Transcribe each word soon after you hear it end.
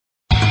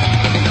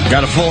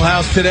Got a full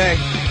house today.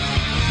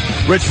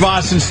 Rich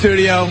Voss in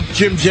studio,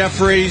 Jim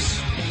Jefferies.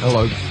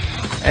 Hello.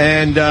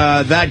 And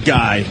that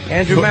guy.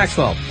 Andrew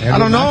Maxwell. I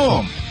don't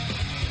know him.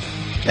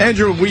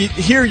 Andrew, we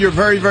hear you're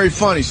very, very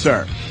funny,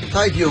 sir.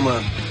 Thank you,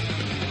 man.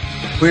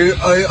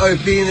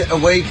 I've been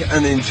awake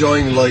and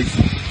enjoying life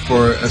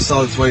for a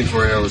solid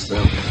 24 hours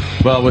now.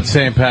 Well, with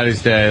St.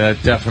 Patty's Day,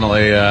 that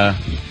definitely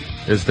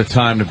is the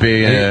time to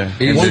be in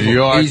New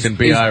York and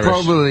be Irish. He's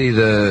probably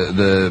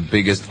the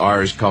biggest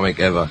Irish comic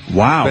ever.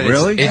 Wow, but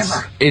really?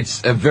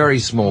 It's a very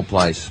small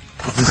place.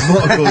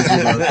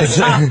 It's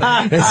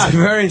a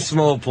very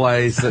small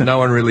place that no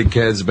one really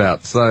cares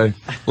about. So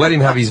let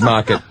him have his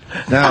market.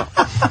 Now,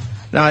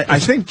 I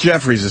think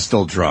Jefferies is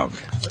still drunk.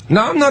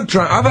 No, I'm not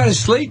drunk. I've had a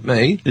sleep,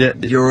 me. Yeah.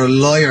 You're a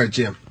liar,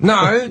 Jim.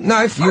 No,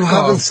 You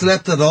haven't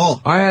slept at all.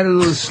 I had a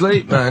little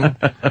sleep, man.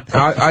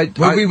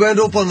 When we went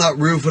up on that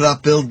roof of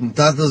that building,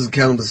 that doesn't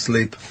count as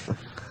sleep.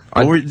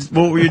 What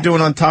were you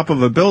doing on top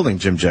of a building,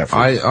 Jim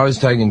Jefferies? I was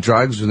taking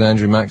drugs with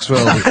Andrew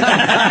Maxwell.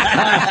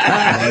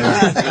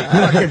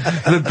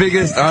 The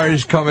biggest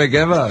Irish comic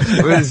ever.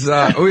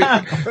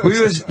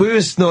 We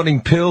were snorting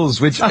pills,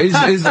 which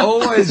is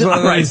always one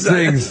of those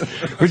things.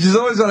 Which is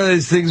always one of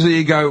those things where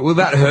you go, "Will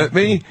that hurt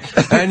me?"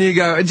 And you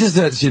go, "It just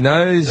hurts your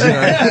nose." You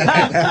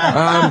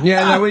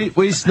know?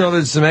 We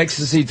snorted some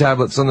ecstasy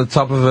tablets on the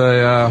top of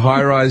a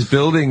high-rise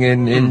building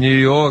in New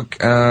York.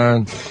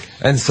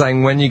 And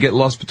saying when you get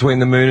lost between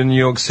the moon and New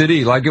York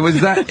City, like it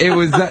was that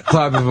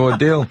type of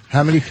ordeal.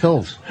 How many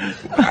pills?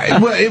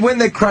 Well, when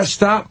they're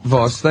crushed up,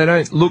 Voss, they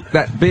don't look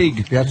that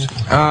big. Yes.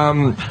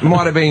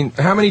 Might have been.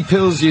 How many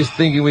pills are you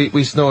thinking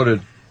we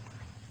snorted?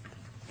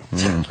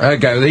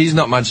 Okay, well, he's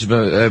not much of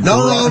a.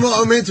 No,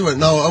 I'm into it.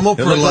 No, I'm up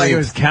for a lie. Like he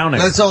was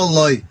counting. Let's all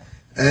lie.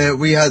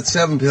 We had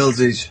 7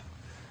 pills each.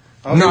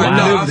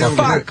 No,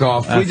 fuck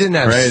off. That's we didn't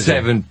have crazy.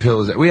 7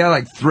 pills. We had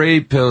like 3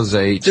 pills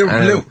each. They were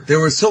blue. They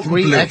were something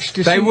blue.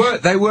 Ecstasy?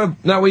 They were.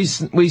 No, we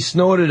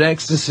snorted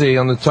ecstasy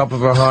on the top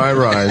of a high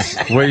rise.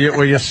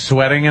 Were you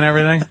sweating and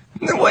everything?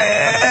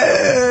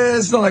 Well,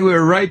 it's not like we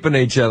were raping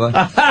each other.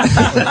 Can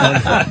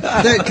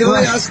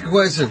I ask a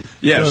question?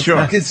 Yeah,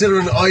 sure.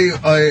 Considering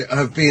I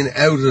have been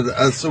outed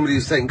as somebody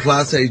who's taking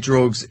Class A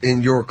drugs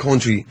in your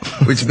country,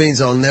 which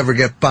means I'll never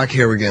get back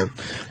here again.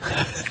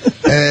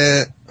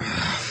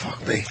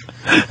 Fuck me.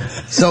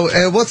 So,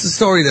 what's the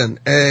story then?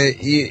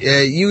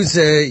 You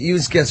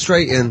get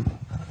straight in,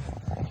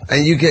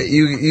 and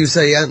you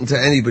say anything to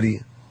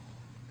anybody,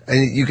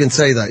 and you can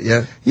say that,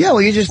 yeah. Yeah,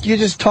 well, you're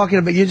just talking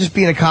about, you're just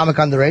being a comic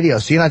on the radio,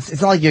 so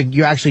it's not like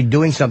you're actually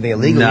doing something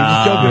illegal. No. You're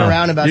just joking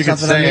around about You can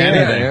something on say the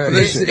air.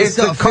 anything. If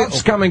the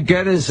cops come and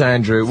get us,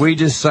 Andrew, we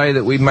just say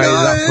that we made it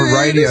up for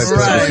radio.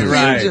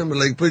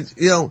 Right. But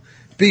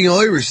being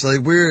Irish,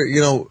 like we're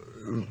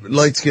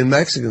light-skinned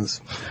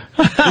Mexicans.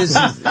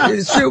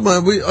 It's true,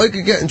 man. I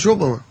could get in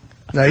trouble, man.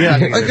 No, yeah. I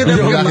could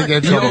never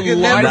get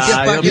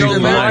back into America.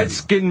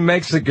 Light-skinned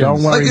Mexicans.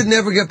 Don't worry. I could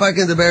never get back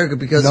into America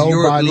because of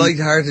your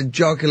light-hearted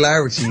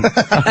jocularity.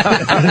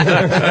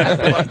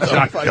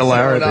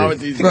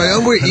 Jocularity. Right,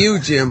 I'm with you,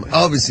 Jim.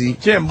 Obviously,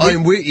 Jim,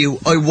 I'm with you.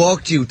 I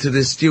walked you to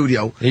this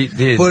studio. He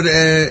did. But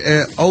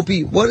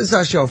Opie, what is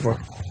that show for?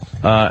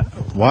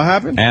 What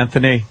happened?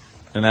 Anthony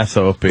and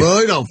SOP. Well,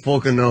 I don't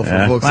fucking know.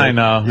 Yeah, I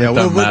know. Yeah, It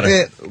doesn't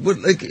matter.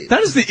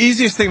 That is the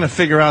easiest thing to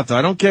figure out, though.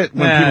 I don't get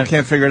when people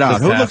can't figure it out.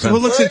 Just Who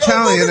looks happens.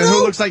 Italian and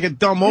who looks like a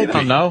dumb Opie? I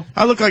don't know.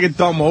 I look like a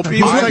dumb Opie.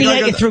 He's looking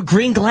at you through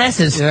green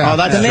glasses. Yeah. Oh,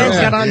 that's The man's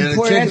true. got on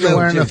poor check it Andrew out,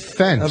 wearing Jim. a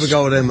fence. Have a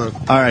go with him, man.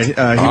 All right, he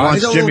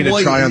wants don't Jimmy know to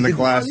why try on the you-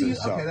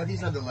 glasses. So. They're I've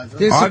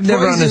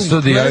never surprisingly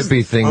understood the pleasant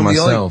Opie thing on the eye.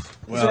 myself.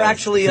 These are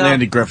actually, It's an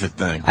Andy Griffith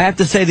thing. I have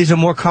to say, these are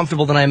more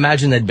comfortable than I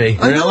imagined they'd be.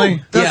 I know.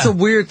 Really? That's Yeah. a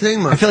weird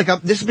thing, man. I feel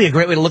like this would be a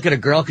great way to look at a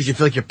girl because you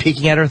feel like you're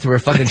peeking at her through her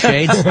fucking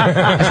shades.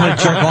 I just want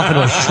to jerk off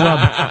into a shrub.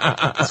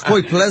 It's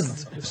quite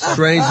pleasant.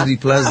 Strangely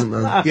pleasant,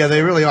 man. Yeah,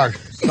 they really are.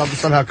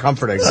 Somehow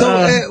comforting.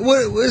 So,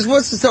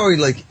 what's the story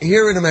like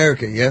here in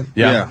America? Yeah,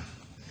 Yeah.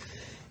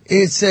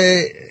 it's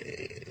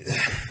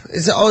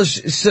all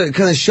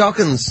kind of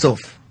shocking stuff.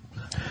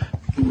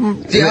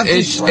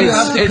 It's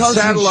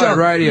satellite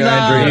radio,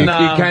 Andrew. No.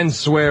 You can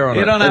swear on it.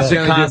 You don't have That's the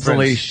to only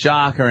constantly difference.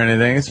 shock or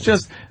anything. It's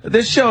just,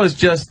 this show is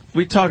just,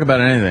 we talk about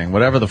anything,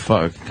 whatever the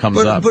fuck comes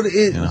up. But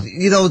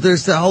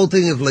there's the whole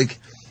thing of like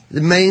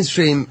the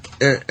mainstream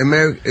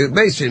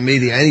mainstream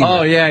media anyway.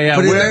 Oh, yeah.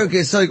 But in America,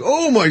 it's like,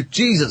 oh my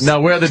Jesus. No,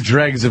 we're the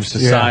dregs of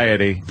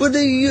society. But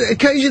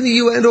occasionally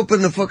you end up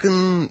in the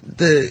fucking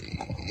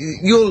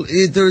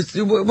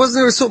wasn't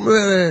there something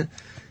about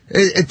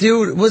a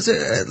dude, was it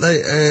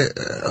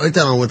I don't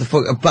know what the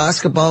fuck, a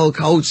basketball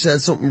coach said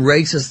something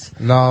racist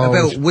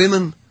about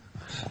women?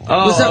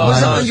 Oh, was that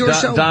on your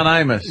show? Don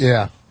Imus.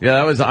 Yeah. Yeah,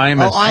 that was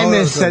Imus. Oh,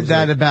 Imus said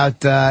that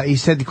about, he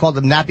called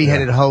them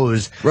nappy-headed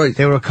hoes. Right.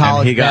 They were a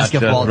college he got,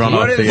 basketball run team.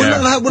 off the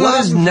air. What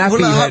does nappy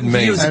head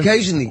mean?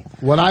 Occasionally.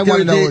 What I want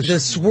to know is... The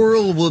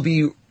swirl will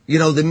be,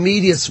 the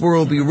media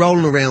swirl will be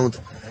rolling around,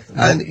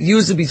 and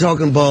you to be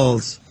talking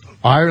balls.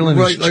 Ireland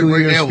is 2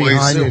 years now,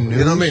 behind in news.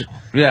 you know what I mean?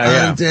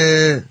 Yeah. And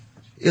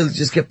it'll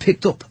just get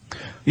picked up.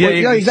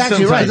 Yeah, Well, he's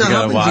actually right. sometimes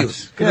you gotta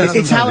watch. Yeah, It's how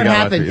it sometimes you gotta watch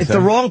happened. what you If say. the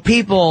wrong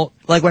people,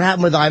 like what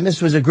happened with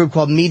Imus, was a group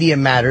called Media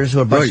Matters, who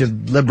are a bunch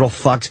of liberal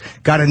fucks,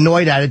 got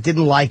annoyed at it,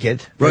 didn't like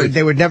it. Right.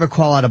 They would never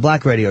call out a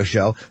black radio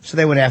show, so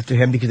they went after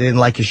him because they didn't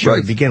like his show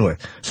to begin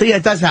with. So yeah,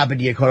 it does happen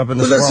to get caught up in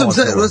the Well, that's what I'm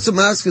swirl. saying. That's what I'm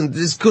asking.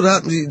 This could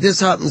happen. This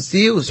happens to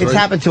you. It's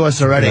happened to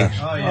us already.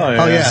 Oh,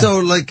 yeah. So,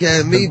 like,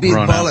 me being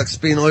grown up.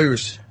 bollocks, being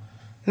Irish.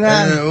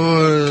 Nah. You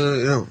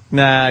know.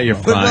 Nah, you're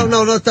But fine.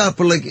 no, not that.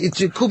 But like,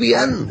 it could be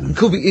anything.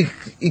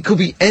 It could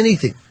be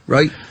anything,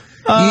 right?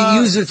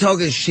 You are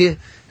talking shit,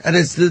 and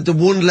it's the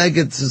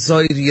one-legged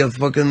society of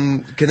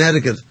fucking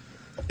Connecticut.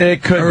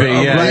 It could be,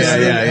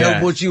 yeah.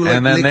 How much you like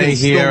and then they licking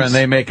hear stumps. and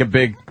they make a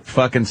big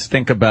fucking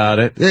stink about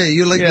it. Yeah,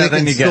 you like licking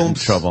then you get in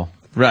stumps. trouble.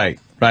 Right,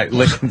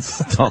 licking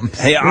stumps.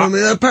 Hey, I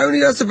mean, apparently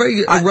that's a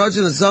very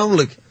erogenous song.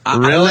 Like a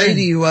Really?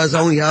 lady who has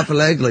only half a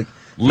leg, like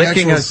the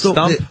Licking actual a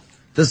stump?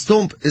 The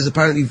stump is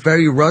apparently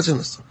very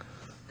erogenous.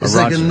 It's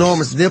like an Erogenous.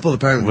 enormous nipple,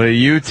 apparently. Well,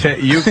 you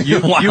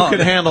can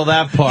handle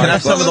that part. Can I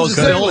have some of those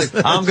pills?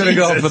 I'm gonna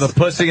go for the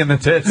pussy and the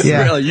tits.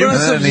 Yeah. Really, you, Well,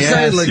 that's what I'm the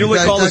saying, ass. like, you lick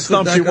that- all the that could-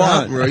 stumps that you could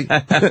want.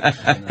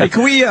 happen, right? Hey,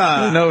 can we,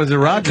 No, it was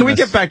erogenous. can we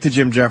get back to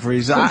Jim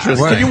Jefferies?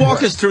 Can you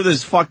walk us through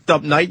this fucked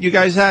up night you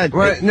guys had?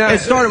 Right, no, it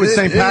started with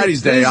St.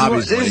 Patty's Day,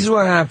 obviously. This is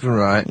what happened,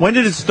 right? When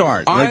did it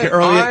start? Like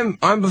early?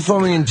 I'm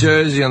performing in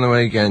Jersey on the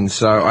weekend,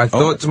 so I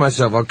thought to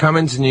myself, I'll come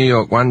into New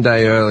York one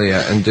day earlier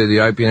and do the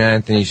Opie and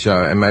Anthony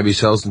show and maybe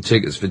sell some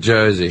tickets for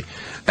Jersey.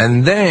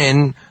 And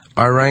then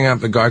I rang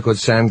up a guy called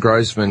Sam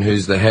Grossman,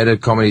 who's the head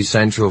of Comedy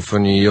Central for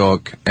New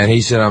York, and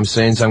he said, I'm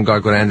seeing some guy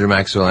called Andrew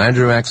Maxwell.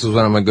 Andrew Maxwell's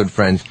one of my good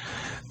friends.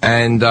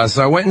 And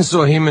so I went and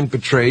saw him and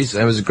Patrice,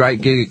 and it was a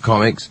great gig at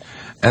Comics.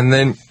 And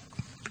then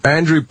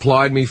Andrew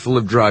plied me full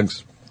of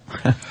drugs.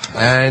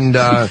 And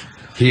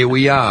here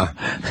we are.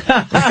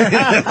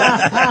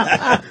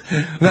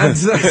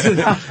 That's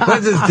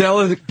as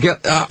delicate.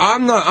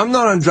 I'm not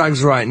on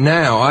drugs right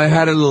now. I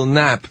had a little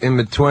nap in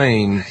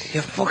between.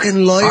 You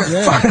fucking liar.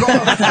 Fuck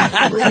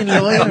off.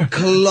 You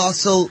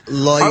colossal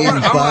lying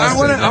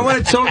bastard. I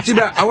want to talk to you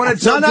about. I want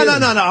to No, talk to you.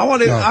 no. I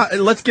want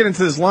to. Let's get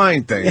into this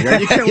lying thing.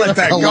 You can't let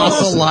that go.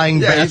 Colossal lying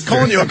Yeah, he's bastard.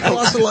 calling you a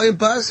Colossal lying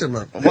bastard,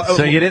 man.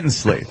 So you didn't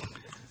sleep.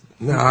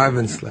 No, I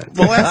haven't slept.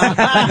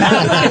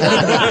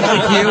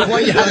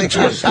 Thank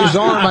you. His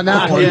arm on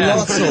that one.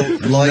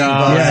 Colossal lying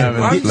I bastard.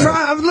 haven't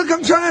slept.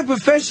 I'm trying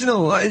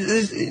professional.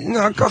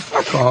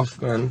 Fuck off,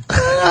 man.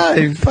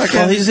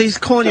 Well, he's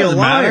calling you a Doesn't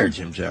liar, matter.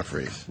 Jim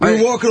Jefferies.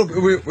 We're walking up,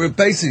 we're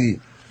basically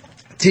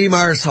Team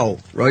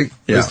Arsehole, right?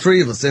 Yeah. There's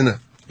three of us in it.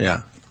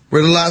 Yeah.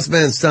 We're the last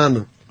man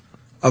standing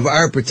of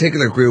our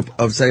particular group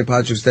of St.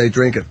 Patrick's Day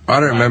drinking. I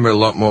don't remember a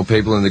lot more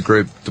people in the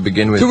group to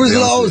begin with. There was to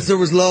be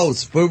honest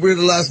loads, but we're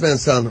the last man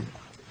standing.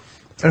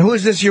 And who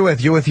is this you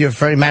with? You're with your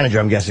friend manager,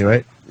 I'm guessing,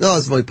 right? No,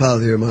 it's my pal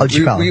here, man. Oh, it's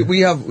your pal.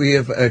 We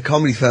have a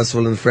comedy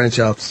festival in the French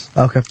Alps.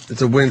 Okay.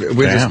 It's a winter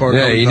Damn. sport.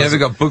 Yeah, comedy you never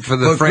festival. got booked for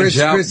the But French Chris-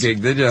 Alps Chris-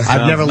 gig, did you?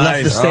 I've never left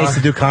the nice. States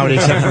to do comedy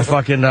except for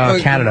fucking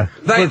Canada.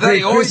 They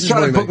Chris always is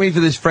try my to book mate. me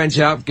for this French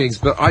Alp gigs,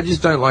 but I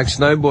just don't like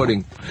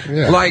snowboarding.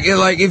 Like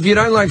if you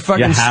don't like You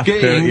fucking have to,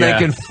 skiing, yeah.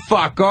 they can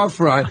fuck off,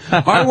 right?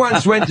 I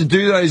once went to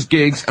do those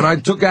gigs and I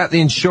took out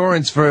the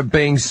insurance for it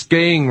being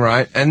skiing,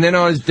 right? And then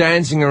I was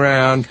dancing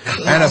around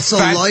and Colossal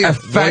liar.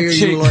 Why are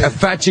you lying? a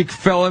fat chick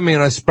fell on me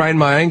and I sprained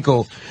my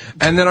ankle.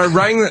 And then I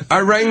rang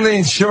the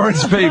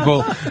insurance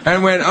people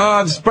and went, oh,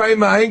 I've sprained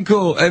my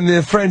ankle in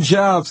the French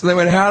Alps. And they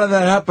went, how did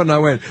that happen? I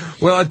went,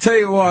 well, I tell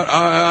you what,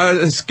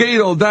 I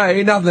skied all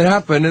day, nothing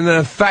happened. And then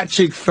a fat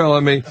chick fell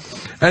on me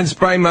and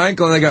sprained my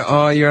ankle. And they go,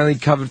 oh, you're only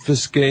covered for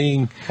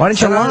skiing. Why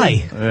didn't you And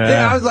lie?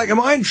 Yeah, I was like,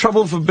 am I in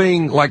trouble for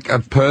being like a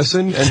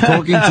person and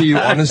talking to you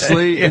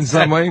honestly in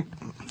some way?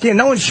 Yeah,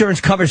 no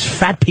insurance covers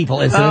fat people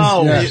incidents.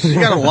 Oh, you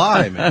gotta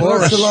lie, man. Well,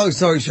 that's the long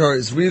story short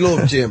is we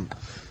love Jim.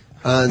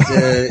 And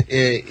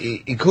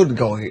he couldn't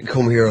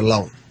come here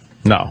alone.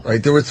 No.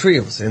 Right? There were three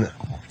of us in it.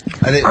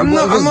 And it I'm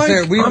wasn't not-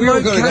 fair. We I'm were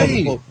going to go okay. to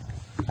the pub.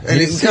 And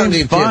He we can't seems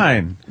leave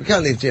fine. Jim. We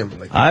can't leave Jim.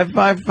 Like. I've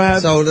had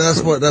So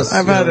that's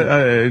I've had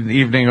an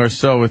evening or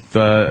so with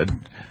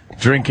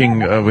drinking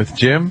with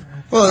Jim.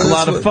 Well, It's a that's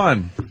lot of what-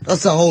 fun.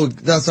 That's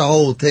the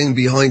whole thing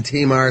behind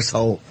Team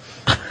Arsehole.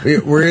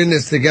 We're in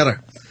this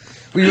together.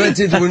 We went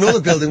into another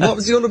building. What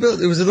was the other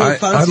building? It was another I'd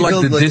fancy like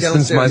to building.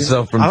 distance downstairs.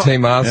 myself from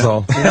Team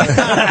Arsehole.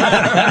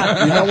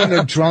 You know when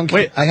they're drunk,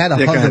 Wait, I had to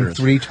yeah, hug go him ahead.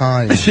 3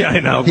 times. Yeah, I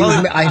know.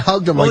 I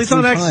hugged him Well, like he's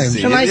on 3 ecstasy. times.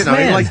 He's a nice He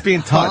man. likes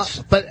being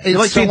touched. But He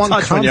likes it's so being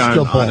touched when you're on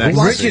uncomfortable.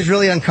 ecstasy. Rich is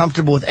really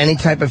uncomfortable with any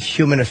type of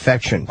human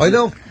affection. I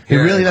know. He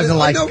really doesn't I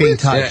like know, being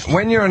Rich. touched. Yeah,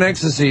 when you're on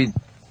ecstasy,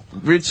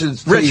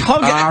 Richard's Rich, teeth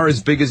hug it. are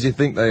as big as you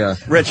think they are.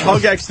 Rich,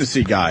 hug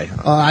ecstasy guy.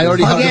 I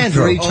already Hug hugged him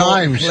Andrew. 3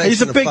 times. collection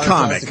He's a of big fantastic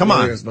comic. Come on.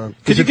 lawyers, man.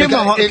 Could you give him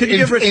a hug? In- Could you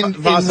give Rich in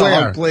Voss a where?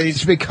 hug, please?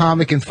 He's a big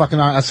comic in fucking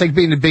Ireland. It's like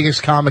being the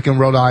biggest comic in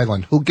Rhode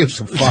Island. Who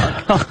gives a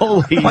fuck?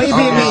 Holy. Why are you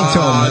being mean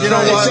to him? You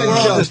know what?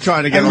 We're all just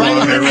trying to get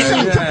along here, Rich.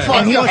 And What's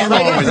right wrong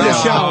into with the you?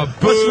 show.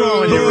 What's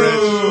wrong with you,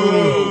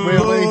 Rich?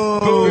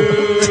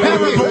 Really?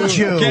 Terrible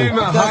Jew. Give him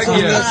a That's hug,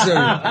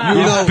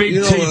 unnecessary. you big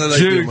you know teeth what I like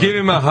Jew. doing, Give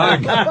him a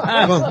hug.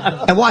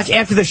 And watch,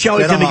 after the show,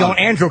 he's going to be going,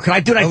 Andrew, can I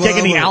do that gig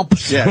in the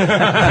Alps? Yeah.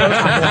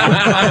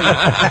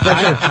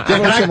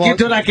 Can I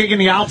do that gig in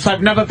the Alps?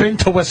 I've never been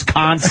to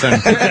Wisconsin.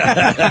 Can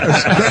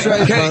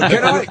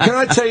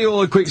I tell you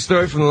all a quick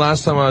story from the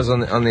last time I was on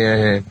the air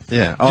here?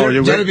 Yeah. Oh,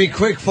 you're going to be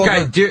quick,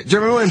 fucker. Okay, do you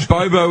remember when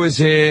Bobo was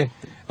here?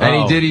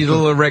 And he did his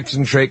little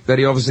erection trick that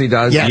he obviously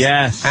does.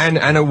 Yes. And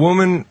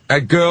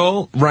a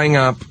girl rang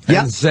up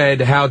and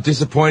said how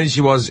disappointed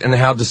she was and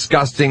how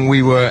disgusting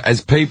we were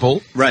as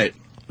people. Right.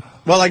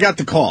 Well, I got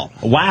the call.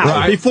 Wow.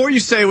 Right. Before you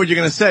say what you're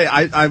going to say,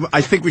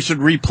 I think we should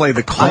replay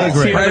the call. I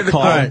agree. Play the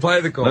call. Right.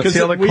 Play the call. Let's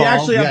hear the We call.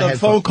 actually have the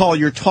phone headphones. call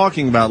you're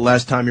talking about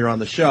last time you were on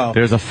the show.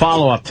 There's a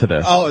follow-up to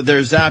this. Oh,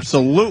 there's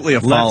absolutely a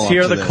follow-up. Let's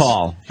hear to the this.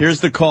 call.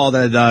 Here's the call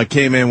that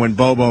came in when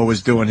Bobo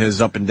was doing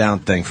his up and down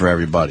thing for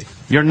everybody.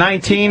 You're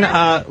 19.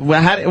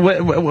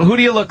 Who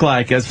do you look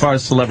like as far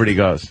as celebrity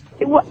goes?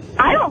 Well,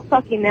 I don't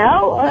fucking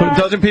know.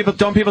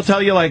 Don't people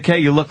tell you like, hey,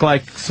 you look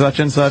like such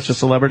and such a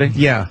celebrity?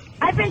 Yeah.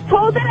 I've been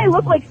told that I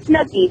look like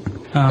Snooki.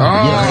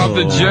 Oh,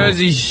 the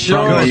Jersey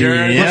Shore.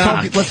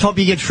 Yeah. Let's hope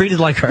you get treated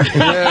like her.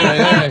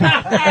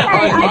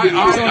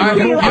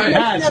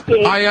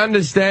 I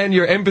understand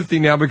your empathy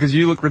now because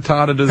you look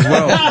retarded as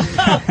well.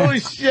 Holy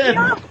shit.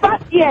 Oh,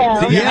 fuck you.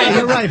 Yeah,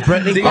 you're right,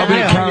 Brittany. I'll be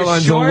at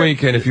Caroline's all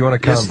weekend if you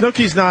want to Yeah, come.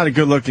 Snooki's not a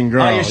good-looking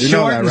girl. Are you know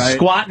short that, and right?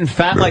 squat and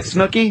fat like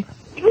Snooki?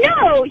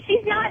 No,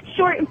 she's not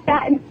short and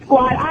fat and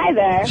squat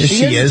either.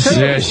 She is.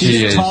 Yeah,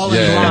 she is. Tall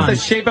Yeah. and blonde. The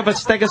shape of a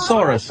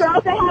stegosaurus.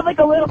 Girls that have like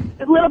a little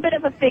bit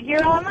of a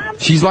figure on them.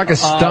 She's like a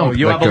stump. Oh,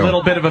 you that have a girl.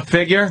 little bit of a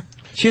figure?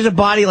 She has a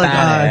body like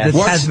the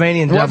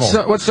Tasmanian devil.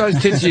 What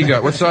size tits you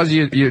got? What size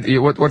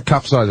what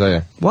cup size are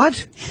you?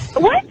 What?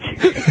 What?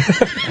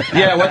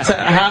 Yeah,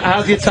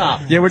 how's your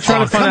top? Yeah, we're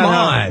trying to find come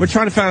out. on. We're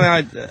trying to find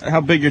out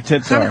how big your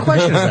tits What kind are. of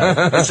question is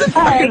that?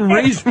 All right,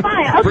 reason.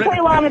 fine. I'll play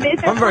along with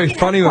this. I'm very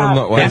funny when I'm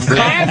not wasted.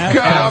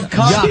 F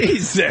cup.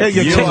 Yeah,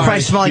 your tits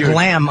probably smell like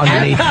lamb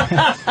underneath.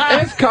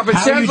 F cup. It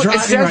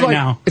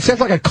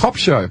sounds like a cop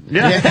show.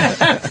 Yes.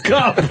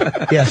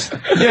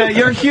 Yeah,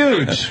 you're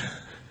huge.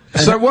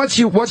 So what's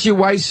your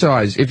waist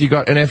size? If you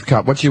got an F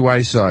cup, what's your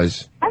waist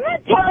size? I'm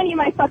not telling you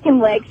my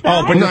fucking leg size.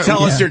 Oh, but No, you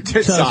tell us your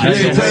tit size.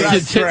 Yeah, you tell us your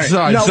That's tit right.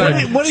 size. No, So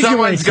what is your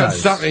someone's waist got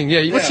size? something.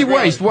 Yeah. What's your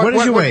waist? What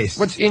is your waist?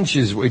 What's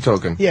inches we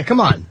talking? Yeah,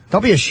 come on.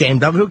 Don't be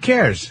ashamed of it. Who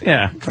cares?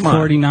 Yeah, come on.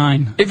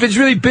 49. If it's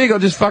really big, I'll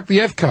just fuck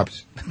the F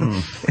cups.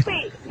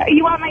 Wait,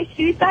 you want my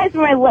shoe size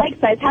or my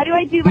leg size? How do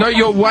I do No,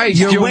 your waist.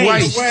 Your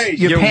waist.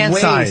 Your pant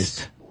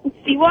size.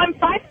 See, well, I'm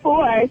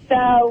 5'4",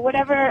 so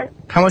whatever.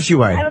 How much you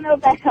weigh? I don't know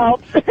if that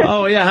helps.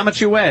 Oh, yeah, how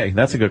much you weigh?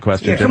 That's a good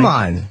question, Yeah, Jimmy. come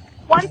on.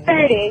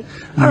 130.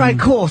 All right,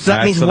 cool. So that All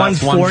right, means so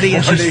that's 140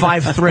 and she's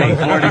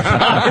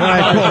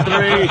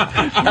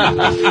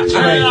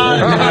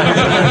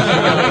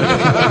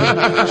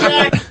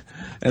 5'3".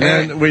 And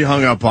then we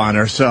hung up on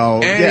her. So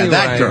yeah,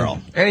 that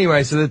girl.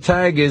 Anyway, so the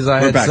tag is I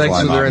We're had back sex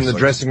live, with her in the obviously.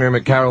 dressing room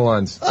at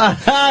Caroline's. You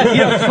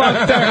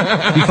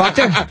fucked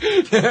her?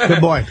 Good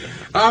boy.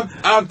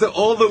 After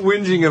all the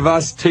whinging of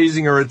us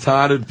teasing a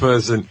retarded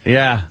person,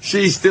 Yeah.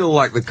 she's still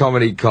like the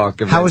comedy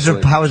cock. How was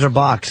her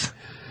box?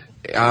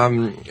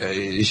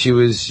 She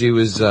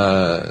was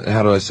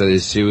how do I say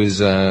this? She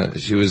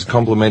was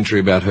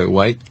complimentary about her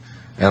weight,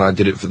 and I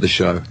did it for the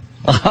show.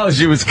 Oh,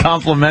 she was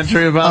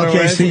complimentary about her Okay,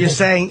 weight? so you're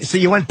saying, so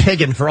you went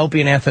pigging for Opie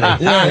and Anthony.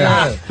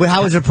 Yeah. Well,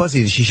 how was her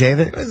pussy? Did she shave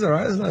it? It was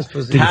alright, it was a nice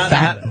pussy.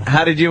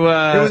 How did you,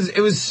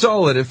 It was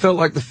solid. It felt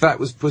like the fat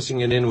was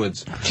pushing it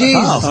inwards.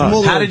 Jesus,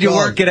 mother how of did you God.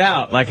 work it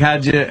out? Like,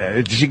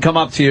 did she come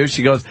up to you?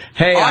 She goes,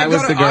 hey, I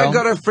was the girl. I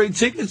got her free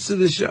tickets to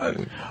the show.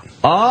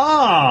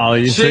 Oh,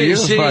 so you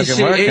She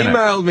fucking working it.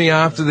 emailed me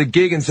after the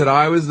gig and said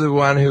I was the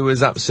one who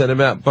was upset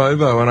about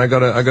Bobo, and I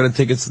got her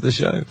tickets to the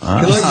show. Can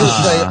I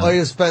just say, I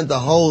have spent the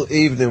whole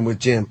evening with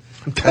Jim,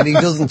 and he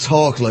doesn't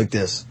talk like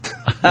this.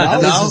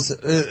 This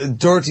is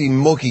dirty,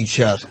 mucky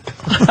chat.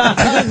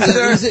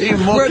 Dirty,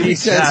 mucky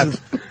chat.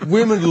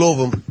 Women love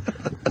him.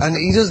 And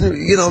he doesn't,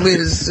 you know, I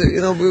mean, it's,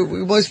 you know,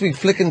 we might be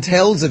flicking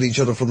tails at each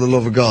other for the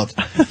love of God.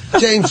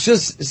 James,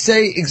 just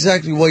say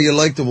exactly why you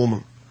like the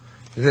woman.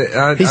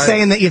 He's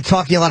saying that you're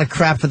talking a lot of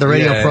crap for the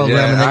radio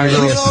program and that you're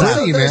really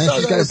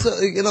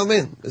upset. You know what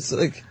I mean? It's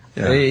like...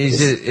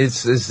 It's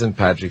St.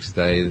 Patrick's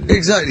Day.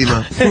 Exactly,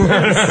 man.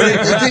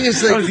 The thing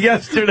is, like, That was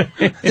yesterday.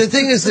 the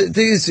thing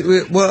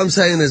is, what I'm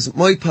saying is,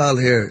 my pal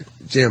here,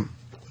 Jim,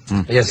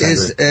 Yes,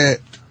 is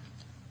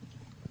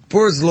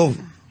birds love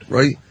him,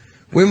 right?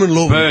 Women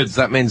love him. birds.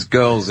 That means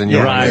girls in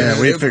your Right.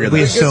 Yeah, we figured We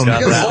that. assumed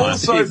Got that one.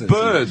 Also,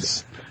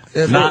 birds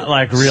Not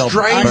like real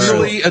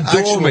strangely birds.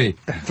 adore me.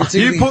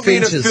 particularly You put me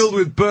in a finches. field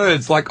with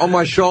birds, like on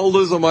my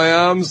shoulders, on my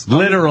arms.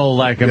 Literal,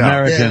 like,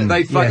 American.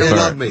 They fucking Yeah,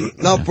 love me.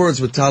 Not birds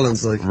with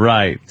talons, like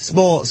Right.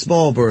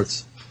 small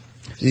birds.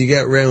 You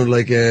get around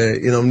like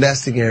you know,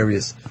 nesting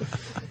areas.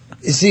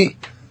 You see,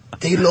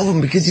 they love him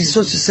because he's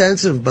such a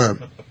sensitive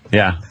man.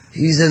 Yeah.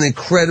 He's an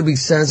incredibly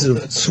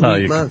sensitive, sweet Well,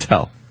 you man. can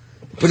tell.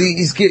 But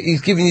he's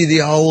giving you the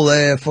whole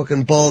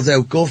fucking balls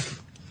out guff.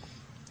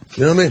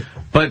 You know what I mean?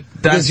 But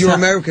because you're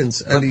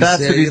Americans. But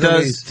that's what he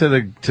does to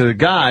the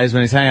guys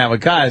when he's hanging out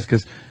with guys.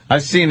 Because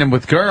I've seen him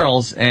with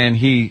girls, and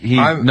he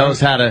knows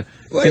how to.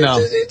 Well, you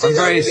know, I'm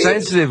very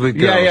sensitive with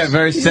girls. Yeah,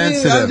 very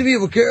sensitive. You don't have to be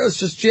with girls,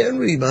 just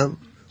generally, man.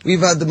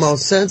 We've had the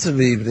most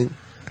sensitive evening,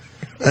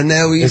 and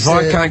now he's. If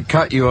I can't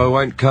cut you, I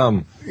won't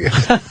come.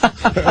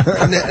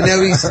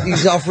 now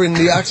he's offering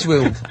the axe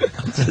wound.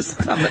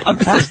 I'm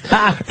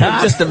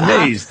just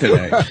amazed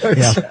today.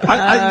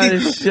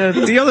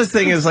 The other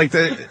thing is, like,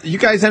 you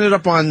guys ended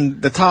up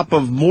on the top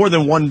of more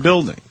than one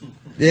building.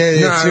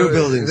 Yeah, two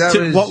buildings.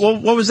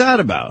 What was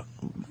that about?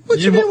 What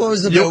do you mean, what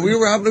was it about? We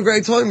were having a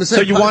great time. So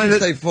you wanted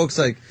to, for fuck's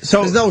sake.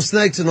 So there's no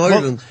snakes in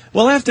Ireland.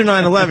 Well, after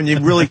 9/11, you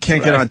really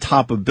can't get on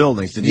top of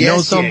buildings. Did you know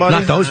somebody?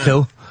 Not those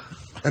two.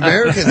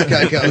 Americans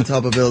can't get on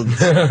top of buildings.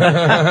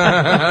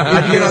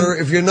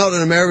 if you're not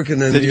an American,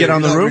 then did you get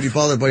on the roof? Really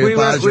bothered by your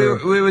badge.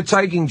 We were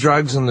taking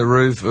drugs on the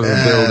roof of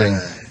a building.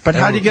 But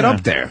how did you get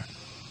up there?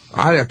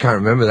 I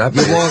can't remember that.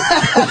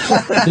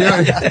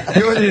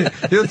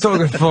 You're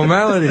talking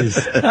formalities.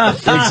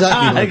 Exactly.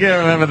 I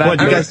can't remember that.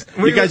 What,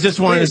 you guys just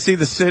wanted to see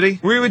the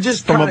city? We were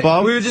just from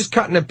above. We were just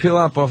cutting a pill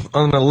up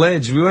on the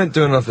ledge. We weren't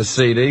doing it off a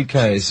CD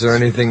case or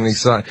anything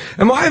exciting.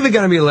 Am I ever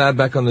going to be allowed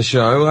back on the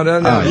show? I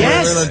don't know.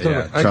 Yes.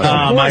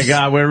 Oh my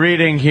God, we're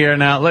reading here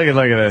now. Look at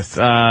this.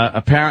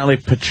 Apparently,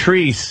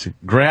 Patrice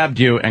grabbed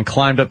you and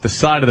climbed up the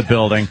side of the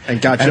building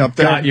and got you up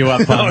there. Got you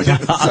up on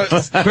top.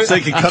 so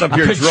you could cut up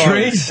your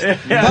drugs.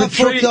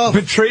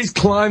 Patrice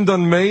climbed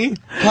on me.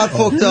 Pat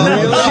fucked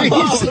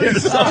up. You're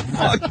so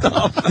fucked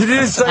up. You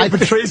didn't say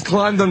Patrice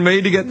climbed on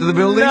me to get to the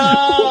building?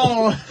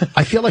 No.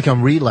 I feel like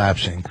I'm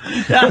relapsing.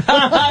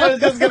 I was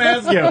just going to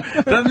ask you,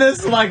 doesn't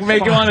this like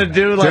make you want to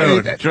do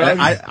like drugs?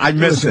 I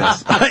miss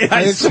this.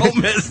 I so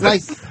miss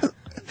this.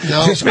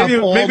 No,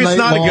 maybe it's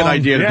not a good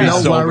idea to be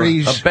no sober.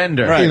 Worries. A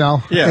bender. Right. You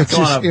know, It's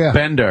on a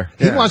bender.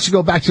 He wants to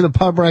go back to the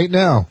pub right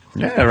now.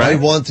 Yeah, right. I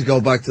want to go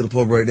back to the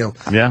pub right now.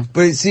 Yeah.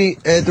 But see,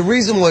 the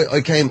reason why I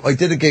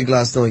did a gig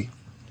last night.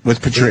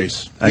 With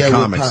Patrice at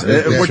Comics.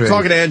 We're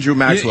talking to Andrew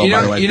Maxwell,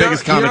 by the way,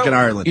 biggest comic in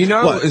Ireland. You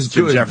know what was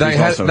good? They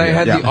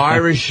had the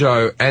Irish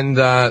show, and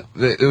there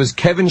was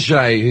Kevin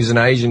Shea, who's an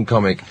Asian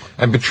comic,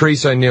 and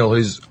Patrice O'Neill,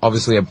 who's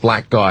obviously a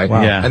black guy.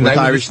 Wow. Yeah. And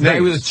they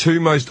were the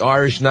two most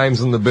Irish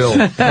names on the bill.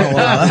 That's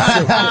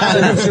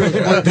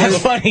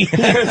funny.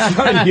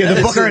 Yeah,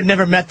 the booker had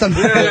never met them.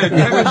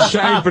 Kevin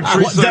Shea,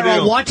 Patrice They're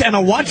O'Neill. a what and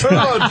a what?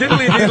 Oh,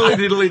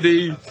 diddly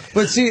dee.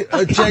 But see,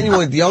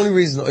 genuinely, the only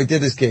reason I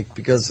did this gig,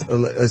 because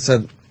I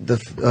said,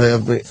 I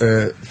have my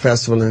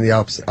festival in the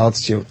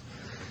altitude.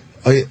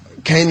 I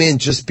came in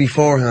just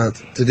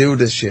beforehand to do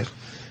this shit.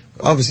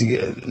 Obviously,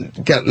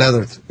 get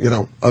leathered, you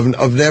know.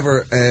 I've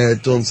never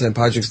done St.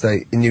 Patrick's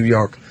Day in New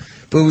York,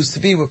 but it was to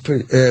be with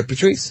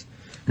Patrice.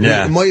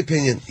 Yeah. In my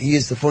opinion, he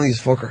is the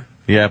funniest fucker.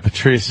 Yeah,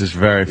 Patrice is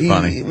very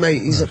funny.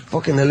 Mate, he's a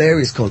fucking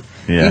hilarious cunt.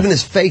 Yeah. Even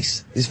his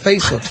face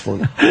looks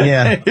funny.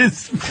 Yeah.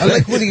 I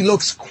like when he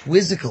looks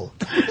quizzical.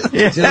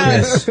 Yeah. Do you know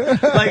what I mean?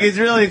 Like he's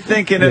really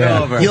thinking it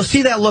over. You'll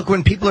see that look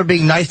when people are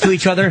being nice to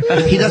each other.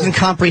 He doesn't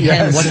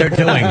comprehend what they're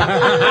doing.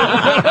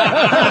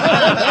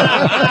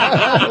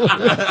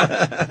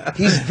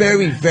 He's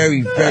very,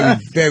 very, very,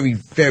 very,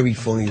 very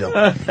funny,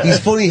 though. He's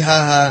funny,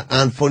 haha,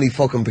 and funny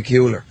fucking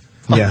peculiar.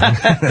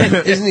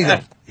 Yeah. Isn't he,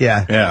 though?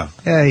 Yeah.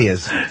 Yeah, he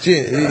is.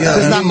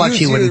 There's not much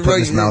he wouldn't put in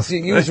his mouth.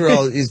 You are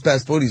all his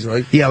best buddies,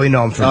 right? Yeah, we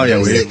know him from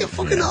He's like a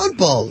fucking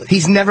oddball.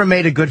 He's never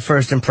made a good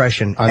first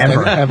impression,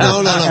 ever.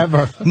 No.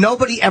 Ever.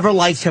 Nobody ever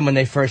likes him when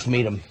they first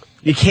meet him.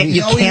 You can't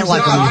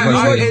like him when you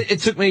first meet him. It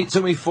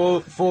took me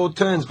four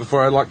turns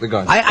before I liked the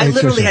guy. I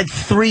literally had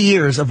 3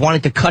 years of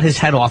wanting to cut his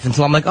head off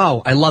until I'm like,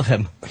 oh, I love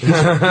him. You do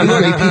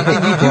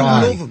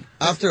love him.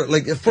 After,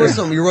 like, the first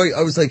time, you're right,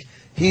 I was like,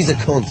 he's a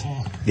cunt.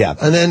 Yeah.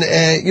 And then,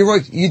 you're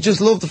right, you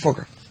just love the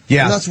fucker.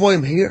 Yeah. And that's why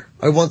I'm here.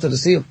 I wanted to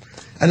see him.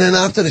 And then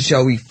after the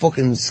show, he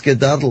fucking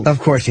skedaddled. Of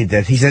course he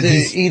did. He said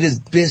eat his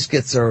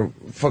biscuits or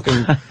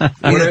fucking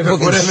whatever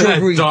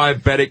sugary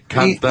diabetic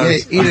cunt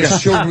does. Eat a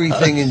sugary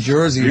thing in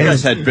Jersey. You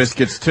guys had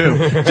biscuits too.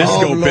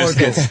 Disco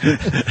biscuits.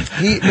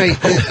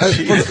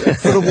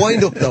 For the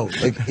wind up though,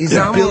 like his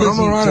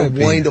ability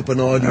to wind up an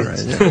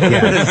audience.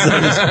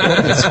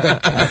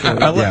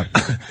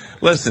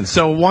 Listen,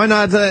 so why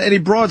not any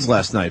broads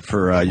last night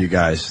for you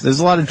guys? There's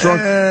a lot of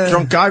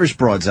drunk Irish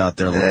broads out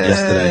there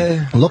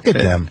yesterday. Look at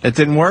them. It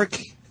didn't work?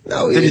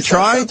 No, did you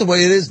try? That's not the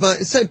way it is, man.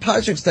 It's St.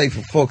 Patrick's Day,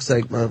 for fuck's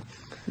sake, man.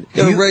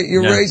 You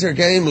raise your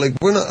game.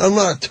 Like I'm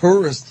not a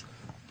tourist.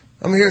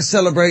 I'm here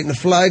celebrating the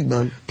flag,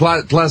 man.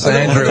 Plus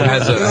Andrew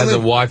has a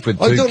wife with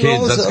 2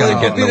 kids. That's going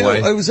to get in the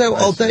way. I was out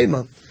all day,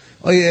 man.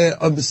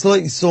 I'm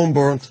slightly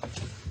sunburnt.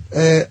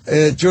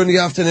 During the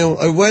afternoon,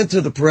 I went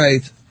to the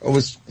parade. I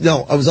was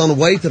on the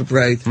way to the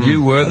parade.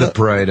 You were the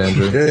parade,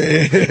 Andrew.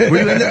 Were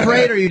you in the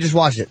parade or you just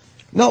watched it?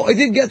 No, I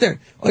didn't get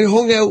there. I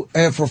hung out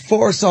for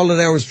 4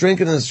 solid hours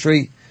drinking in the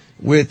street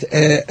with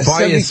a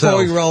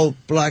 74-year-old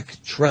black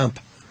tramp.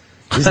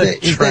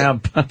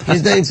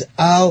 His name's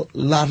Al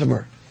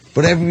Latimer,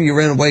 but everybody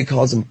around the way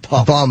calls him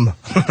Pop. Bum.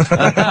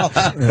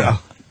 Yeah.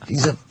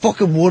 He's a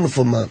fucking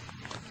wonderful man.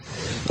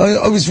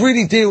 I was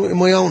really dealing in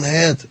my own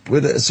head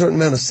with a certain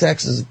amount of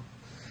sexism.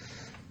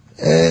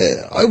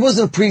 I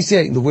wasn't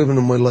appreciating the women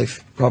in my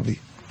life, probably.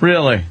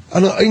 Really?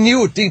 And I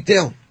knew it deep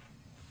down.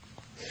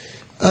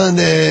 And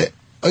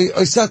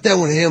I sat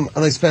down with him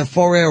and I spent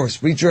 4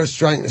 hours. We just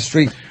drank in the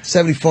street.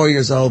 74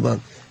 years old,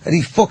 man. And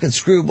he fucking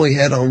screwed my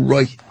head on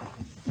right.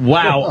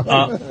 Wow.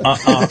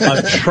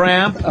 A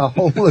tramp, A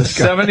homeless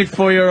guy.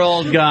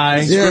 74-year-old guy,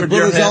 Yeah, screwed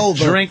your but it's head, old,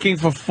 man. drinking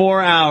for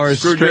 4 hours,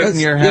 straighten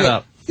your head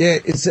up. Yeah,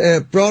 it's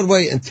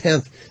Broadway and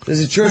 10th.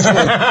 There's a church called...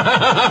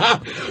 I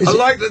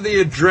like that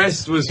the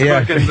address was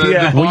fucking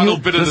the final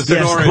bit of the story.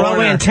 Yes,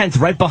 Broadway and 10th,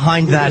 right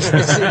behind that.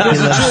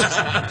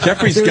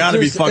 Jeffrey's got to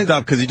be fucked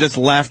up because he just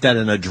laughed at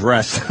an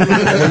address.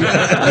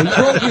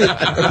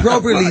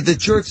 Appropriately, the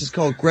church is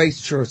called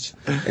Grace Church,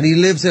 and he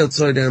lives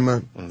outside there,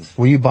 man.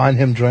 Were you buying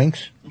him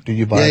drinks? Did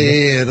you buy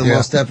him? Yeah,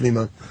 most definitely,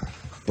 man.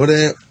 But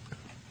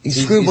he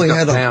screwed my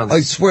head up. I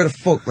swear to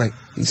fuck, mate.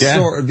 He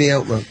sorted me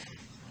out, man.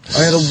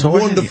 I had a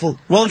wonderful...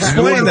 Well,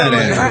 explain that,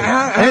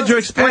 Andrew. Andrew,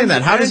 explain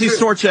that. How does he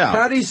sort you out?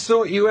 How did he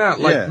sort you out?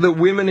 Like the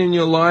women in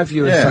your life,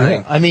 you were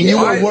saying? I mean, you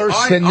were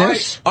worse than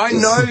this. I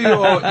know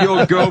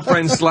your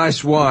girlfriend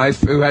 / wife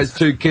who has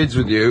 2 kids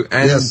with you,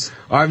 and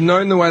I've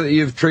known the way that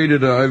you've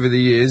treated her over the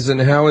years,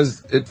 and how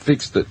has it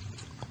fixed it?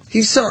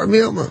 He sorted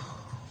me out, man.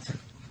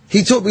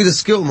 He took me to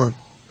school, man.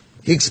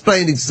 He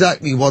explained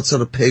exactly what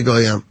sort of pig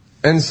I am.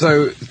 And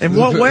so... In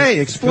what way?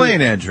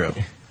 Explain, Andrew.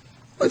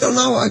 I don't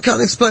know. I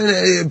can't explain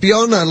it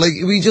beyond that. Like,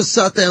 we just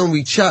sat down,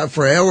 we chatted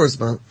for hours,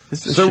 man.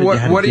 So what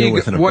are you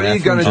going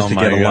to just to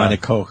get a line of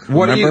coke?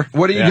 What are you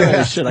going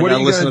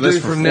to do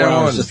from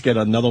now on? Just get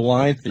another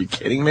line? Are you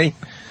kidding me?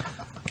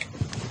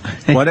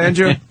 What,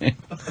 Andrew?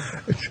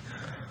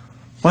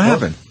 What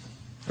happened?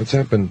 What's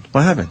happened?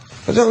 What happened?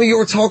 I don't know. You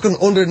were talking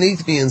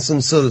underneath me in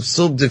some sort of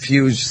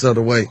subterfuge sort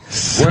of way.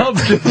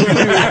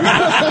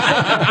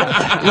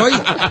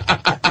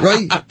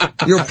 Right?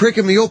 You're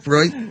pricking me up,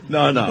 right?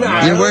 No.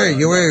 You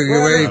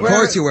were. Of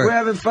course you were. We're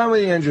having fun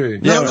with you, Andrew.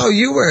 No,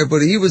 you were,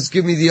 but he was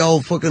giving me the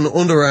old fucking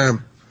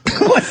underarm.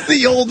 What's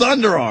the old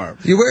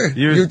underarm? You were.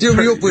 You're doing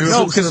me up with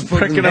some sort of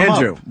fucking...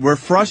 Andrew, we're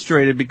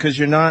frustrated because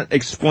you're not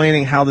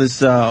explaining how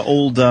this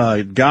old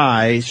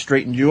guy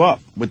straightened you up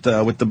with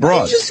the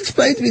broad. You just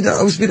explained to me that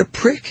I was being a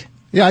prick.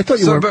 Yeah, I thought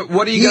you were. But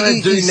what are you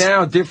going to do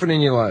now different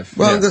in your life?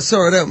 Well, I'm going to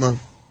sort it out, man.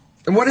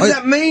 And what does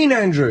that mean,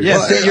 Andrew? Yeah,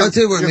 I'll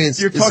tell you what it means.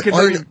 You're talking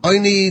I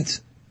need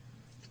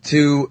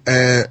to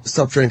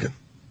stop drinking.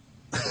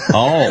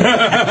 Oh.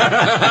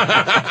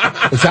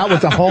 Is that what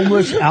the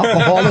homeless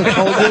alcoholic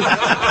told you?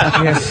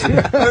 Yes.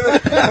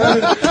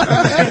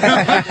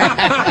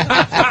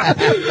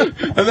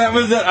 And that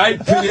was at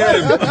 8 p.m.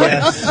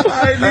 Yes.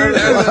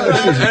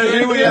 And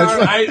here we are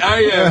at 8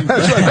 a.m.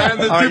 And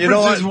the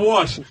difference is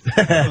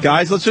what?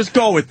 Guys, let's just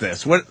go with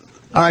this. What?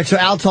 All right, so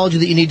Al told you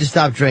that you need to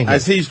stop drinking.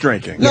 As he's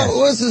drinking. No, it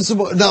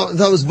wasn't. No,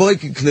 that was my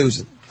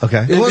conclusion.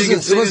 Okay. If you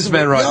can see this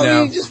man right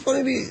now.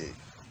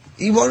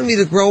 He wanted me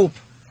to grow up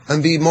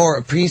and be more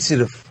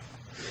appreciative.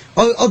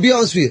 I'll be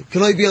honest with you.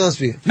 Can I be honest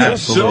with you? Yeah,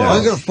 sure.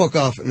 I'm going to fuck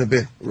off in a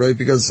bit, right?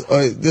 Because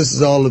this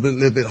is all a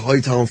little bit high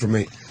tone for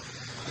me.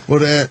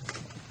 But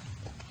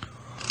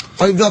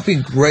I've not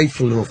been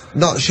grateful enough,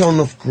 not shown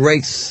enough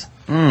grace.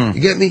 You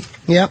get me?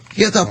 Yep.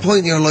 You get that point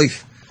in your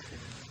life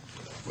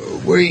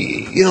where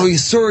you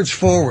surge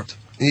forward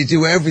and you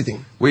do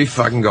everything. We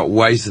fucking got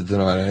wasted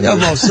tonight, Andrew. Yeah,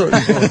 most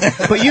certainly.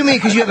 But you mean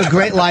because you have a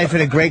great life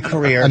and a great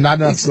career. And not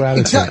enough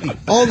gratitude. Exactly.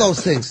 All those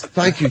things.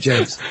 Thank you,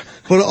 James.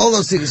 But all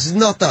those things, it's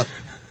not that.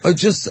 I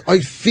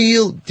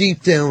feel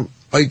deep down,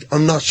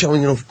 I'm not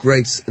showing enough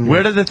grace.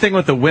 Where did the thing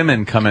with the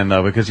women come in,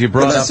 though? Because you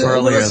brought up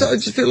earlier. I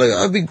just feel like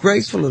I've been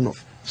graceful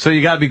enough. So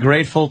you got to be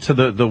grateful to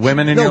the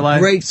women in your life?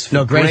 Graceful.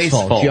 No,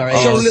 graceful.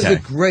 Show a little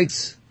bit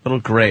grace. Little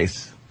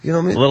grace. You know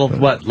what I mean? A little,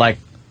 what, like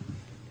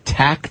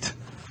tact?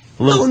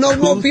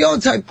 No,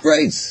 beyond tact,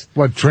 grace.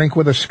 What, drink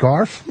with a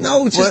scarf?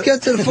 No, just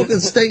get to the fucking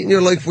state in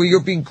your life where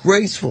you're being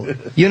graceful.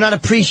 You're not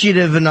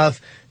appreciative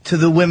enough to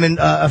the women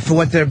for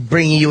what they're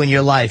bringing you in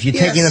your life. You're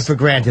taking them for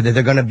granted that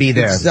they're going to be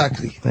there.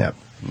 Exactly. Yeah.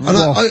 And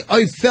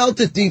I felt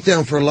it deep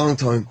down for a long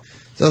time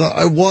that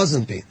I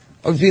wasn't being.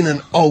 I was being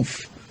an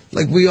oaf.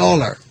 Like we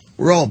all are.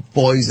 We're all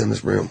boys in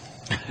this room.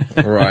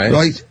 Right.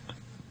 Right?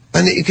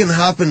 And it can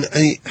happen.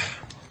 And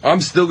I'm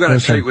still going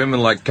to treat women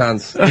like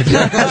cunts. you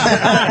know what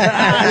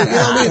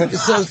I mean?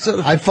 Sort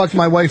of, I fucked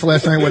my wife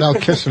last night without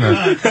kissing her.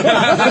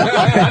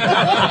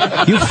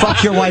 You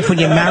fucked your wife when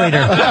you married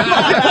her.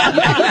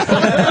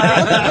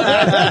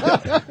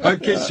 I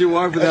kissed your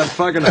wife without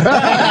fucking her.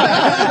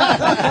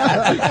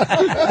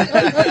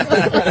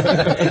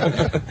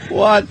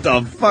 What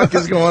the fuck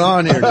is going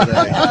on here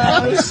today?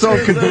 I'm so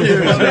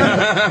confused.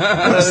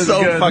 I'm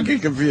so fucking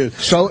confused.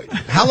 So,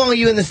 how long are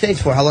you in the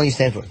States for? How long are you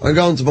staying for? I'm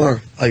going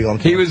tomorrow. Oh, you're going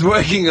He was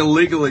working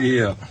illegally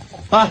here.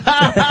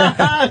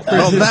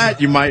 Well,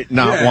 that you might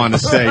not want to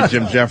say,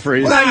 Jim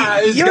Jefferies.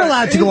 You're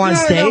allowed to go on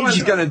stage. No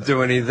one's going to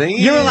do anything.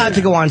 You're allowed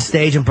to go on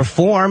stage and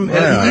perform. All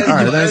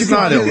right, that's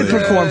not You illegal. can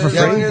perform for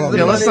free.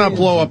 Yeah, let's not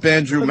blow up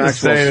Andrew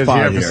Maxwell's Here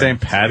spot for here.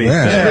 St. Patty's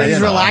Yeah. Day.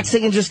 He's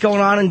relaxing and just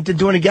going on and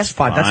doing a guest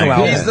spot. That's Fine.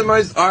 allowed. He's the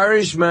most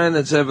Irish man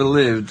that's ever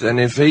lived, and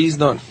if he's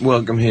not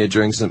welcome here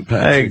during St.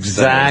 Patrick's Day...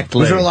 Exactly.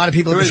 Was there a lot of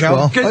people at the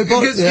show?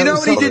 Because you know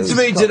what he did to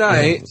me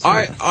today?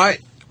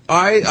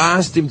 I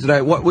asked him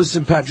today, what was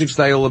St. Patrick's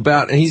Day all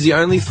about? And he's the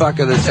only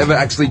fucker that's ever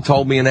actually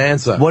told me an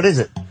answer. What is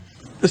it?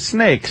 The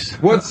snakes.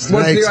 What's the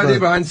idea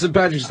behind St.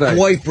 Patrick's Day?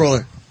 White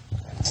brother.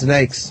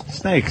 Snakes.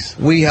 Snakes.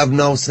 We have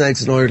no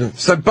snakes in Ireland.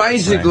 So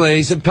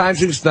basically, St.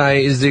 Patrick's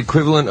Day is the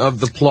equivalent of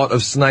the plot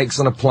of Snakes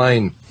on a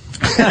Plane.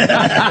 That's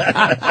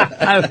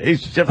what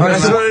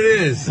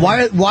it is.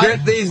 Why?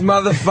 Get these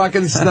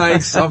motherfucking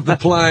snakes off the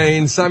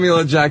plane. Samuel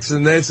L.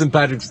 Jackson, there's St.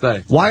 Patrick's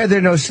Day. Why are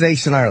there no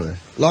snakes in Ireland?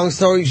 Long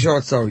story,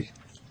 short story.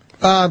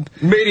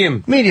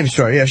 Medium. Medium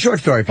story, yeah, short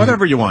story.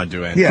 Whatever you want to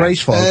do, Andy. Yeah.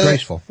 Graceful.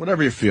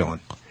 Whatever you're feeling.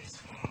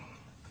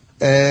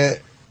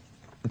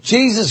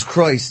 Jesus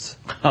Christ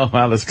Oh,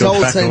 wow, let's go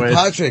told back St. away.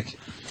 Patrick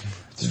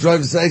to drive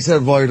the snakes out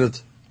of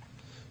Ireland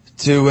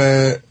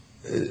to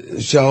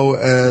show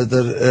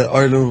that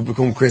Ireland would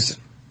become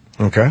Christian.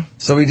 Okay.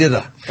 So he did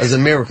that as a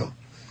miracle.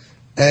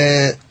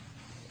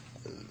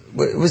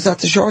 Was that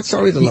the short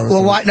story? Or the long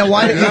story?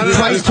 Why did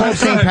Christ told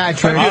St.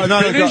 Patrick?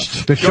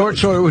 The short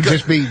story would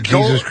just be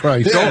Jesus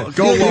Christ. Go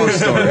long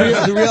story.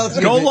 The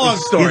reality Go of it long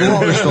is- story.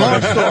 Long story.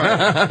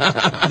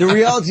 The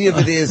reality of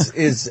it is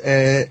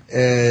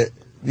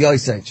the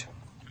Ice Age.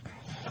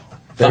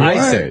 The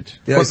Ice Age.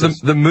 The What, Ice Age.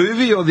 the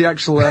movie or the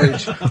actual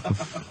age?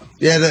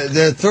 Yeah,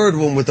 the third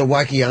one with the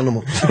wacky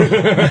animal.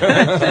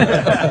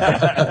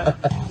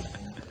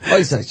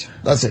 Ice Age.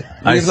 That's it.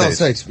 We Ice have no Age.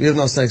 snakes. We have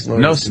no snakes in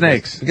Ireland. No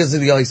snakes. Because of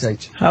the Ice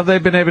Age. How have they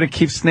been able to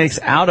keep snakes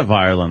out of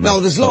Ireland? No,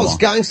 there's so loads. long?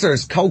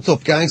 Gangsters, coked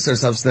up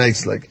gangsters have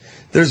snakes. Like,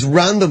 there's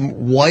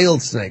random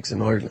wild snakes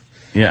in Ireland.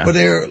 Yeah. But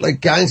they're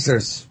like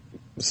gangsters'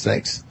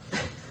 snakes.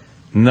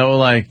 No,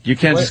 like, you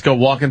can't just go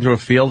walking through a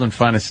field and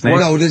find a snake?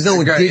 No, there's no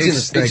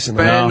indigenous snakes in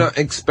Ireland.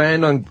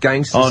 Expand on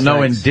gangster Oh, no,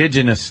 snakes.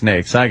 indigenous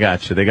snakes. I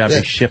got you. They got to Yeah.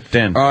 be shipped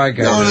in. Oh, I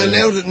get No,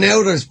 it.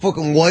 now there's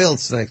fucking wild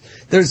snakes.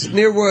 There's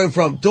near where I'm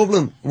from,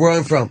 Dublin, where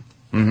I'm from,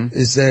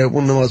 is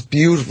one of the most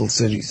beautiful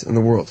cities in the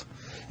world.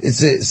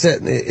 It's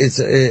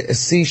a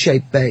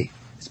C-shaped bay.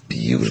 It's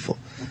beautiful,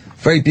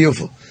 very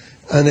beautiful,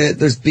 and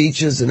there's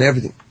beaches and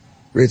everything.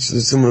 Rich,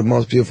 there's some of the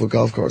most beautiful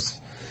golf courses.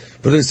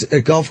 But it's a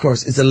golf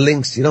course. It's a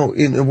links. You know,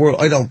 in the world,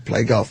 I don't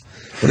play golf.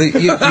 But we've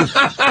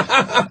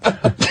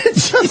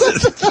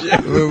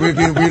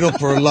been up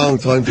for a long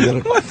time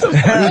together. You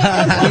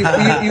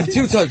have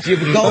two types. You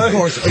have a golf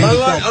course. Or you have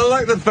golf. I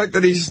like the fact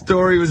that his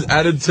story was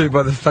added to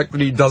by the fact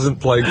that he doesn't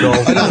play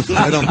golf. I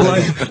don't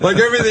play golf. Like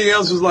everything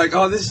else was like,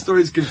 oh, this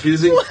story's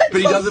confusing, but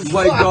he doesn't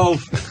play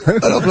golf. I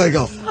don't play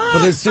golf.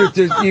 But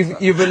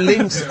you've a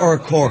links or a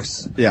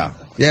course. Yeah.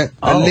 Yeah.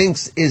 A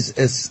links is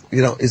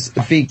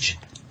a beach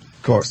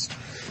course.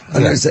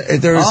 And there's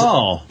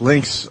Oh,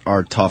 Links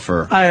are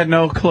tougher. I had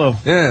no clue.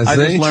 Yeah, I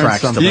see? just learned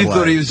Tracks to something. You play.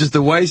 thought he was just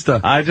a waster.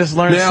 I just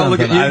learned Now something. look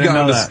at I you didn't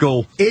going know to that.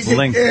 school. Is it?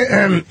 Link. Is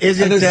and it?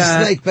 there's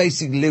a snake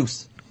basically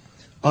loose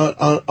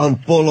on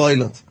Bull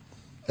Island,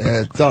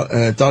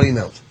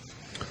 Dollymount.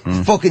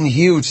 Fucking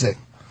huge thing.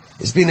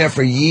 It's been there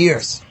for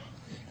years.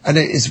 And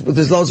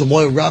there's loads of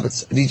wild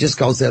rabbits, and he just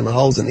goes down the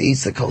holes and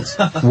eats the cunts.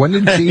 When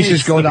did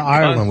Jesus go to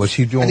Ireland? Was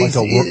he doing And like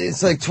a work?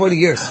 it's like 20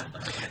 years.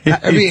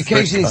 Every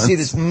occasion you see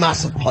this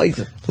massive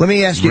python. Let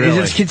me ask you: Really?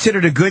 Is it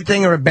considered a good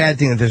thing or a bad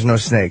thing that there's no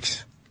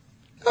snakes?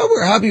 Oh,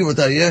 we're happy with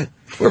that, yeah.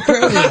 We're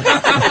proud of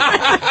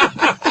it.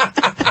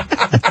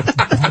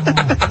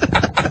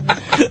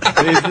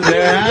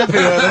 They're happy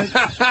with it.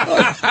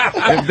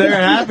 If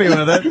they're happy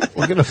with it,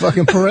 We're gonna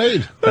fucking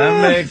parade.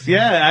 that makes,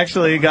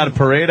 actually, you got a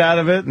parade out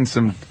of it and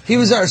some. He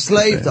was our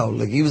slave, though.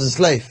 Like, he was a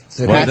slave.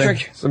 St.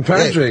 Patrick? St.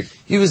 Patrick. Yeah.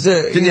 He was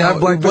a. Didn't you have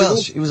black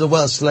Welsh? people? He was a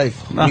Welsh slave.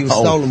 He was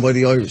Oh. stolen by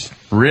the Irish.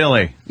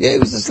 Really? Yeah, he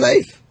was a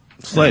slave.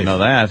 Slave. Know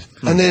that.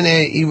 And then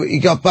he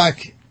got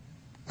back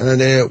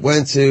and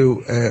went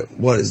to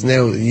what is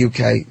now the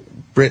UK,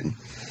 Britain,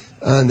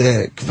 and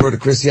converted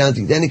to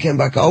Christianity. Then he came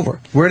back over.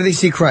 Where did he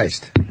see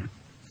Christ?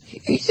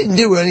 He didn't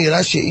do any of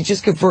that shit. He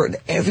just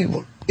converted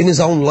everyone in his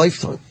own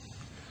lifetime.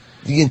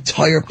 The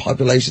entire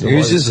population of He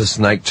was Ireland. just a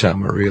snake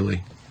charmer,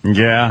 really.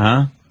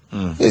 Yeah,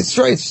 huh? It's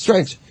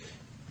strange.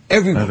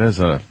 Everyone. That is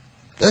a.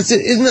 That's it.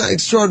 Isn't that an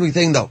extraordinary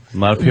thing, though? A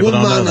lot of people One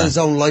don't know man in that. his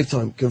own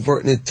lifetime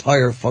convert an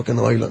entire fucking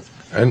island.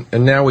 And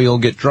now we all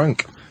get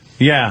drunk.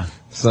 Yeah.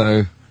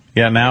 So.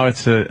 Yeah, now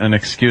it's an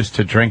excuse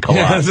to drink a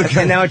lot.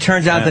 And now it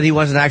turns out that he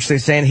wasn't actually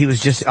saying, he was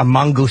just a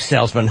mongoose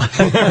salesman.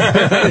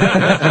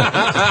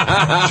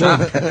 Sure.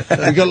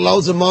 We got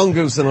loads of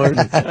mongoose in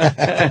Ireland.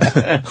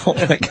 Oh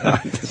my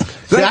God.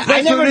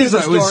 I never knew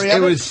the story It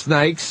of it. was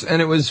snakes,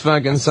 and it was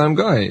fucking some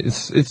guy.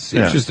 It's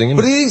interesting, isn't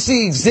But it? he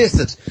actually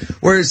existed.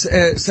 Whereas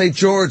St.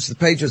 George, the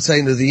patron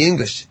saint of the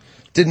English,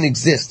 didn't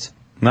exist.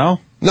 No?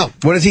 No.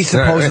 What has he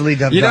supposedly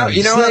done? You know what?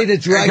 Slay the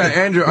dragon. Okay,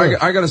 Andrew,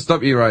 I got to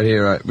stop you right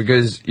here, right?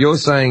 Because you're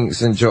saying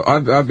St. George.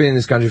 I've been in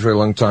this country for a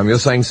long time. You're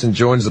saying St.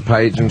 George, the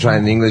patron saint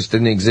in English,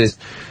 didn't exist.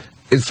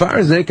 As far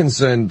as they're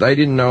concerned, they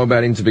didn't know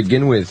about him to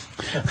begin with.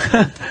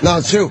 No,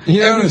 it's true. You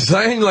know what I'm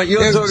saying? Like,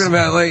 you're talking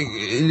about, like,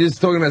 you're just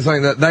talking about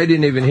something that they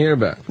didn't even hear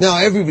about. No,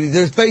 everybody.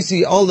 There's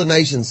basically all the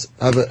nations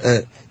have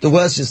the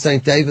Welsh is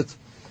St. David,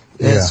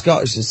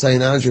 Scottish is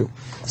St. Andrew.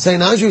 St.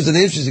 Andrew is an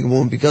interesting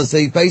one because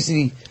they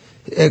basically,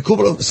 a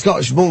couple of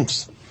Scottish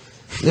monks.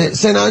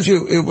 St.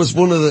 Andrew, it was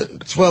one of the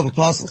 12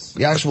 apostles,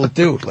 the actual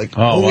dude. Like,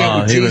 Oh,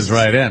 wow, he was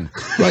right in.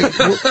 Right,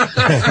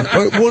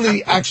 one of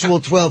the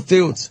actual 12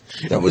 dudes.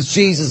 That was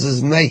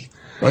Jesus' mate,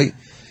 right?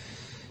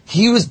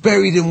 He was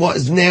buried in what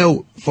is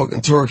now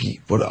fucking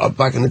Turkey, but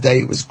back in the day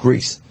it was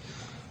Greece,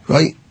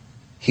 right?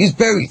 He's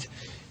buried.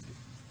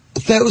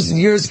 1,000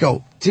 years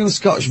ago, 2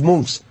 Scottish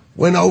monks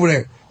went over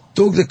there,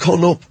 dug the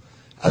cunt up,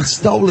 and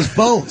stole his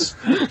bones.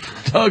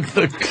 Dug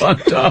the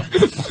cunt up.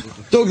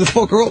 Dug the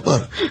fucker up,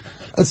 man.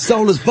 And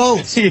stole his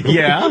bones.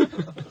 Yeah?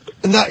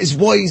 And that is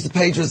why he's the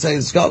patron saint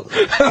of Scotland.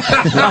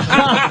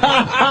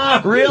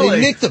 Really? They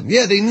nicked him.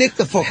 Yeah, they nicked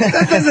the fucker.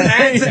 That doesn't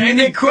answer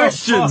any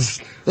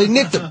questions. They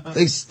nicked him.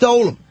 They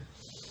stole him.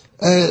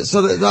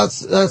 So that's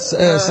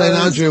St.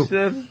 Andrew.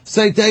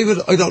 St. David,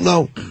 I don't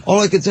know. All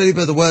I can tell you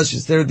about the Welsh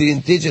is they're the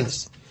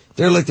indigenous.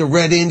 They're like the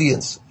Red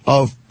Indians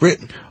of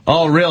Britain.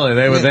 Oh, really?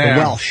 They were there. The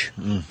Welsh.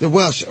 The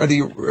Welsh are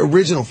the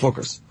original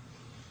fuckers.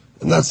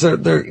 And that's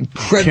their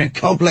incredibly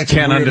complex.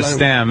 Can't and weird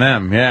understand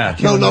them, yeah.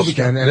 No, nobody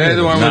can. They're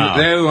the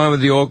one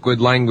with the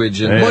awkward language.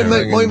 And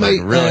Yeah. My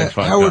mate, really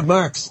fucked Howard up.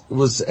 Marks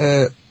was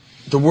the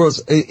world's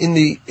in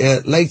the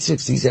late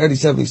 60s, early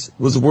 70s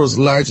was the world's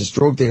largest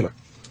drug dealer.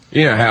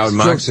 You know Howard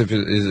Marks is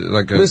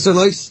like a, Mr.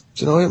 Nice,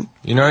 do you know him?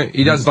 you know,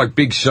 he does like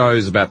big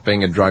shows about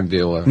being a drug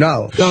dealer.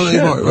 No. Not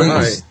anymore, right? No.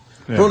 His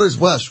brother's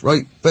Welsh,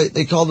 right? But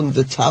they called them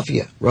the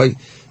Tafia, right?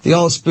 They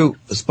all spoke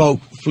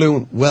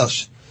fluent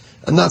Welsh,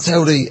 and that's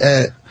how they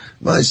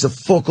managed to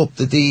fuck up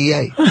the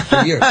DEA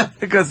for years.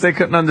 Because they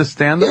couldn't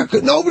understand them? Yeah,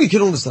 nobody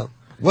can understand.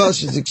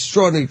 Welsh is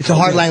extraordinary. It's a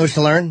hard language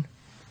to learn.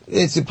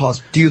 It's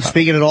impossible. Do you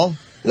speak it at all?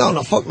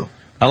 No, fuck no.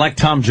 I like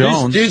Tom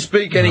Jones. Do you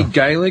speak any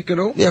Gaelic at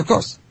all? Yeah, of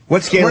course.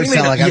 What's Gaelic What do you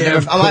sound mean? like?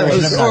 Yeah, I'm Irish.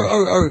 I've never heard.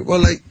 All right, well,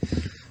 like,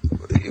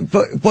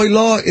 by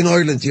law in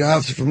Ireland, you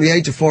have to, from the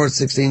age of 4 to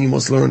 16, you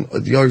must learn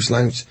the Irish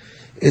language.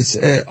 It's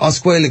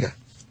Oscueliga,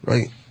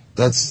 right?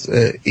 That's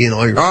in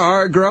Irish.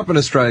 Oh, I grew up in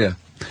Australia.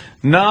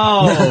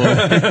 No.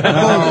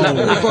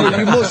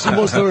 You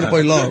must learn it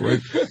by law,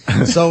 right?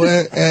 So,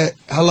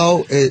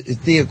 hello, is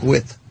Dia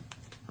Gwit.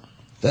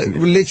 That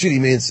literally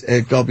means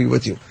God be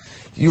with you.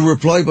 You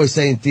reply by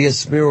saying Dia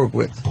Smira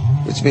Gwit,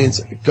 which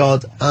means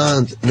God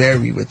and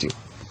Mary with you.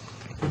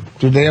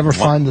 Did they ever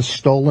find the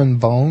stolen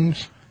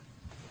bones?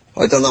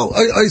 I don't know.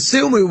 I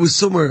assume it was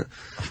somewhere.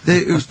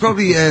 It was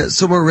probably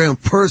somewhere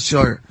around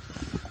Perthshire,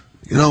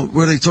 you know,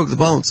 where they took the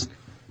bones.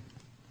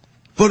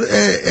 But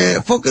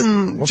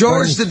fucking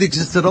George didn't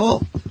exist at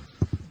all.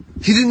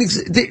 He didn't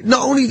exist.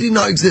 Not only did he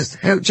not exist.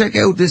 Check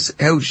out this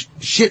how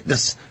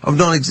shitness of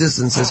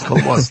non-existence this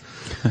cunt was.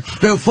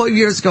 About 5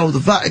 years ago, the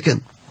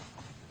Vatican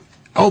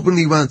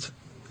openly went,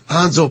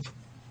 hands up.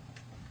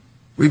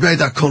 We made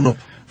that cunt up.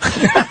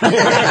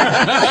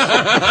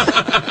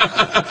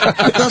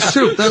 That's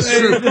true.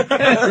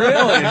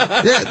 Really?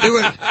 Yeah, they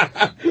went.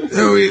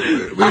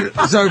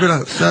 Sorry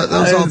about that. That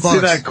was all bollocks. See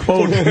that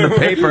quote in the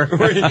paper. We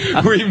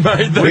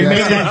made that. We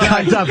made that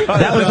cut up.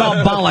 That was all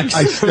bollocks,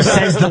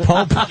 says the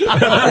Pope. That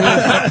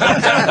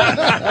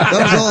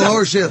was all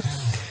horseshit.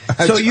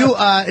 So you,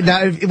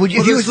 now, would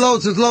you, There's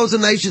loads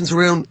of nations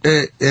around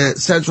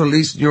Central and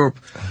Eastern Europe.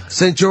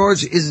 St.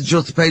 George isn't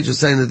just the patron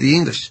saint of the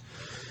English.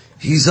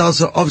 He's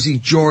also, obviously,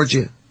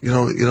 Georgia, you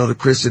know, the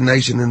Christian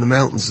nation in the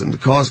mountains and the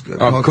Caucasus.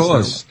 Of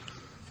course.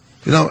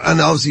 You know, and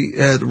obviously,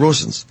 the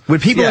Russians.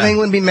 would people in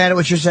England be mad at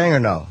what you're saying or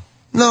no?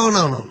 No.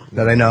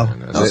 That I know.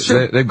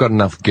 They've got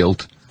enough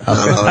guilt. No.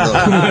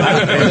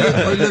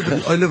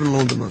 I live in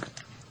London, man.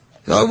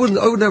 I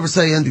would never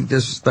say anything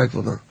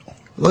disrespectful, man.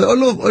 I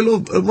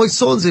love, my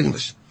son's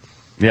English.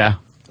 Yeah.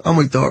 And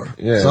my daughter.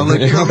 Yeah. So I'm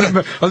like, you know,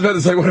 I was about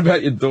to say, what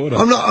about your daughter?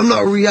 I'm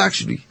not a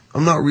reactionary.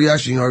 I'm not a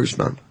reactionary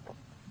Irishman.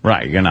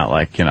 Right, you're not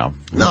like, you know.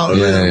 No,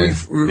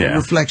 Yeah.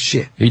 reflect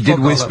shit. He did Fuck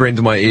all whisper that.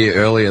 into my ear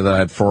earlier that I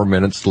had 4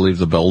 minutes to leave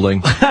the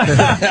building.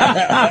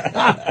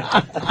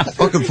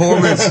 Fucking 4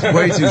 minutes,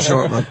 way too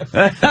short, man.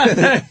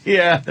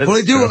 Yeah. But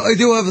I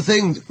do have a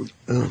thing.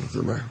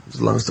 Doesn't matter. It's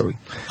a long story.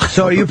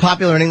 So are you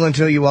popular in England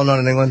too? You well known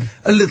in England?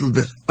 A little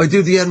bit. I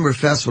do the Edinburgh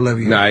Festival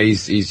every year. No,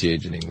 he's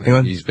huge in England.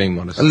 England? He's being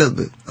modest. A little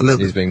bit.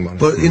 He's being modest.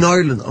 But in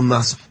Ireland, I'm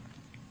massive.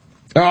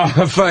 Oh,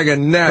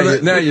 fucking, now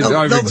you're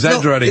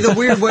over-exaggerating. In a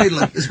weird way,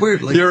 like, it's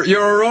weird. Like,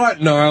 You're alright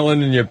in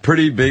Ireland and you're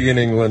pretty big in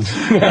England.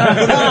 You're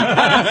right,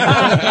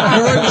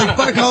 like,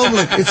 back home,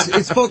 like,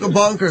 it's fucking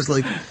bonkers,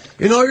 like,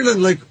 in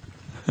Ireland, like,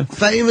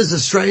 fame is a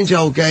strange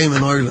old game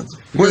in Ireland.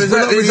 Well, Because we're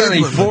not there's really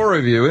only into it, 4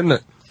 of you, isn't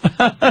it?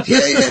 Yeah.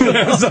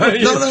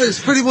 No,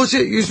 it's pretty much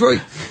it, you're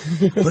right.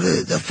 But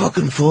they're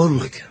fucking fun,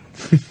 like,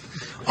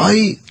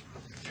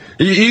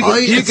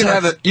 You can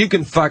have it. You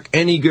can fuck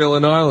any girl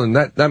in Ireland.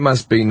 That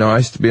must be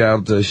nice to be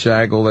able to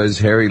shag all those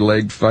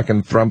hairy-legged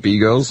fucking frumpy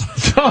girls.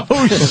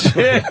 Oh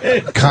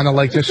shit! Kind of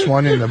like this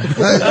one in the.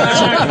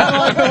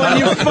 The one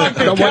you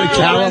fucking The one in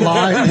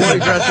Caroline.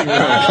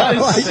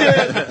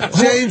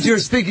 James, you're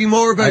speaking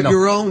more about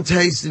your own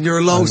taste and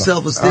your low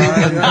self-esteem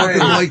than fucking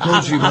my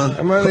country, man.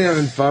 I'm only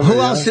having fun. Who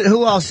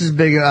else is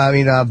big? I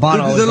mean,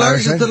 Bono.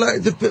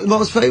 The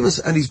most famous,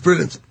 and he's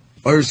brilliant,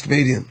 Irish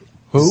comedian.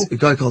 Who? A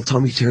guy called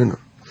Tommy Turner.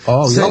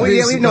 Oh, yeah. Oh,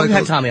 yeah, we know we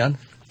had Tommy on.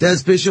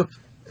 Des Bishop,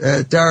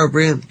 Dara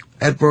Breen,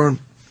 Ed Byrne,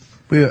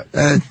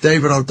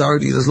 David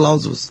O'Doherty. There's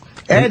loads of us.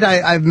 Ed,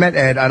 I've met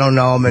Ed. I don't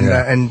know him,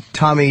 and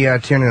Tommy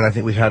Tiernan, I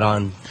think we've had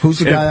on. Who's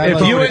the guy?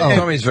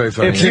 Tommy's very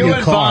funny. If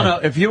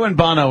you and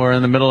Bono were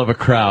in the middle of a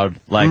crowd,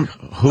 like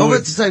who? I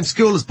went to the same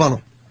school as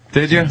Bono.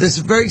 Did you? This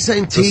very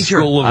same teacher.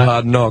 School of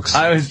Hard Knocks.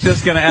 I was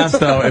just gonna ask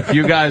though, if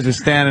you guys are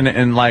standing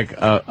in like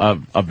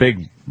a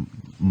big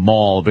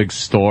mall, a big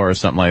store or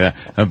something like that,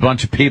 and a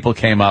bunch of people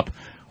came up,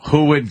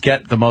 who would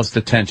get the most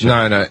attention? No,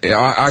 I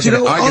can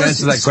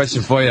answer that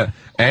question for you.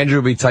 Andrew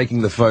will be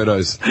taking the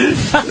photos.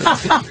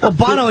 Well,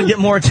 Bono would get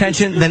more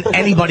attention than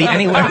anybody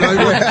anywhere.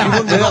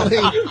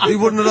 He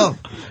wouldn't have.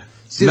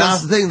 See,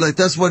 that's the thing. Like,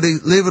 that's why they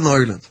live in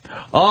Ireland.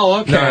 Oh,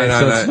 okay.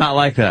 No, it's not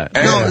like that.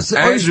 No, it's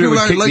Irish Andrew people would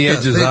aren't kick like the that.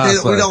 edges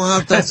ass, We don't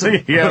have that. Sort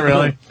of, Yeah,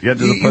 really.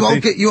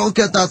 you won't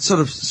get that sort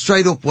of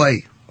straight up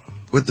way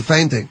with the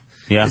fame thing.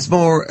 Yeah. It's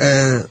more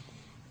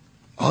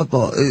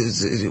oddball.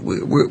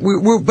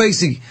 We're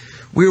basically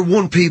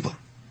one people,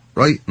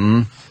 right?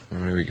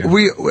 Here we go.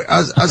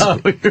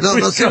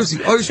 No,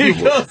 seriously, Irish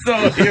people.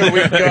 Here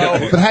we go.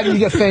 But how do you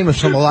get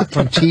famous from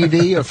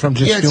TV or from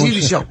just doing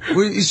TV show.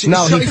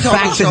 No, he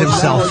faxed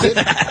himself.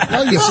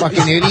 No, you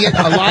fucking idiot.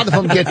 A lot of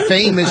them get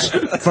famous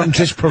from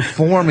just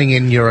performing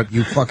in Europe.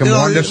 You fucking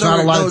wonder there's not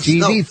a lot of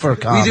TV for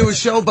comics. We do a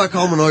show back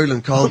home in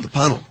Ireland called The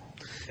Panel.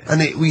 And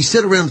we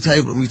sit around the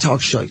table and we talk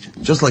shite,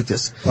 just like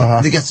this.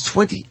 And it gets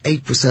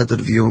 28% of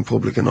the viewing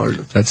public in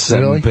Ireland. That's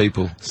seven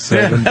people.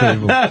 7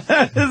 people.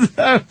 But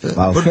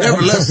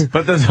nevertheless.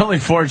 But there's only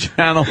 4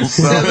 channels,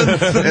 so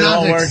it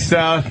all works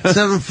out.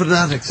 7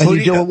 fanatics. And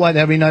you do it, what,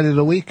 every night of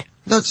the week?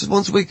 That's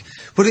once a week.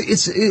 But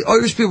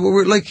Irish people,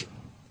 we're like,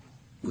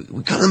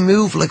 we kind of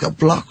move like a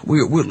block.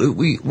 We're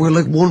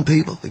like one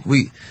people. Like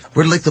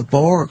we're like the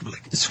Borg.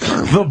 Like it's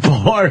kind of, The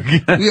Borg.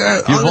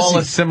 You've all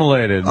honestly,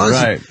 assimilated,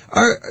 right?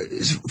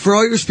 For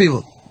Irish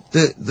people,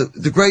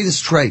 the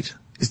greatest trait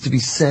is to be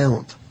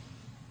sound.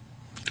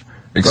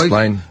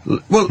 Explain.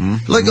 Right? Well,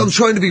 like I'm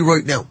trying to be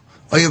right now.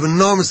 I have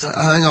enormous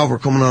hangover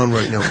coming on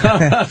right now.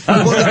 I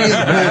want to be in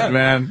the pub.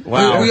 Man,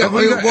 wow. Have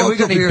we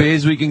got any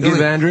beers we can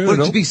give Andrew?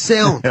 Well, to be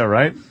sound. Yeah,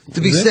 right?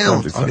 To be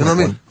sound. You know what I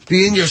mean?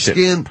 Be in your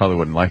skin. Probably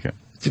wouldn't like it.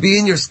 To be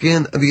in your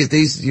skin and be a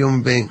decent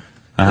human being.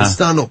 And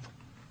stand up.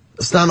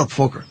 A stand-up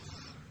fucker.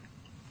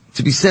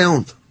 To be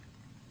sound.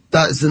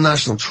 That is the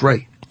national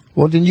trait.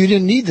 Well, then you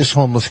didn't need this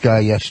homeless guy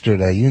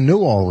yesterday. You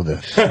knew all of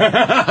this.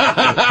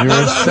 That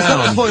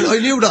was fine. I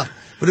knew that.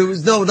 But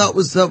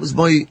that was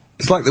my...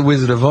 It's like the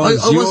Wizard of Oz.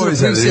 I wasn't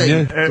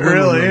appreciating.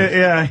 Really?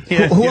 Yeah.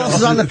 Who else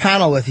is on the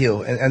panel with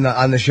you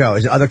on the show?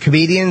 Is it other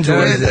comedians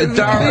or is it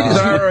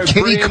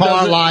Kitty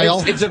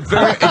Carlisle? It's a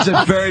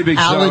very big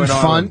show Alan in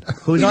Funt. Ireland.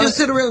 who's You on just it?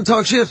 sit around and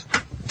talk shit.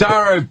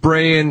 Dara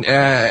O'Brien,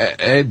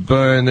 Ed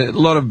Byrne, a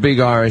lot of big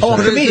Irish. Oh,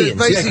 actors. comedians.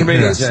 Basically,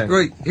 comedians, yeah.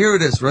 Right, here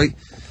it is, right?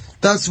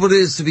 That's what it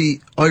is to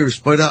be Irish.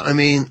 By that I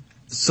mean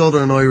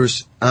Southern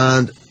Irish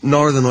and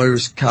Northern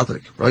Irish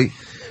Catholic, right?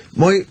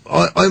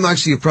 I'm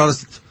actually a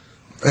Protestant.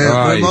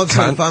 My mom's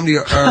side of family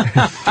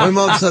my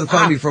mom's side of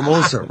family from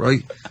Ulster,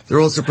 right?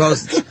 They're Ulster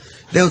Protestants.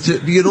 Now, to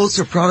be an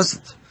Ulster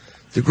Protestant,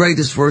 the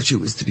greatest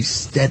virtue is to be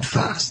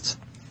steadfast.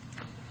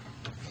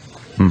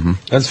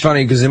 That's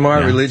funny because in my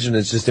religion,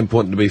 it's just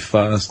important to be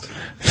fast.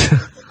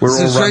 We're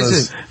all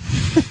runners.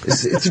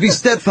 It's to be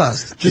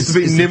steadfast. Just to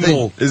be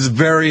nimble is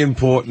very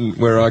important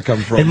where I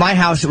come from. In my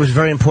house, it was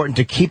very important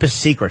to keep a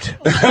secret.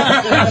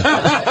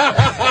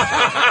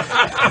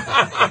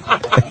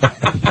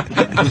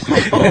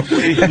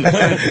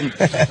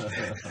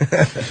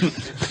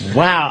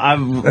 Wow,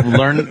 I'm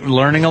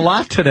learning a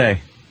lot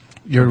today.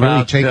 You're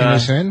really taking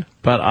this in?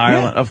 But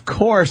Ireland, of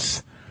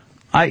course.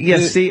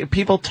 See,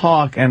 people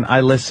talk and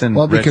I listen.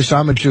 Well, because Rich.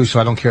 I'm a Jew, so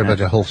I don't care about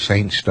the whole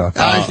saint stuff.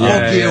 Fuck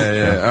you.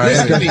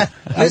 Listen to me.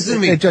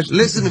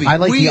 Listen to me. I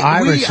like the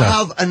Irish We stuff.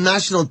 have a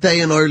national day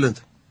in Ireland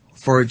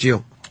for a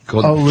Jew.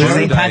 Oh, really?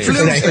 St.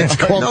 Patrick's Day. It's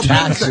called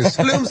taxes.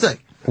 Bloomsday.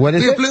 What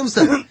is it?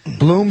 Bloomsday.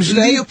 Bloomsday?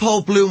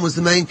 Leopold Bloom was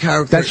the main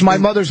character. That's my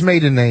mother's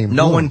maiden name.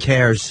 No one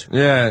cares.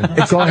 Yeah.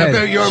 Go ahead.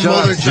 About your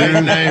mother's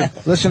maiden name.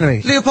 Listen to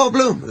me. Leopold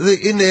Bloom.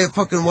 In the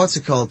fucking, what's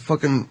it called?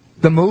 Fucking...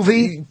 The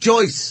movie?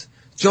 Joyce.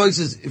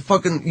 Joyce's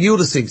fucking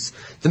Ulysses.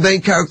 The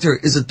main character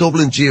is a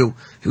Dublin Jew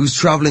who's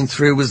travelling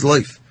through his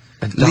life.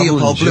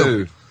 Leopold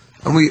Bloom.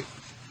 And we... I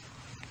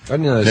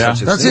didn't know there's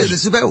such a That's thing. it.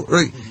 It's about,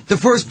 right.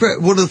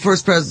 One of the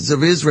first presidents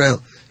of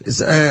Israel is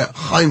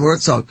Chaim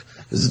Herzog.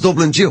 Is a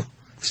Dublin Jew.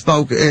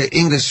 Spoke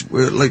English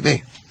like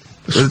me.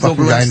 This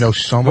fucking guy knows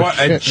so much What,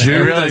 a shit. Jew It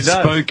really that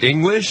does. spoke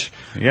English?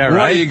 Yeah, What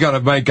right. you got to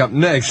make up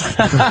next?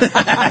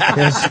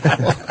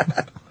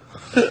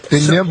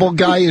 The nimble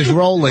guy is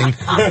rolling.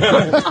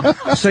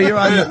 So you're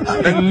on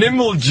the... A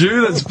nimble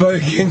Jew that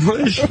spoke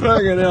English?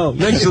 Fucking hell.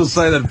 Next you'll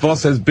say that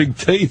boss has big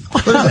teeth.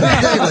 But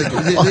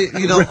like,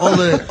 you know, all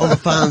the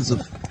fans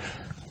of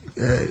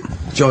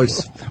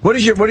Joyce. What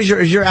is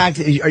your act?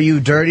 Are you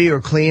dirty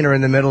or clean or in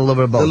the middle, a little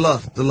bit of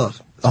both? The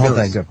lot. The whole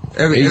thing, good.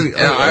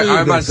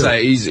 I must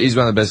say, he's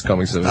one of the best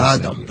comics I've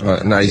ever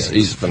seen. No,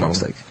 he's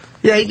phenomenal.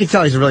 Yeah, you can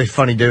tell he's a really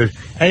funny dude.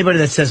 Anybody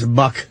that says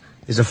muck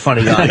is a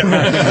funny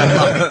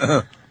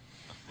guy.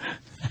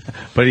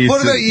 But he's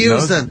what about you,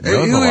 then?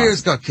 knows Who a lot.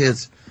 here's got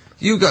kids?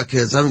 You got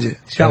kids, haven't you?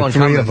 He's got one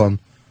Three coming. of them.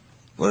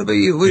 What about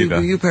you? Were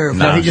you pair of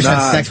No, he just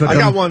had sex with I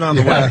them. got one on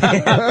the way.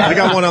 I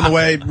got one on the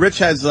way. Rich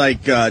has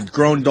like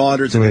grown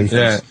daughters. And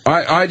Yeah,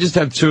 I just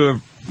have two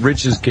of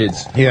Rich's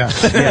kids. Yeah.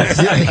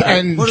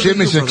 And What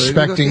Jim about is you, brother?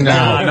 expecting No,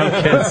 now.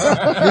 no kids.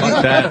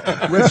 Fuck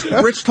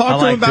that. Rich talk I to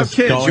like him about just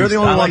kids. going- You're the I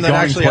only like one that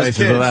going actually has places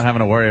kids. without having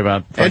to worry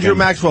about Andrew fucking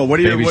Maxwell, what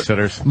are you?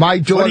 babysitters. My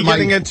What daughter, are you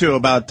getting into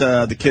about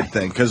the kid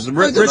thing? Because I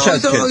Rich don't know,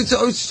 has kids.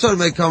 I was just trying to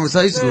make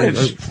conversation. Yeah,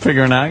 just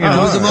figuring out. You There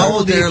know. was a How moment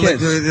old are your there, like,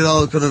 kids? it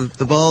all kind of,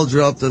 the ball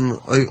dropped and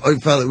I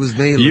felt it was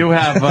me. Like. You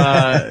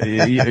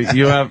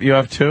have you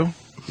have two.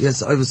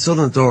 Yes, I have a son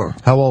and a daughter.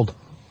 how old?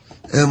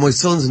 My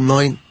son's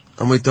 9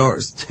 and my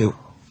daughter's 2.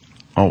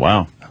 Oh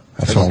wow.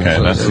 That's all. Okay,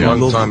 that's There's a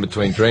young. long time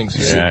between drinks.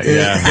 Yeah.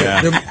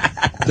 They're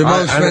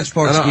both French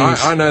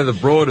Portuguese. I know the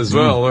broad as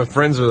well. We're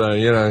friends with her,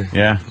 you know.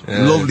 Yeah.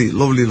 Lovely,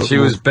 lovely. She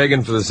was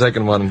begging for the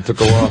second one and took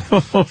a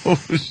while. Oh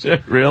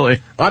shit!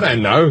 Really? I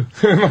don't know.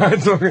 Who am I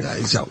talking?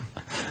 So,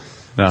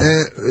 No.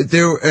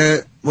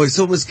 my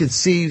son was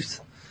conceived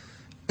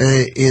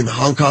in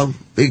Hong Kong.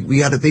 We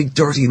had a big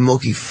dirty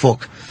mucky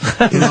fuck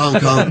in Hong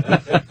Kong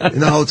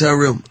in a hotel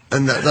room,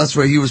 and that's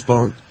where he was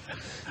born.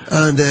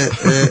 And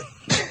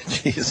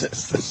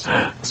Jesus,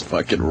 this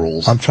fucking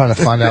rules. I'm trying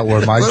to find out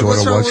where my daughter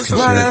what's wrong was with-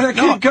 considered.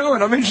 Keep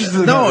going. I'm interested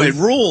in No, this. it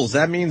rules.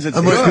 That means it's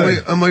and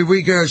good. my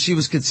wee girl, she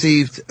was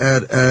conceived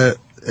at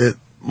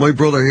my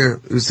brother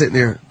here, who's sitting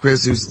here,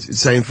 Chris, who's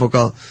saying fuck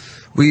all.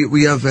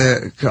 We have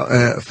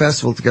a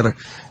festival together,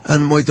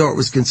 and my daughter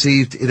was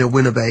conceived in a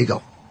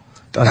Winnebago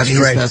at his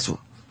great. festival.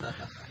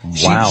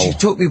 Wow. She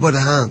took me by the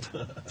hand,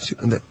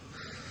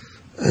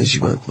 and she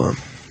went, "Mom,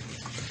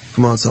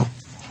 come on, son,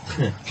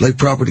 like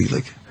property,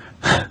 like."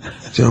 Do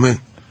you know what I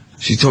mean?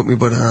 She took me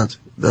by the hand.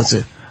 That's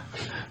it.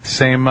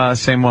 Same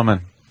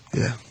woman.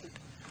 Yeah.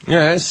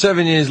 Yeah, it's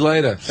 7 years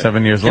later.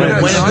 7 years Yeah,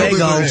 later.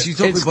 Winnebago. She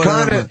took me It's by the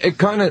hand. it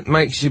kind of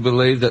makes you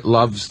believe that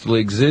love still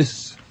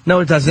exists.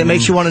 No, it doesn't. It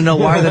makes you want to know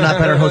why they're not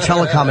better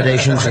hotel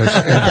accommodations at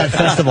that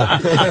festival.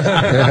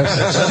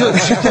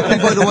 She took me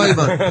by the way,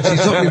 man. She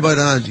took me by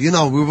the hand. You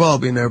know, we've all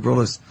been there,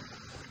 brothers.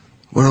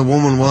 When a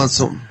woman wants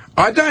something.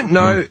 I don't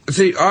know.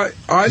 See, I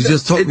She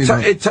just took me,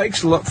 man. it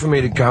takes a lot for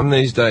me to come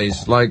these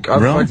days. Like,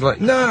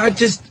 I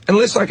just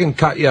unless I can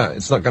cut you,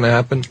 it's not going to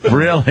happen.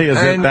 Really? Is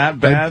it And that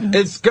bad?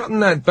 It's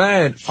gotten that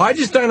bad. I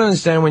just don't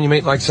understand when you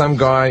meet like some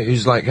guy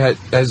who's like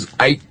has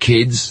 8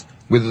 kids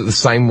with the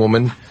same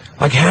woman.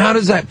 Like, how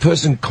does that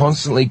person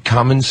constantly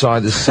come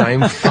inside the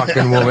same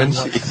fucking woman?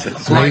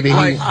 If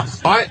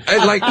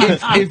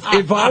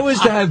I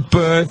was to have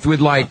birth with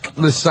like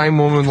the same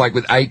woman, like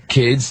with 8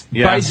 kids,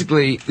 Yeah.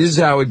 basically this is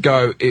how it would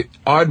go.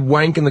 I'd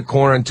wank in the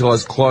corner until I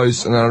was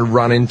close, and then I'd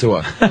run into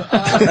her.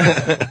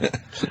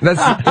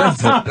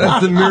 That's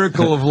the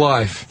miracle of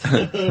life,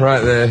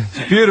 right there.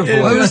 It's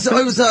beautiful. I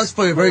was asked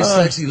by a very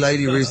sexy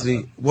lady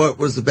recently what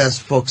was the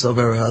best fucks I've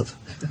ever had.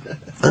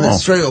 And then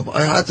straight up,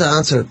 I had to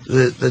answer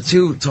the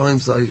 2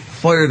 times I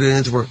fired it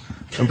into her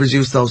and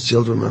produced those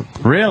children, man.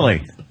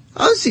 Really?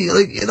 Honestly,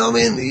 like, you know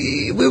what I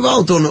mean? We've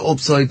all done it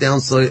upside,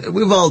 downside.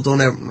 We've all done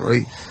everything,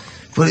 right?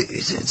 But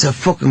it's a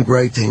fucking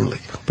great thing,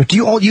 like. But do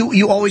you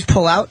always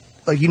pull out?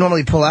 Like you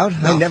normally pull out?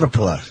 I never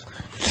pull out.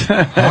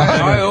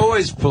 I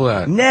always pull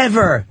out.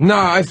 Never.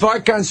 No, if I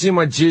can't see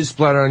my jizz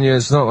splatter on you,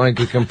 it's not like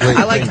a complete.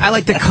 I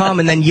like to come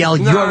and then yell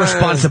your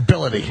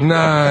responsibility. No.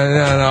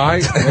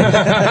 I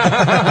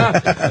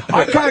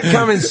can't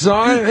come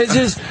inside. It's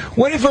just,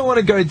 what if I want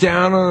to go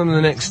down on them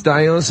the next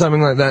day or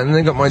something like that, and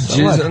they got my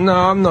jizz? No,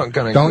 I'm not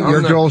going to. Don't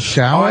your girls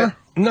shower?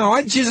 No,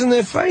 I jizz in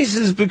their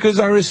faces because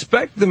I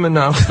respect them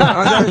enough. He's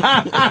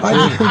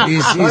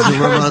a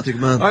romantic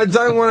man. I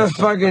don't want to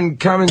fucking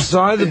come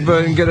inside the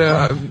bird and get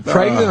her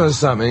pregnant or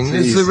something.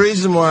 It's the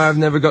reason why I've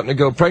never gotten a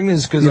girl pregnant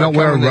is because You don't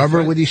wear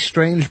rubber with these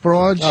strange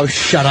broads? Oh,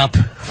 shut up.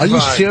 Are you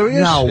Fuck.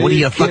 serious? No, what are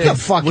you, Get the fucking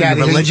fuck what are out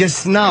you, of here.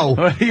 religious? No.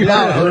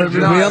 No,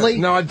 really?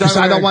 No, I don't Because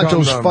I wear don't a want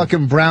those condom.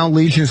 fucking brown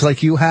lesions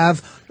like you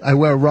have. I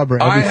wear rubber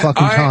every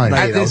fucking time.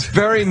 At this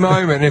very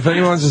moment, if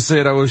anyone wants to see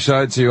it, I will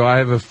show it to you. I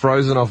have a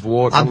frozen off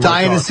wart. I'm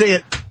dying to see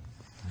it.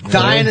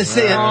 Dying to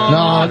see it.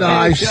 No,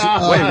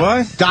 Wait,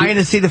 what? Dying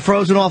to see the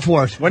frozen off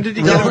wart. When did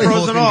you get it frozen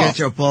Fucking off? get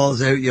your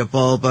balls out, your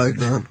ball bag,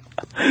 man.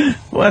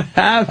 What I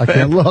happened?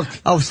 can't look.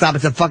 Oh, stop.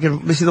 It's a fucking,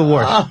 let me see the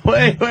wart. Oh,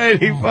 wait,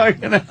 he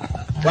fucking.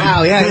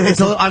 Wow, yeah. It's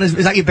on his,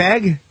 is that your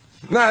bag?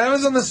 No, that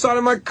was on the side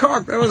of my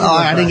cock. That was. Oh,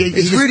 I didn't get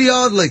It's really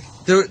odd, like,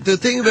 the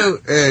thing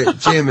about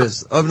Jim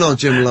is, I've known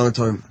Jim a long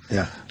time.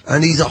 Yeah.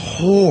 And he's a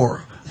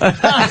whore.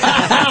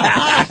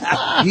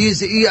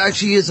 He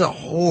actually is a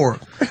whore.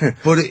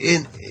 But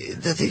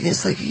the thing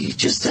is, like, he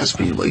just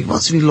desperately, he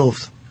wants to be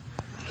loved.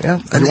 Yeah.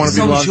 And you want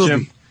to be loved,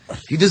 Jim?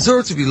 He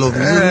deserves to be loved.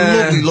 He's a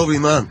lovely, lovely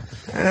man.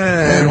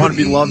 You want to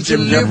be loved,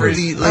 Jim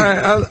Jefferies?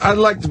 I'd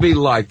like to be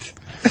liked.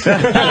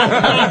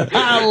 I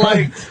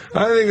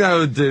think that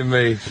would do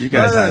me. You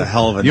guys had a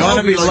hell of a You want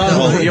to be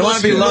loved. You want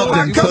to be loved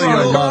until you're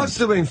I've loved.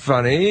 still been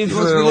funny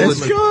for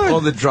all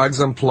the drugs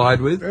I'm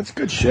plied with. That's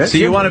good shit. So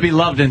you want to be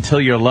loved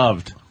until you're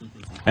loved,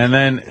 and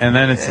then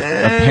it's a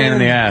pain in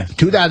the ass.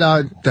 Do that.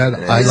 I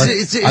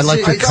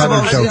like the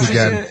cover joke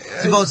again.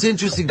 It's the most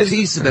interesting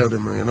piece about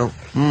him, you know,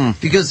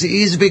 because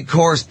he's a big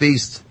coarse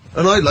beast,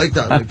 and I like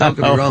that. Like, don't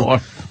get me wrong.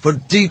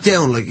 But deep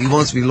down, like, he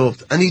wants to be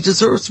loved. And he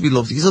deserves to be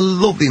loved. He's a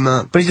lovely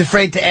man. But he's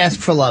afraid to ask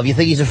for love. You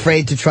think he's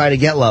afraid to try to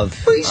get love?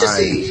 But he's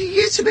just, he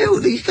gets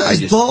about, he got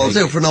his balls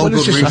out for no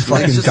good reason.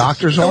 Fucking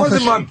doctor's That office?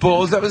 wasn't my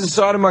balls. That was the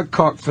side of my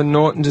cock for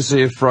Norton to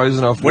see a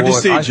frozen off What'd you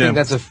wart. see, I Jim? think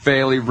that's a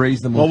fairly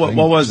reasonable thing.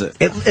 What was it?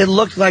 It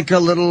looked like a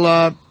little,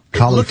 it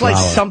looked like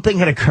something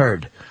had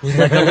occurred.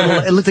 Like a little,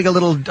 it looked like a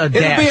little dash.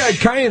 It'll be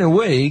okay in a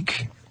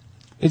week.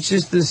 It's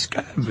just the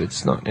scab.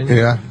 It's not.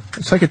 Yeah.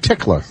 It's like a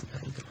tickler.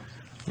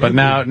 But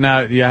now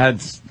you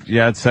had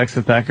sex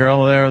with that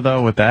girl there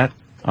though, with that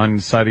on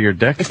the side of your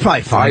dick. It's probably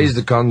I fine. used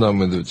the condom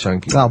with the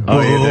chunky. Oh,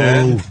 boo. you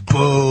did?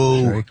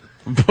 Boo.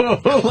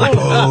 What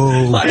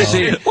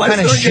What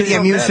kind of shitty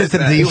immune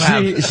system do you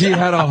have? She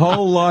had a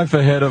whole life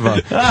ahead of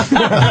her.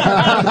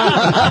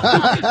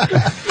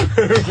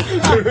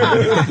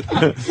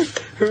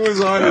 Who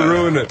was I to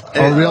ruin it?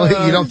 Oh, really?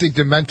 You don't think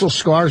the mental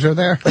scars are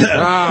there?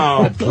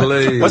 Oh,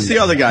 please. What's the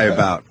other guy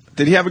about?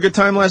 Did he have a good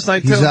time last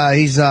night too?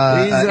 He's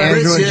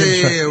Andrew and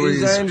Jim.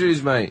 He's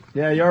Andrew's mate.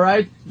 Yeah, you all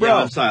right? Yeah,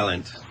 I'm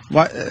silent.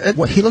 What?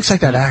 Well, he looks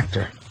like that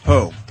actor.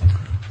 Who?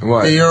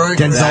 What? Hey, you all right?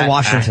 Denzel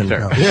Washington.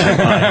 He's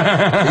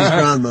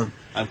grand, man.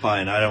 I'm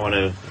fine. I don't want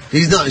to.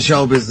 He's not in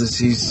show business.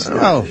 He's...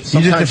 Oh,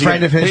 you're just a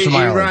friend of his He from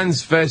Ireland.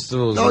 runs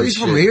festivals. No, and he's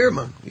from shit. here,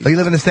 man. Oh, you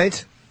live in the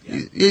States?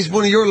 He's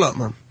one of your lot,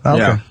 man. Oh,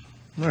 okay. Yeah.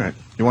 All right.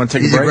 You want to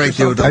take He's a a break?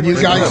 great dude, though. Have you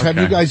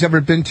Okay. guys ever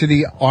been to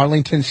the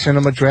Arlington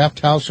Cinema Draft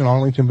House in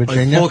Arlington, I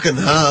Virginia? fucking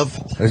have.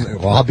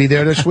 Well, I'll be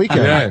there this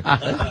weekend.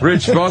 Yeah.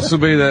 Rich Voss will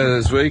be there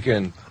this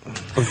weekend.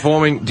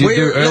 Performing. Do you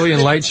do early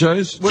and late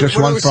shows? Just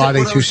one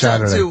Friday, two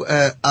Saturday. To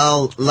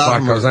Al Fuck, I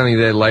was Latimer. only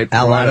there late.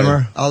 Al Friday.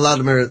 Latimer? Al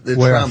Latimer, the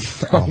Where? tramp.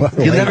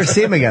 You'll never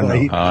see him again,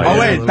 though. Oh,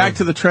 wait. Back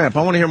to the tramp.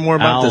 I want to hear more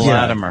about Al this.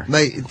 Latimer.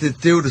 Mate, the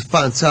dude is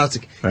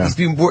fantastic. Yeah.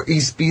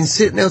 He's been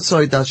sitting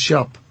outside that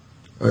shop,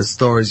 or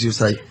store as you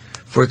say,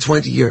 for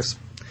 20 years.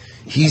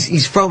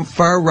 He's from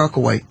Far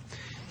Rockaway.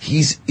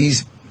 He's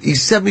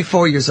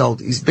 74 years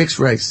old. He's mixed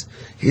race.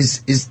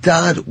 His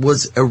dad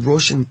was a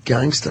Russian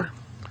gangster,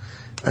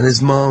 and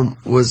his mom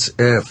was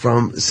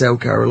from South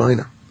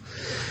Carolina.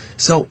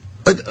 So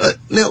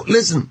now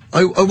listen,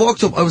 I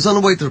walked up. I was on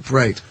the way to the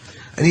parade,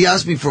 and he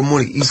asked me for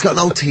money. He's got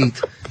no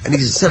teeth, and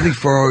he's a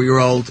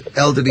 74-year-old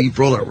elderly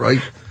brother,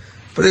 right?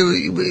 But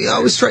I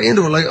was straight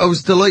into it. Like, I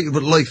was delighted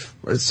with life.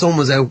 Right? The sun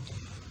was out.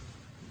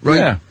 Right?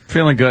 Yeah,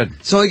 feeling good.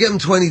 So I gave him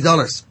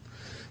 $20.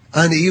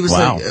 And he was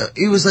Wow.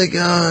 like,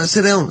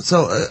 sit down.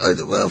 So,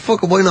 well,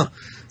 fuck it, why not?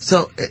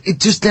 So, it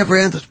just never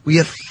ended. We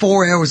had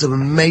 4 hours of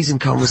amazing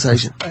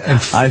conversation.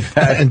 I've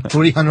had. And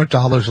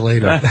 $300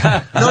 later.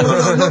 No,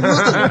 nothing.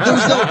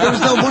 There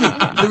was no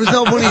money. There was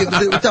no money.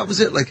 That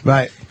was it, like.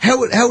 Right.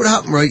 How it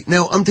happened, right?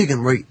 Now, I'm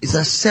thinking, right, is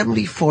that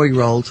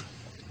 74-year-old,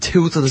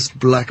 toothless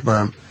black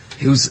man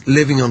who's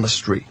living on the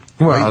street?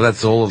 Well, right?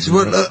 that's all of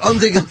So, them. I'm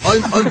thinking,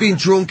 I'm being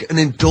drunk and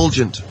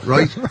indulgent,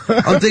 right?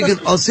 I'm thinking,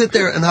 I'll sit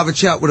there and have a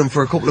chat with him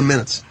for a couple of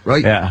minutes,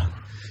 right? Yeah.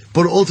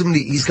 But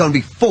ultimately, he's going to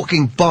be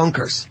fucking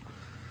bonkers.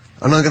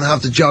 And I'm going to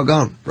have to jog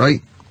on,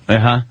 right?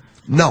 Uh-huh.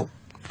 No.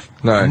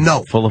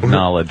 No. Full of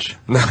knowledge.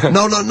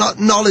 No, not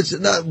knowledge,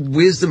 not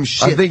wisdom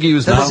shit. I think he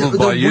was That's noveled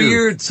the by you.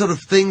 weird sort of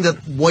thing that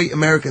white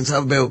Americans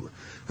have about,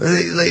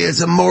 like, it's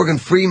a Morgan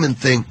Freeman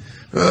thing.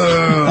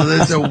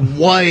 There's a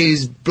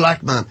wise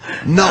black man.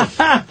 No. You do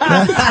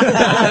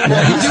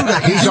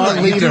that. He's our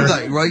You leader. do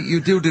that, right? You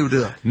do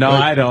that. No,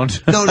 I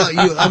don't. No, not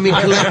you. I mean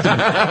collectively.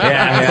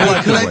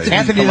 Yeah. Collectively.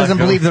 Anthony doesn't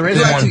believe there is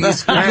Collectively. one.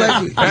 It's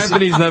collectively.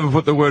 Anthony's never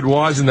put the word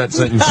wise in that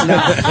sentence.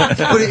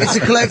 But it's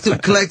a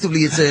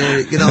collectively, it's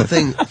a,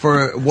 thing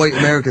for white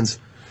Americans.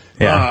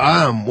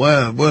 Yeah. You know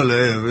what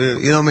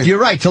I mean? You're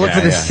right, to look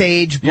for the yeah.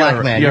 sage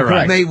black man. you're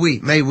right. correct.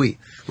 May we.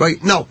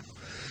 Right, no.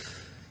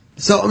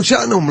 So I'm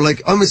chatting to him,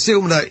 like, I'm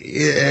assuming that,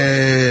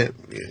 he's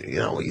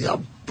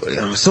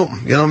something,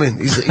 you know what I mean?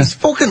 He's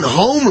fucking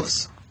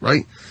homeless,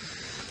 right?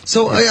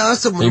 So I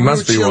asked him, He we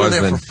must were be chilling wise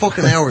there then. for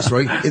fucking hours,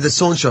 right? In the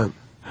sunshine.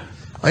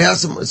 I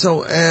asked him,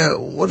 so,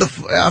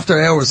 after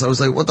hours, I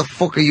was like, what the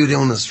fuck are you doing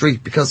on the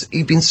street? Because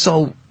he'd been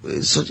such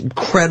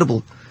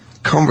incredible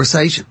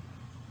conversation.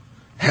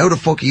 How the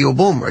fuck are you a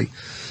bum, right?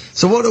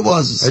 So what it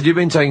was... Had you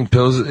been taking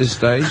pills at this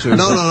stage? Or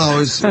No. I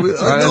was taking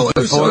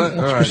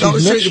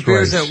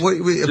beers out.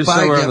 Just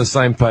so we're on the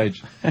same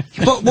page.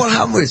 But what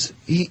happened was,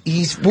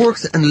 he's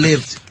worked and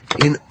lived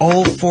in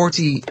all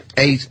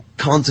 48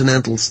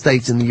 continental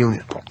states in the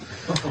Union.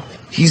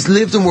 He's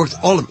lived and worked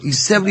all of them. He's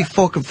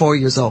 74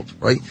 years old,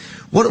 right?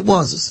 What it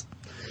was is,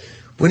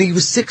 when he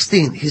was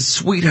 16, his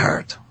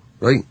sweetheart,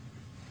 right?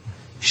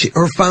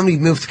 Her family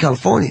moved to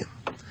California.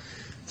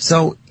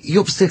 So he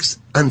up sticks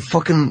and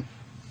fucking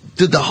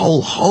did the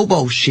whole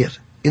hobo shit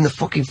in the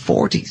fucking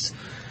 40s.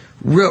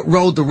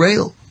 Rode the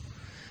rail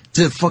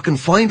to fucking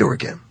find her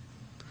again.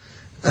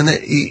 And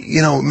then he,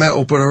 met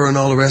up with her and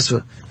all the rest of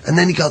it. And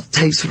then he got the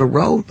taste for the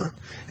road, man.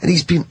 And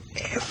he's been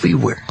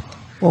everywhere.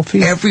 Well,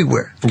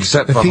 everywhere.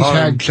 Except if for he's home.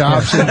 had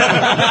jobs.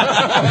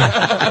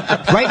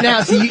 Right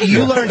now, see,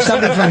 you learned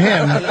something from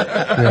him.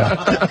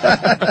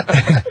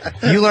 Yeah.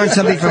 You learned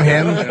something from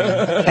him.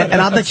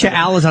 And I'll bet you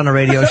Al is on a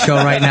radio show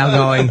right now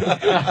going,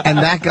 and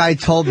that guy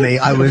told me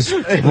I was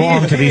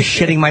wrong to be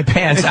shitting my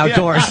pants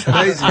outdoors.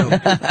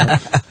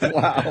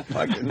 Wow.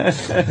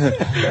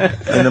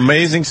 An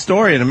amazing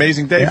story, an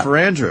amazing day for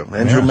Andrew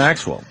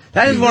Maxwell.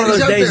 That is one of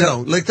those days.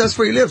 Like, that's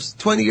where he lives.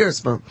 20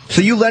 years, man.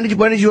 So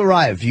when did you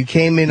arrive? You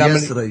came in...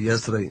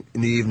 Yesterday, in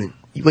the evening.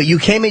 Wait, you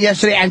came in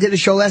yesterday and did the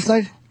show last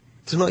night?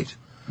 Tonight.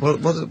 What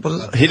is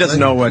it? He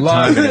doesn't know what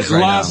time it is right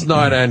last now.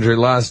 night, Andrew,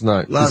 last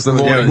night. Last the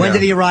night. morning. When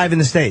did he arrive in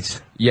the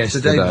States?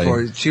 Yesterday. The day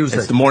before, Tuesday.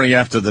 It's the morning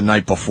after the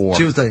night before.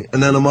 Tuesday,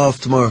 and then I'm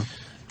off tomorrow.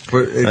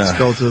 Go to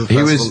the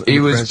festival. He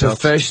was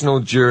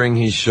professional during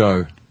his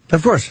show.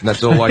 Of course.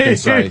 That's all I can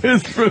say.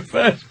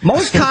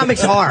 Most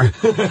comics are.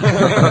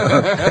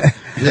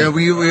 Yeah,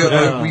 we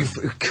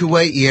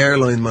Kuwaiti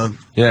airline, man.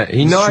 Yeah,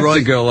 he knifed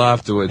the girl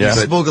afterwards. Yeah.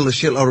 Smuggled a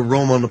shitload of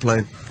rum on the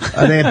plane.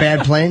 Are they a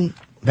bad plane?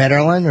 Bad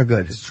airline or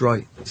good? It's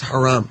dry. It's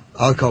haram.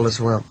 Alcohol is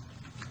haram.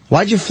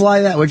 Why'd you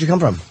fly that? Where'd you come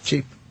from?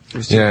 Cheap.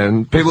 Yeah,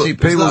 and people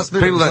don't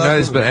know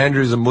this, but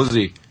Andrew's a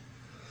muzzy.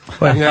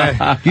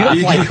 Yeah. You don't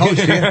fly coach,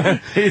 do you?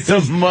 He's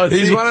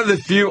one of the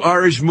few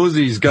Irish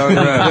muzzies going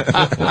around.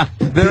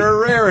 They're a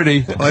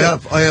rarity.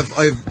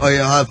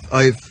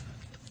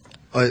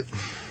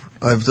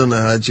 I've done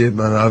the Hajj,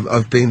 man.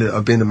 I've been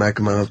to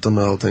Mecca, man. I've done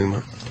the whole thing,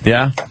 man.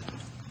 Yeah?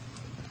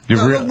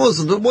 I'm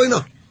Muslim, why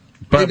not?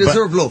 They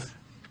deserve love.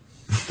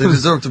 They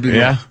deserve to be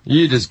loved.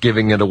 You're just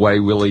giving it away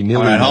willy-nilly.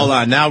 All right, hold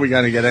on. Now we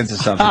got to get into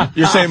something.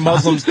 You're saying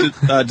Muslims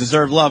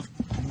deserve love?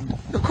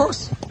 Of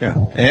course. Yeah.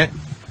 And?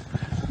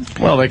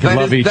 Well, they can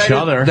love each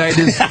other.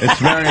 It's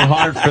very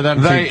hard for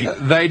them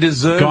they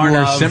deserve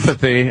garner love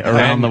sympathy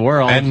around the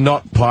world. And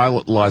not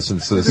pilot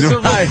licenses.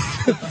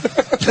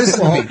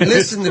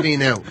 Listen to me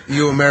now,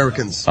 you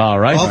Americans. All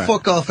right. I'll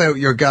fuck off out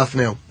your gaff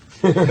now.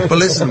 But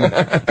listen to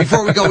me.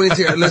 Before we go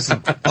into it,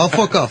 listen. I'll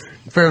fuck off.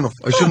 Fair enough.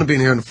 I shouldn't have been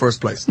here in the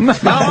first place. No,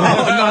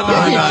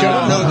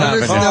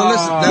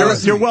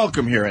 listen. You're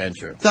welcome here,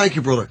 Andrew. Thank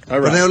you, brother. All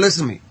right. But now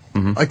listen to me.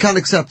 I can't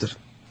accept it.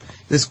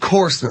 This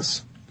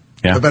coarseness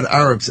about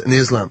Arabs and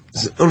Islam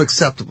is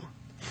unacceptable.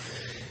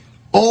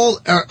 All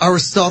our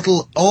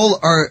Aristotle, all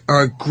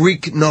our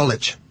Greek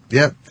knowledge,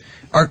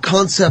 our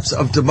concepts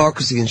of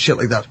democracy and shit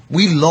like that,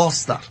 we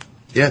lost that.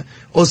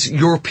 Us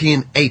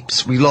European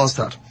apes, we lost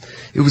that.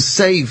 It was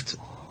saved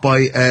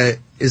by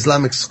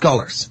Islamic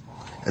scholars.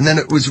 And then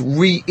it was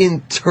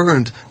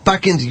re-interned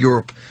back into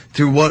Europe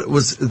through what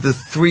was the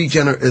 3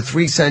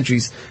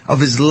 centuries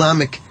of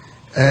Islamic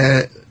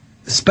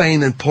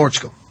Spain and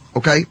Portugal.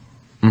 Okay?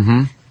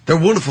 Mm-hmm. They're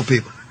wonderful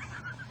people.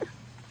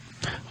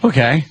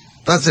 Okay.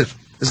 That's it.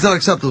 It's not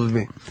acceptable to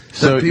me.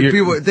 So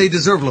people, they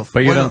deserve love.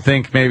 But you don't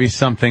think maybe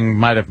something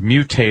might have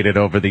mutated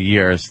over the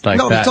years like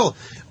that? No, at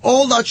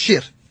all that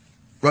shit.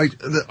 Right,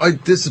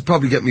 this is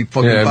probably getting me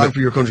fucking banned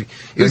for your country.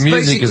 The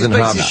music isn't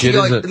half shit,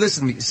 is it?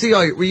 Listen to me,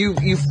 CIA,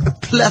 you've a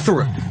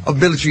plethora of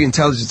military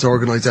intelligence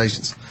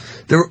organizations.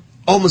 They're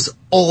almost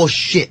all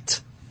shit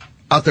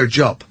at their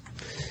job.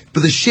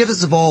 But the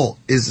shittest of all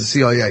is the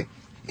CIA.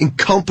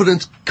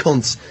 Incompetent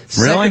cunts.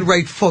 Really?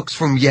 Second-rate fucks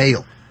from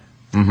Yale.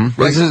 Mm-hmm.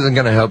 Right? This isn't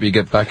going to help you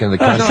get back in the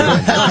country.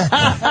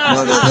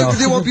 No,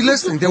 they won't be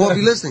listening. They won't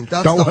be listeting.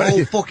 That's the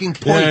whole fucking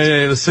point.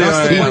 Yeah, the CIA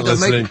That's the point they're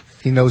making.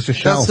 He knows the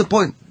show. That's the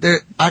point.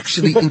 They're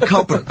actually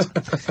incompetent.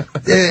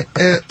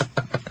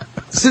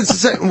 Since the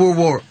Second World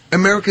War,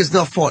 America has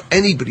not fought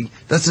anybody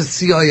that the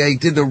CIA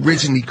didn't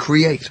originally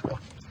create.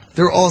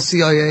 They're all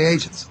CIA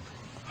agents.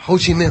 Ho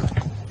Chi Minh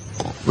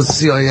was a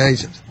CIA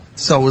agent.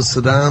 So was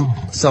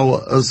Saddam. So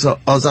was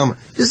Osama.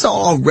 This is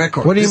all on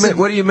record. What do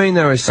you mean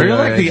there is CIA? Are you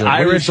like the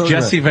Irish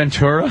Jesse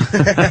Ventura?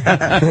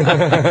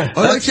 I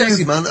like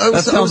Jesse, man. I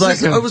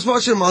was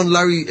watching him on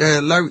Larry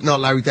King.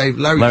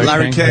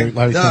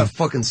 That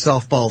fucking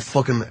softball,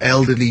 fucking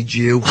elderly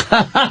Jew.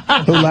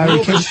 Who,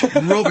 Larry King?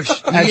 Rubbish.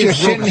 As you're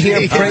sitting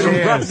here praising,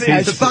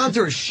 the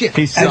banter is shit.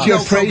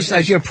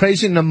 As you're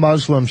praising the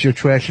Muslims, you're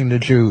trashing the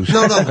Jews.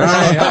 No. Don't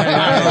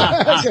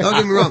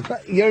get me wrong.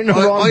 You're in the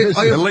wrong business.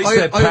 At least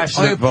they're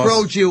passionate, boss.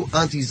 Pro-Jew,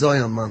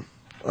 anti-Zion, man.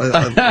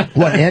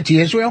 What,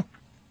 anti-Israel?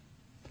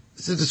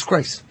 It's a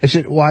disgrace.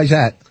 Why is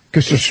that?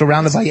 Because they're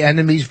surrounded by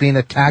enemies being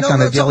attacked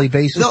on a daily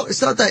basis? No,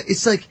 it's not that.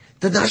 It's like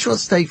the natural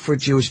state for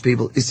Jewish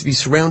people is to be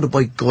surrounded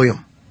by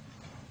goyim.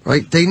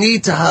 Right? They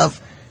need to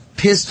have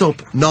pissed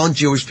up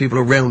non-Jewish people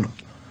around them.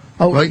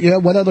 Oh, right? Yeah,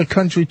 what other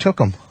country took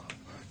them?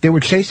 They were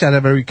chased out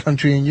of every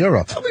country in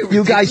Europe.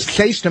 You guys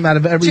chased them out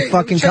of every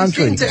fucking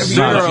country.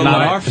 Sooner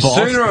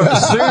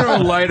or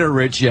later,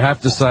 Rich, you have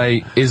to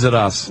say, is it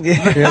us? Listen,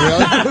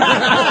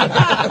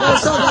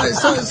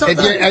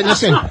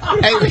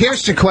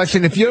 here's the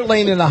question. If you're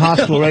laying in the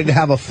hospital ready to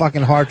have a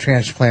fucking heart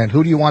transplant,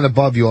 who do you want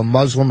above you, a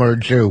Muslim or a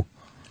Jew?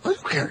 I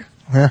don't care.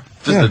 Yeah.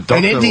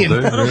 An Indian.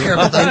 I don't care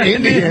about that. An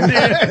Indian.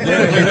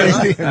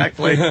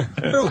 Exactly. I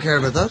don't care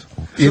about that.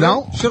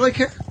 Should I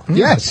care?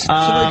 Yes. Should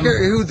I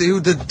care who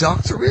the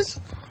doctor is?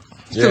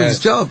 He's doing his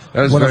job.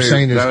 That was What very, I'm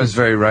saying is- that was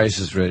very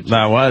racist, Rich.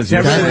 That was.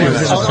 You're saying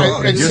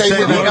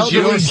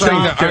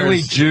that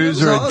only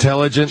Jews are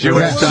intelligent, the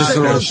rest of us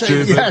are all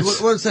stupid.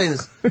 Yes. What I'm saying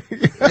is,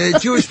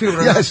 Jewish people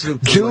are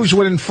absolute Jews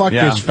wouldn't fuck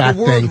this fat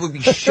The world thing. would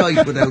be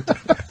shite without them.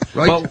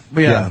 Right? Well,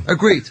 yeah.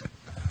 Agreed.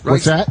 Right?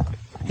 What's that?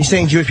 He's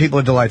saying Jewish people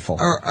are delightful.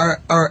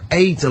 Are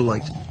a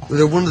delight.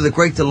 They're one of the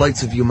great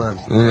delights of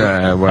humanity.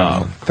 Yeah,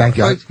 well. Thank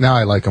you. Right. Now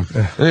I like them.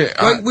 Right?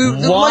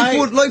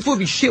 Life would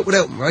be shit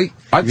without them, right?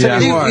 I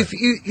tell you what. If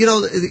you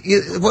know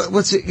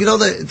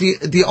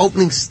the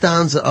opening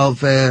stanza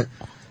of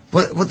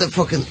what the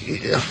fuck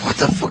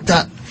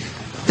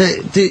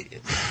that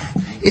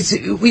it's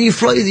when you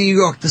fly to New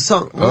York, the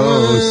song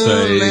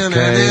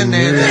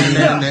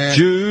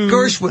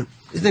Gershwin,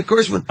 isn't it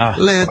Gershwin?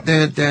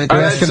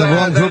 That's for the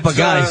wrong group of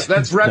guys.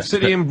 That's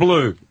Rhapsody in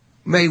Blue.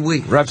 May we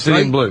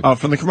Rhapsody in Blue. Oh,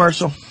 from the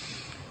commercial.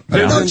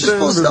 No, just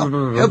full stop.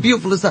 How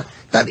beautiful is that?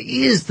 That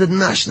is the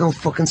national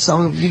fucking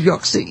song of New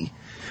York City.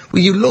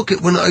 When you look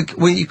at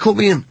when you come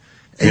in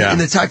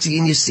a taxi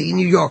and you see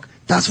New York,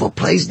 that's what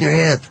plays in your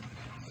head.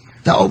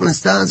 That opening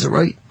stanza,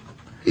 right?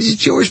 He's a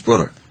Jewish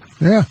brother.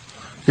 Yeah.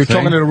 You're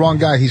talking to the wrong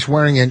guy. He's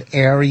wearing an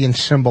Aryan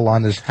symbol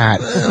on his hat.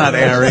 It's not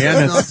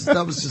Aryan.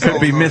 That was just Could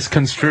be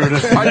misconstrued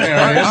as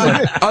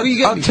Aryan.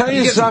 I'll tell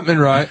you something,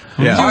 right?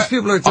 Yeah. Jewish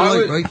people are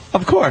delight, right?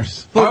 Of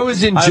course. I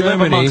was in I live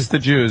Germany. amongst the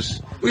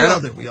Jews. We all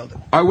do.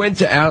 I went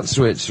to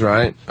Auschwitz,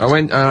 right? I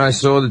went and I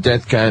saw the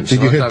death camps.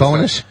 Did you hit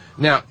bonus?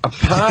 Now,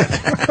 apart...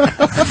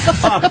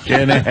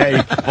 Fucking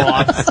A,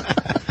 boss.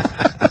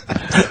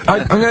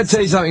 I'm going to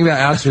tell you something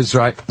about Auschwitz,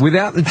 right?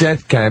 Without the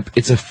death camp,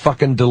 it's a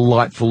fucking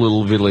delightful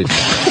little village.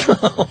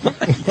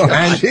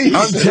 And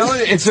I'm telling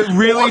you, it's a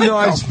really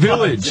nice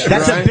village.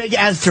 That's right? a big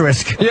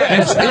asterisk.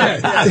 Yeah, it's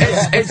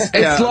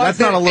like that's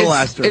not a little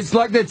asterisk. It's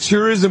like their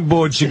tourism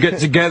board should get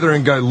together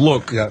and go,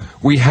 look,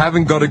 we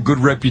haven't got a good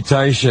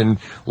reputation.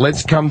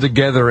 Let's come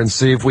together and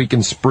see if we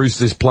can spruce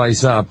this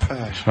place up.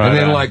 And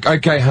then like,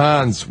 okay,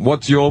 Hans,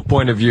 what's your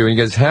point of view? And he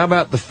goes, how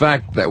about the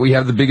fact that we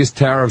have the biggest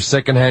tower of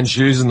second-hand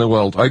shoes in the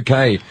world?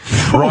 Okay,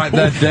 write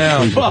that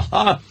down.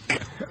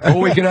 Or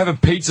we can have a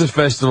pizza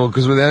festival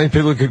because we're the only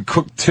people who can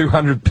cook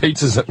 200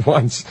 pizzas at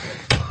once.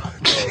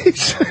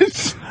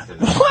 Jesus.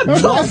 What the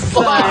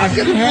fuck?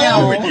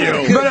 Hell with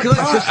you? But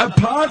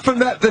apart from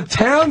that, the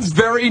town's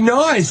very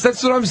nice.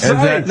 That's what I'm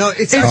saying. No,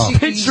 it's actually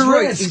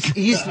picturesque.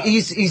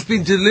 He's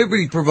been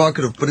deliberately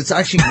provocative, but it's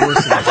actually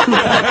worse than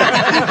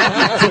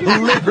that.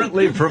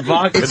 Deliberately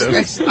provocative.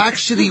 It's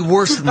actually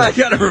worse than that. I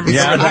gotta remember. It's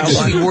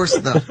actually worse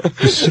than that.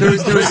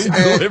 There's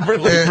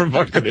Deliberately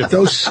provocative.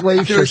 Those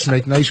slave ships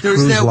make nice There's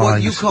cruise now what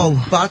lines. you call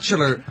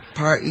bachelor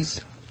parties.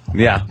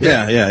 Yeah.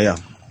 Yeah.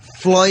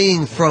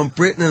 Flying from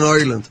Britain and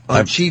Ireland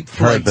on cheap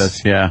Heard flights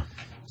this, yeah.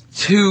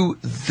 to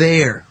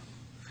there.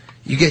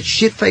 You get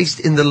shit-faced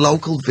in the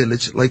local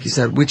village, like you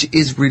said, which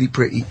is really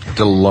pretty.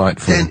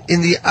 Delightful. Then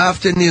in the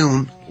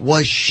afternoon,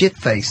 was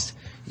shit-faced,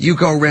 you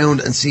go around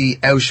and see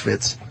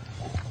Auschwitz.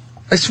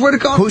 I swear to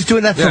God. Who's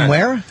doing that from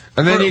where?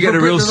 And then you get a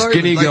real Britain and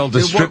skinny Ireland.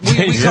 girl to strip We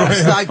tease. call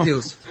stag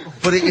deals,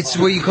 but it's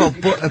what you call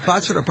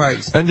bachelor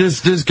parties. And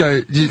just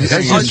go. As you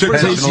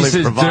strip tease, she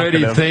says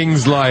dirty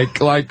things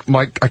like I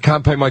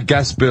can't pay my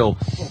gas bill.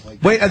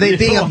 Wait, are they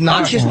being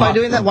obnoxious by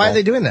doing that? Why are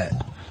they doing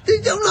that?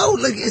 They don't know.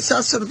 Like, it's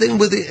that sort of thing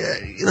with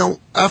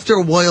after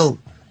a while,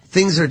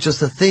 things are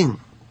just a thing.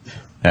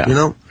 Yeah. You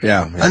know?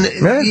 Yeah. And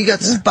you got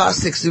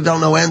spastics who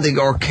don't know anything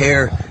or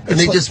care, and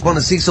they just want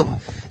to see something.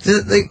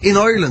 In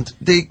Ireland,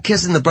 they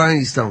kiss in the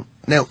Brownie Stone.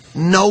 Now,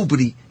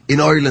 nobody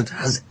in Ireland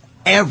has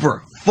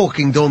ever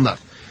fucking done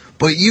that.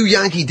 But you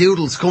Yankee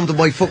Doodles come to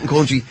my fucking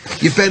country,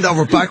 you bend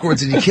over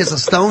backwards and you kiss a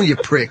stone, you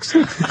pricks.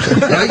 Right?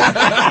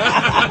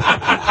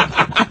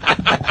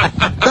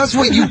 That's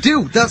what you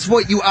do. That's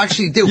what you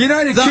actually do. You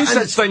know, to kiss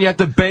that stone, you have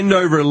to bend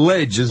over a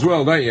ledge as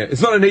well, don't you?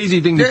 It's not an easy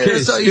thing to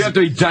kiss. You have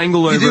to be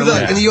dangled over a ledge. You do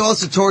that, and you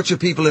also torture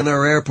people in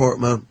our airport,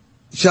 man.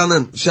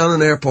 Shannon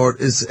Airport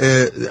is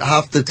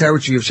half the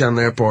territory of Shannon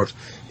Airport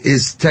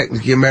is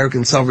technically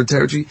American sovereign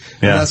territory.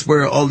 Yeah. And that's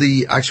where all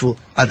the actual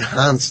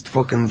enhanced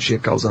fucking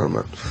shit goes on,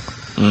 man.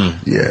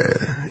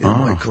 Yeah, in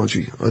my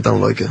country. I don't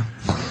like it.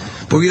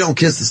 But we don't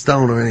kiss the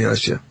stone or any of that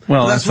shit.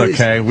 Well, But that's what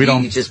okay. it is. We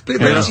don't- You just- We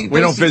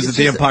don't visit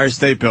the Empire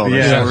State Building.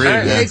 Yeah. So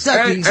we're even.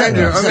 Exactly.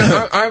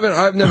 Andrew,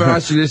 I've never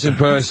asked you this in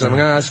person. I'm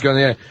going to ask you on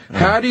the air.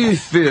 How do you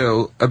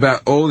feel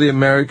about all the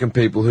American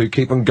people who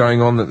keep on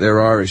going on that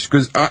they're Irish?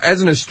 Because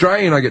as an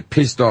Australian, I get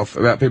pissed off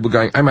about people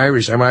going, I'm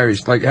Irish, I'm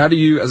Irish. Like, how do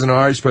you, as an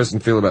Irish person,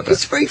 feel about that?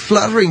 It's very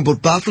flattering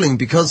but baffling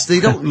because they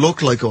don't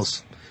look like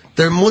us.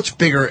 They're much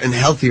bigger and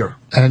healthier.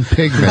 And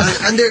pigment.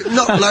 And they're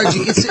not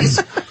largely.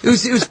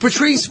 It was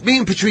Patrice. Me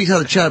and Patrice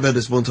had a chat about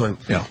this one time.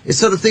 Yeah. It's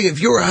sort of thing. If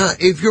you're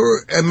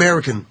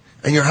American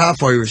and you're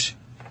half Irish,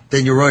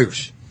 then you're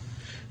Irish.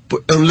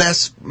 But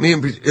unless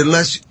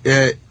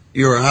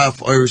you're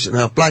half Irish and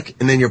half black,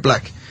 and then you're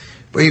black.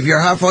 But if you're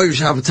half Irish,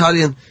 half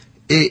Italian,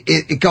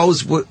 it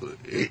goes with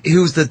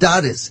who's the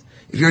dad is.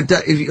 If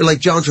you're like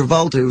John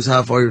Travolta, who's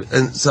half Irish,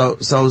 and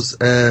so's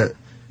De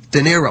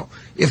Niro.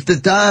 If the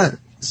dad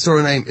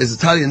surname is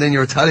Italian, then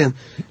you're Italian,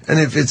 and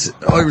if it's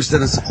Irish,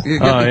 then it's.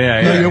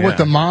 You're what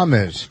the mom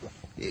is.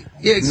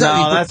 Yeah,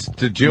 exactly. No, that's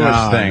the Jewish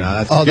thing.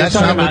 No, Oh, that's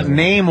You're talking not about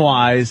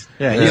name-wise.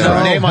 Yeah, You know,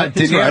 right. name on De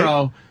He's right.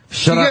 Niro.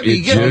 Shut up, you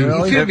you get me, Jew.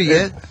 you feel me,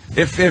 yeah?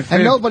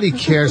 And nobody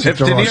cares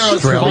if if they're De Niro's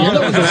Australian.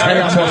 father was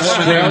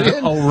Australian.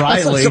 That's not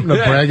O'Reilly. something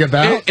to brag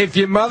about. If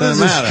your mother's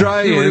Doesn't matter.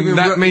 Australian,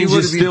 that means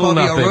you're still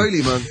Bobby nothing.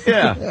 O'Reilly, man.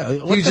 Yeah.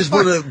 You just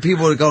would have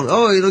people would have gone,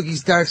 oh, look,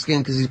 he's dark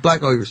skinned because he's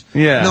black Irish.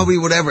 Yeah. Nobody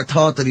would ever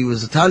thought that he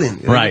was Italian.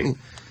 You know what I Right. mean?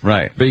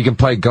 Right. But you can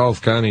play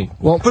golf, can't he?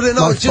 Well, But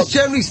no, just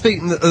generally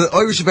speaking,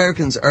 Irish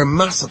Americans are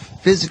massive,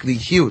 physically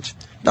huge.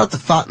 Not the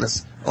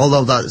fatness,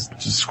 although that is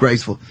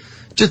disgraceful.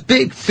 Just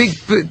big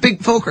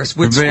fuckers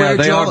with square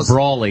they jaws. are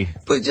brawly.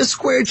 But just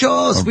square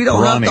jaws. Or We don't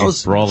brawny, have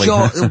those brawly.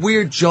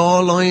 weird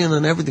jawline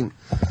and everything.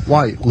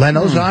 why?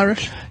 Leno's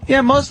Irish?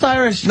 Yeah, most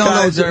Irish No,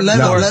 guys are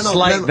Leno- more Leno-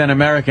 slight Leno- than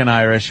American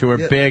Irish, who are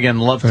Yeah. big and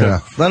love to Yeah.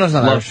 Leno's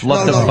not Irish.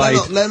 love to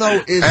fight.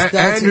 Leno is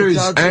Andrew's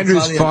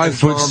Italian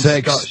 5'6",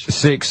 and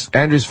Scottish.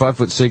 Andrew's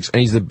 5'6",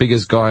 and he's the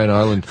biggest guy in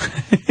Ireland.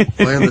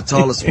 I am the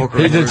tallest fucker.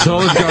 He's the in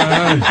tallest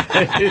guy in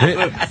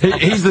Ireland.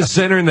 He's the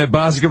center in their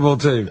basketball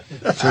team.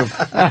 Do you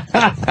know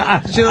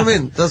what I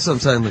mean? That's what I'm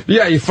saying. Like,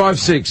 Yeah, you're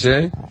 5'6",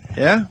 yeah?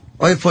 Yeah?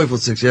 I am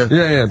 5'6", yeah.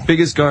 Yeah,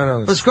 biggest guy in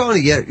Ireland. But scrawny,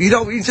 yeah. You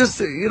know what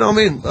I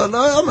mean?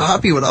 I'm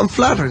happy with it. I'm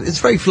flattered. It's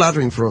very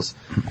flattering for us.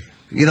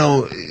 You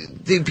know,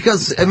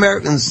 because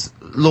Americans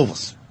love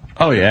us.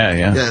 Oh, yeah.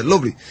 Yeah,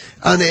 lovely.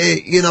 And,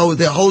 you know,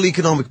 the whole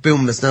economic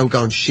boom that's now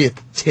gone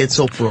tits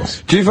up for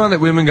us. Do you find that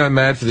women go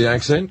mad for the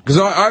accent? Because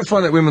I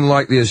find that women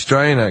like the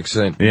Australian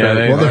accent. Yeah, Well,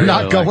 they're really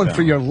not like going that.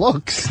 for your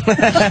looks. Wow,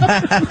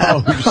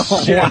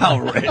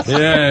 Rich.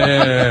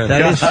 Yeah.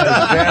 That is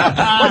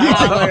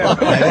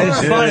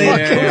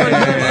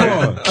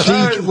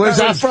See, where's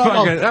that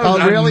from? That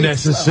was really?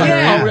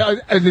 unnecessary. Oh,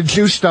 really? And the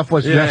Jew stuff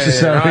was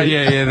necessary.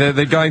 Yeah.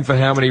 They're going for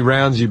how many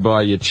rounds you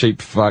buy, you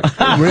cheap fuck.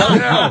 Really?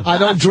 I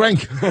don't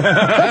drink.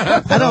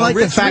 I don't like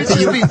the Rich, fact Rich that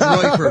has you. been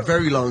dry for a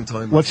very long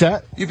time. What's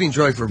that? You've been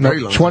dry for a very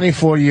No, long time.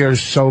 24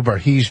 years sober.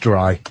 He's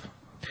dry.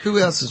 Who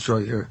else is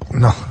dry here?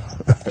 No.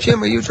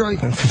 Jim, are you dry?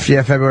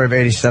 Yeah, February of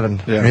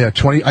 '87. Yeah,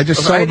 20. I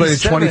just Of celebrated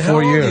 87, 24 how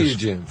old are years. you,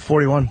 Jim?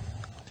 41.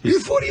 You're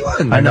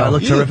 41. I know. I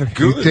look You terrific.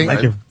 good, You think-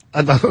 Thank you.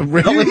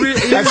 Really? Really?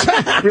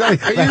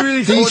 Are you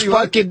really These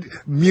 41? fucking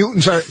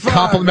mutants are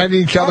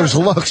complimenting each other's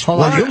looks.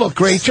 Hold on. You look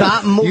great.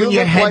 Stop moving You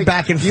your look head like-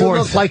 back and You forth.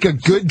 look like a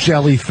good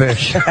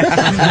jellyfish.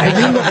 And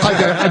you look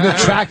like an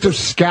attractive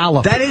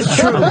scallop. That is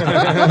true.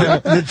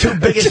 The two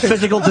biggest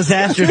physical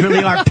disasters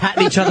really are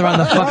patting each other on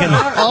the fucking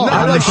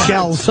on the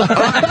shells.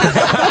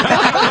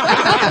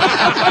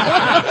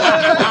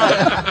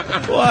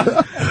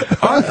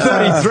 I'm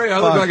 33. I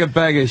look like a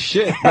bag of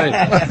shit. Mate.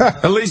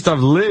 At least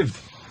I've lived.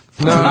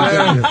 No,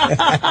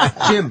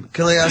 Jim,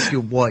 can I ask you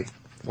why?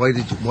 Why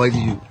did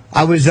you?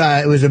 I was.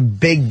 It was a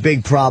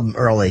big problem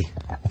early.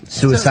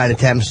 Suicide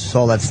attempts,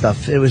 all that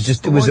stuff. It was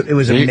just. It was a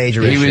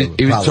major issue.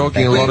 He was problem.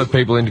 talking a lot of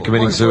people into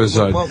committing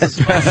suicide. What was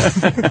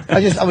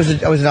it?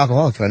 I was an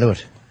alcoholic. I knew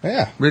it.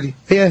 Yeah. Really?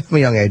 Yeah, from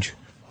a young age.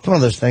 It's one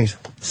of those things.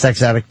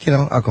 Sex addict,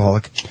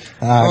 alcoholic.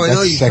 Oh, I know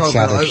that you sex talk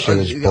about addict shit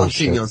is I've seen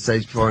bullshit. you on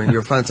stage before, and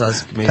you're a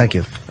fantastic comedian. Thank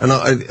you. And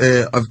I've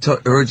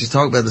heard you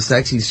talk about the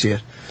sexy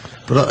shit,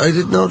 but I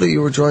didn't know that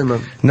you were dry,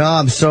 man. No,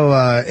 I'm so.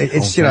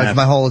 It's it's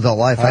my whole adult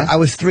life. I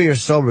was 3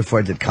 years sober before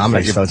I did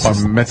comedy, Like so it's bar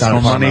just mitzvah not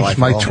a part of money. life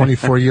My at all.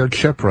 24-year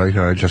chip right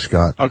here I just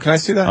got. Oh, can I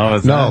see that? Oh,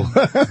 is No.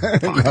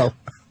 that- No.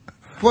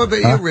 What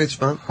about you,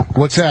 Rich, man?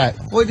 What's that?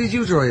 Why did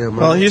you dry out, man?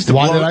 Well, he used to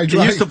Why blow. did I He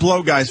drive? used to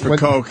blow guys for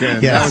coke,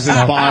 and Yeah. that was his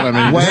bottom,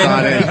 and he When-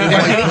 decided.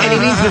 and he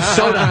needs the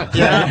soda.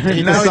 Yeah,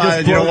 he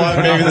decided, you know what?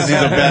 Maybe this is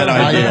a bad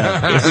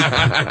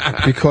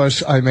idea.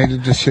 Because I made a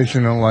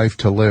decision in life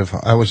to live.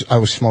 I was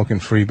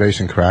smoking freebase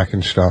and crack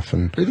and stuff,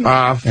 and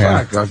Fuck,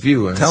 Yeah. off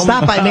you.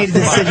 Stop! I made a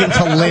decision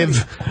to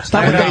live.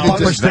 Stop with the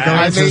bumper sticker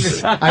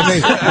answers.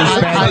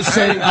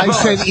 I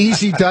said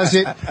easy does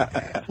it.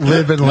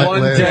 Live and let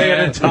One live. day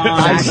at a time.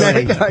 I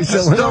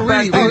said not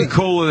really.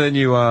 Cooler than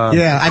you are.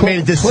 Yeah, I made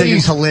a decision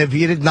Please. to live.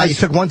 You didn't. You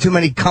took one too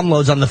many cum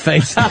loads on the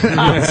face.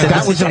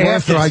 That was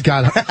after I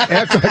got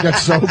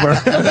sober.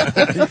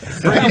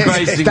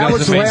 That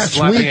was last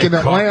week in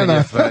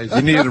Atlanta.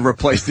 You needed to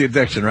replace the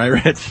addiction, right,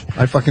 Rich?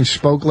 I fucking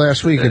spoke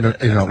last week in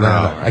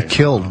Atlanta. I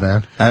killed,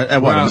 man.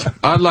 At what? Well,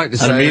 I'd like to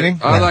At a say, meeting?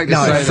 I'd like to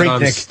No, say that Freak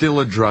I'm Nick. still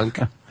a drunk.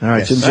 All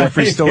right, Jim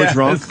Jefferies still a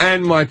drunk.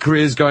 And my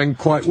career's going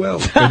quite well.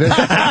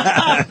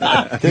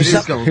 It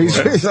is going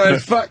well. So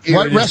fuck you.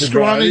 What Mr.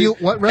 restaurant are you?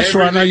 What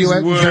restaurant are you at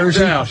in Everything's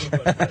Jersey?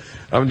 worked out.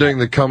 I'm doing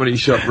the Comedy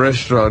Shop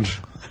restaurant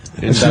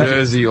in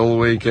Jersey all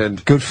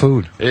weekend. Good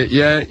food.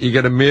 Yeah, you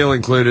get a meal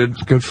included.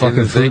 Good fucking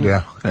in the thing.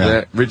 food,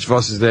 yeah. Rich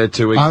Voss is there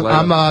 2 weeks later.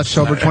 I'm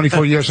sober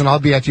 24 years, and I'll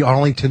be at the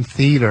Arlington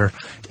Theater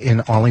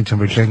in Arlington,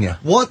 Virginia.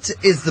 What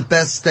is the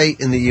best state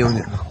in the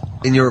union,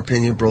 in your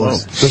opinion,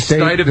 bros? The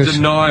state of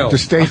denial. The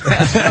state.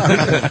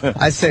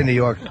 I'd say New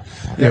York.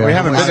 Yeah, we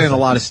haven't been in a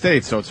lot of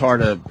states, so it's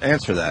hard to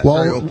answer that.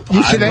 Well,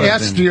 you should have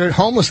asked your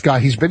homeless guy.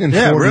 He's been in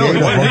 48 really?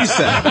 of What them. did he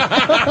say?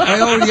 I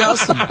already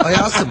asked him.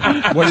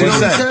 What did You he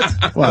know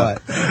say?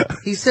 what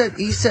he said?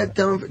 He said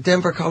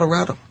Denver,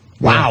 Colorado.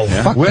 Wow,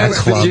 fuck that West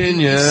club.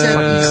 Virginia. He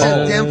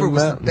said Denver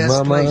was the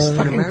best place in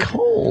America.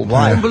 Cold.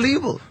 Why?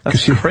 Unbelievable.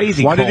 That's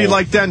crazy. Why did he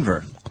like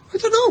Denver? I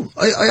don't know.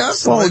 I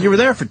asked him. Well, you were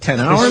there for 10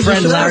 hours. Our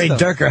friend How's Larry that?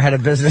 Durker had a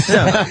business. You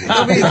know what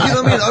I mean?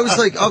 I was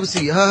like,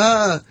 obviously,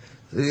 whoa,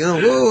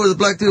 the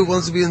black dude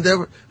wants to be in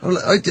Denver. I'm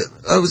like,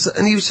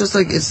 and he was just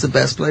like, it's the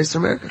best place in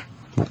America.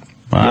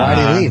 Why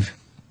did he leave?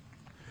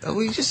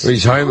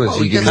 He's homeless.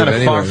 He Kind can of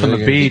live far anywhere. from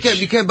the beach.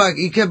 He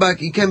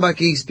came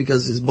back east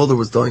because his mother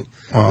was dying.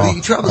 But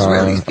he travels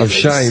around. He's of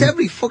shame.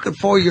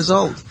 74 years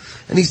old,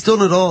 and he's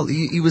done it all.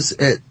 He was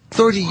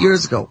 30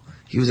 years ago.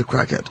 He was a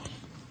crackhead.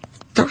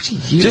 30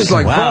 years. Just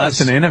like Wow, Voss.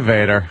 that's an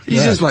innovator.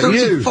 He's just like 30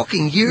 you.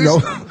 fucking years. No, a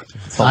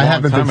I long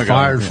haven't time been ago.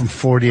 fired from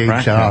 48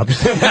 Right. jobs.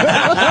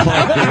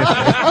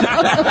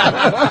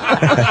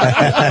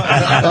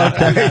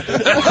 Okay.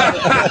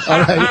 All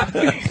right.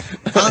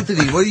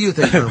 Anthony, what do you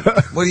think? Man?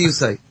 What do you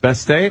say?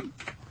 Best state?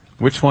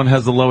 Which one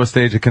has the lowest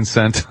age of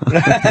consent?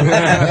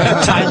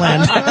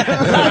 Thailand.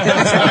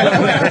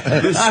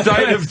 The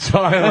state of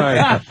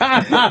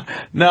Thailand.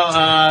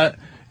 No,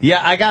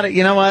 yeah, I got it.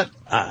 You know what?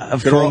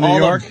 For old New all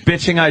York? the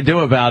bitching I do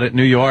about it,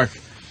 New York,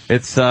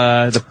 it's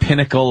the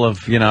pinnacle of,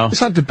 It's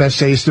not the best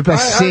state. It's the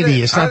best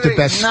city. It's not the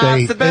best Nah,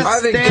 state. it's the best I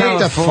think state. Get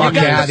the fuck You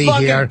got out the of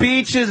fucking here.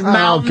 beaches, Oh,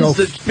 mountains, go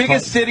the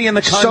biggest city in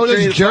the country. So does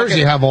is Jersey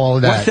fucking- have all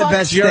of that. What's the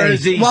best state?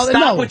 Jersey. Well, Stop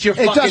no, with your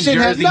it fucking doesn't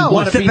have Jersey. no. Wanna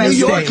What's the be best New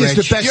New York state, is the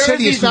Rich? best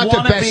city. It's not the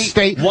Jersey's best wannabe-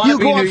 state. wannabe You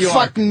go New up York.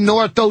 fucking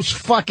north, those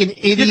fucking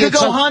idiots. You could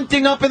go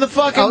hunting up in the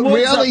fucking Oh, woods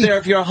really? up there.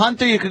 If you're a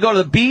hunter, you could go to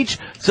the beach.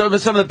 Some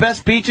of the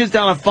best beaches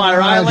down on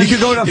Fire Island. You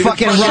could go to You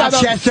fucking fucking-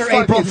 Rochester,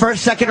 fucking- April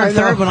 1st, 2nd, or I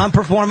know. 3rd when I'm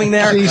performing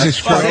there. Jesus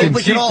fucking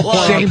We can all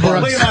Chamber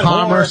of Look at that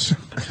Commerce.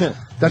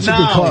 That's a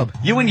good club.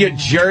 You and your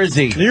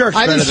Jersey. New York's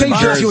I didn't better say than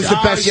Jersey was the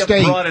Oh, best you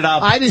state. brought it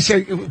up. I didn't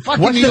say fucking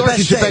What's New the York best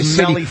is the state? best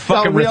Smelly city.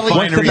 fucking really?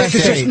 refinery There's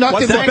just state.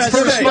 nothing. Thanks for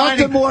There's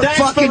nothing more Thanks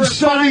for fucking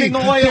sunny. refining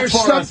oil There's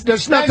for us.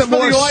 there's Thanks nothing for the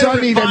more oil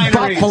sunny than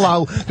refineries.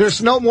 Buffalo.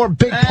 There's no more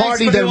big Thanks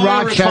party for the than oil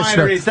Rochester.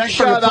 refineries. Thanks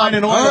for Shut up.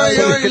 refining oil. All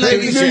right,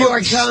 ladies, New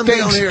York calm down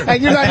stinks, here.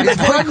 and you're not even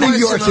from New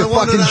York. You question I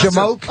wanted fucking to answer.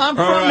 jamoke. I'm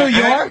from New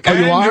York. Oh,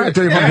 you are? I thought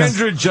you were from-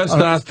 Andrew just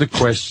asked the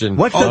question.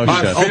 What's the-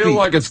 I feel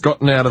like it's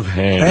gotten out of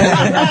hand.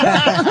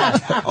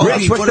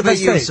 Rich, what's what the about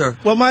best you, state? sir?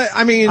 Well,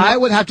 I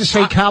would have to say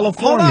Hold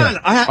California. on.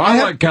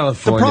 I like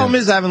California. The problem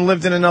is I haven't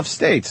lived in enough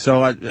states,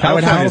 so I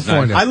would have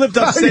California. I lived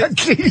upstate.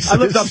 Jesus. I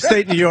lived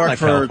upstate New York like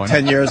for California.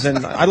 10 years,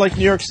 and I like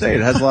New York State.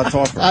 It has a lot to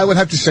offer. I would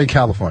have to say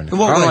California.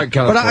 What I way? like But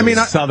California. I mean,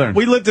 Southern.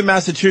 we lived in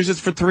Massachusetts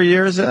for 3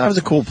 years. And that was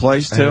a cool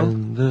place too.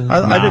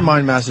 I didn't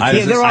mind Massachusetts.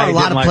 Yeah, there are a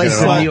lot didn't of like it places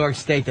at in all. New York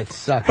State that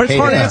suck. But it's Hate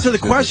hard it. to answer the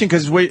question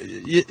because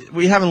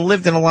we haven't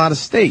lived in a lot of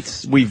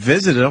states. We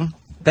visited them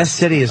Best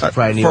city is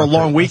probably New for York. a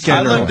long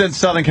weekend. I lived in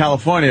Southern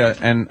California,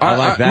 and I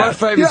like that. My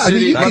favorite Yeah, I mean,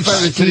 city. you My could favorite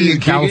ski city in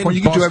California.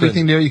 You could do Boston.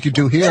 everything there you could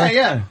do here.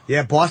 yeah.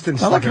 Yeah,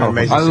 Boston's like fucking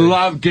amazing. I city.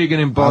 love gigging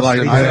in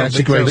Boston. That's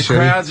a great the city.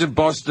 crowds in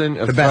Boston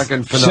are best.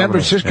 fucking San phenomenal.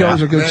 Francisco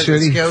is a good Yeah,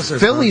 city. Scouts are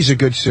Philly's a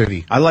good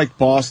city. I like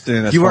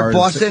Boston. As You far work as-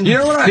 Boston? You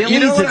know what I hate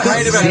Philly's a about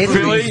good city.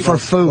 Philly? For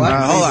food.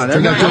 Hold on.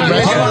 They got good Hold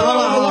restaurants.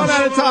 on, one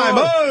at a time.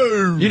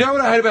 Oh! You know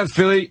what I hate about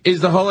Philly is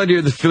the whole idea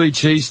of the Philly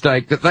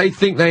cheesesteak, that they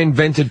think they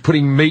invented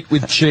putting meat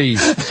with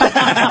cheese.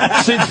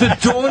 Since the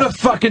dawn of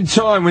fucking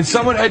time, when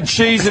someone had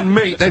cheese and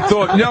meat, they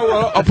thought, you know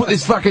what, I'll put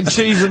this fucking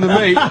cheese in the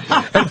meat.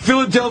 And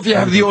Philadelphia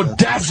have the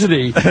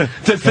audacity to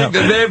think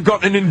that they've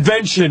got an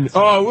invention.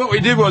 Oh, what we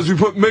did was we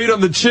put meat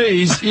on the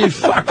cheese. You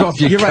fuck off,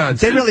 you You're right. cunts.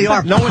 They really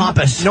are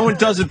pompous. No one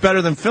does it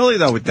better than Philly,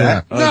 though, with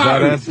that.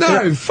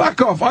 No,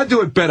 fuck off. I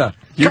do it better.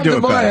 You Come do to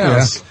it my better.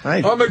 house. Yeah.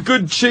 Right. I'm a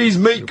good cheese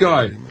meat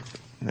guy.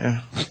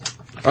 Yeah.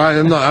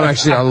 I'm not. I'm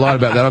actually. I lied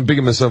about that. I'm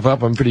bigging myself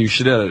up. I'm pretty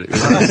shit at it.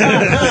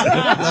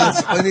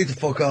 Lads, I need to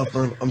fuck off,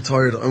 man. I'm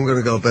tired. I'm going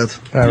to go to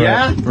bed.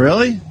 Yeah?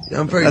 Really? Yeah,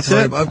 I'm very That's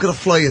tired. it? I've got a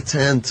flight at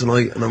 10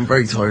 tonight, and I'm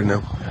very tired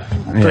now.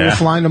 You're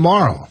flying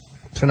tomorrow.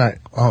 Tonight.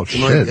 Oh, shit,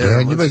 yeah,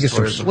 man. You better get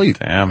some sleep.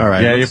 Damn. All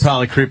right, Yeah, let's- you're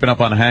probably creeping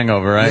up on a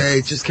hangover, right? Yeah,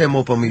 it just came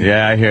up on me.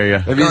 Yeah, I hear you.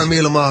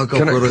 Carmela Marco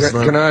Can brothers,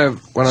 man. I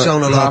have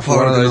Showing a lot half of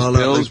one of porn and all those that,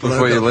 pills like, but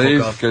before I you gotta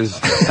leave? fuck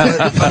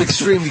Because I'm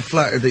extremely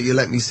flattered that you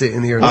let me sit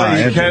in here. Are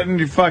you Andrew. kidding?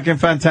 You're fucking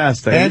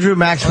fantastic. Andrew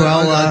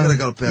Maxwell, I gotta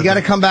go, you got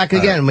to come back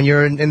again when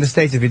you're in the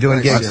States if you're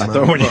doing gigs. Yeah, I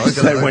thought when you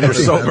said when you're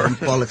sober.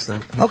 Bollocks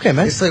now. Okay,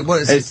 man. It's like,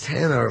 what is it,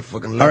 10 or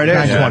fucking 11? All right,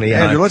 Andrew. 9:20,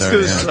 yeah. Andrew, let's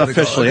do this I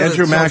officially. gotta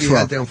Andrew talk your Maxwell.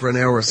 head down for an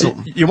hour or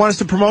something. You want us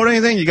to promote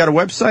anything? You got a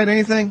website,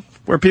 anything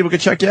where people can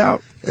check you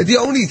out? The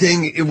only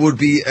thing it would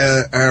be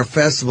our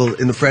festival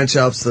in the French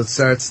Alps that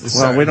starts this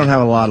Well, we don't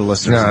have a lot of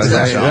listeners. No, in they-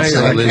 this show, they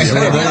so- don't listen.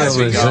 No, They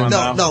don't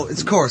listen. no,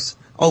 it's of course.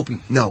 Opie,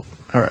 no.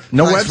 All right.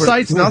 No Thanks for-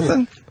 websites,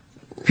 nothing?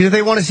 Because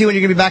they want to see when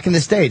you're going to be back in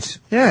the States.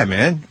 Yeah,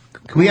 man.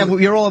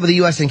 You're all over the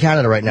U.S. and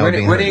Canada right now. when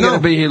being are heard. you going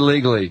to be here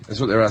legally? That's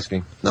what they're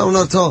asking. No,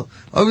 not at all.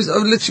 I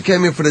literally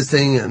came in for this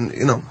thing and,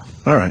 you know.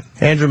 All right.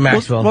 Andrew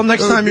Maxwell. Well,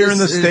 next time you're in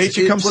the States,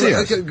 you come see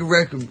us. I get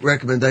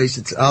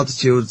recommendations.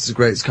 Altitude, it's the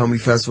greatest comedy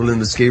festival in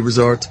the ski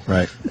resort.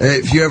 Right.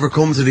 If you ever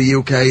come to the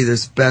UK,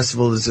 there's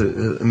festival, there's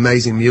an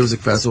amazing music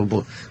festival,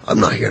 but I'm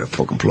not here to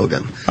fucking plug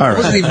in. All right. I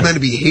wasn't even meant to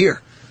be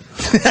here.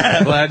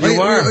 Glad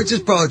you I were.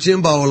 just brought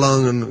Jimbo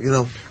along and, you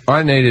know,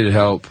 I needed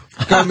help.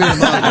 got me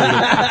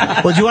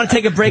involved. Well, do you want to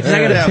take a break? 'Cause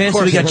I got to Yeah, of piss.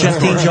 course. We got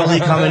Justine Joli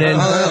coming in.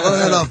 I'll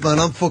head off, man.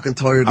 I'm fucking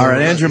tired. All now.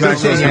 right, Andrew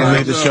Maxwell's going to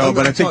lead the show,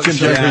 but I think Jim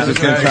Jefferies is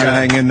going to try to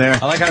hang in there.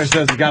 I like how he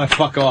says you gotta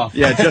fuck off.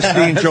 Yeah,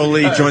 Justine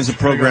Joli joins the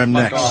program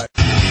next.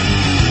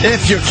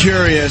 If you're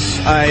curious,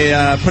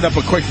 I put up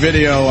a quick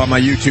video on my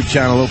YouTube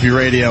channel, Opie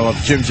Radio, of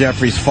Jim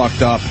Jefferies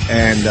fucked up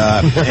and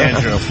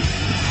Andrew.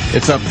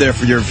 It's up there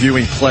for your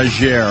viewing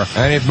pleasure.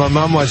 And if my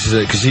mum watches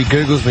it, because she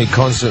Googles me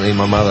constantly,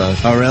 my mother.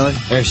 Oh, really?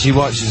 If she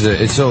watches it,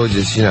 it's all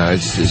just, you know,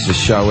 it's a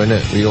show, isn't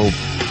it? We all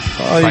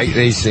fake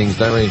these things,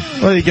 don't we?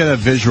 Well, you get a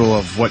visual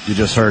of what you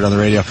just heard on the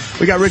radio.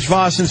 We got Rich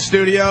Voss in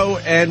studio,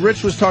 and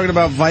Rich was talking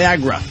about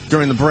Viagra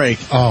during the break.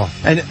 Oh.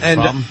 And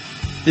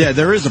yeah,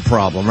 there is a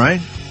problem,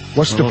 right?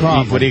 What's the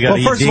problem? What do you got?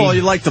 Well, first of all,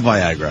 you like the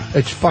Viagra.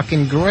 It's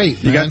fucking great,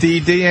 You man. got the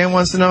ED, Ann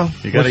wants to know?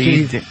 You got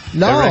to What's eat.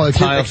 No, it's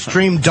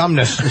Extreme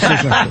dumbness.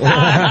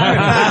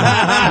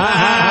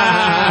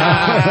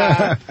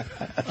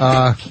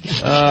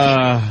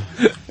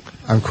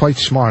 I'm quite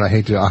smart. I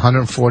hate to.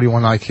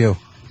 141 IQ.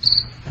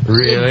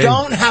 Really? You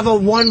don't have a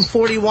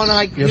 141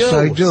 IQ. Yes,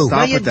 I do.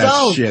 Stop you with that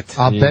don't. shit.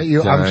 I'll bet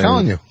you. I'm don't.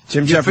 telling you.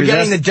 Jim You're Jefferies,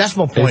 forgetting the that's-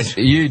 decimal point.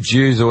 You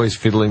Jews always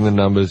fiddling the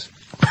numbers.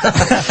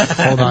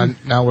 Hold on.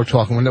 Now we're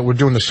talking. We're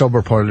doing the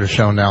sober part of the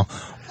show now.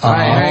 So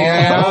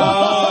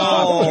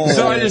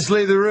I just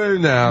leave the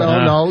room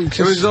now. No, It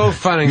was all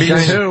fun and Me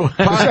games. too.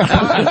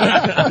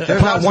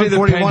 Pass me the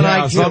 141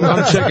 penthouse. IQ.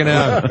 I'm checking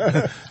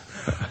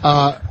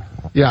out.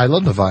 Yeah, I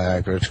love the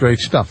Viagra. It's great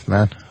stuff,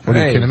 man. What are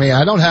you Hey. kidding me?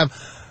 I don't have.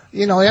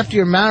 You know, after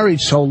you're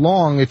married so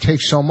long, it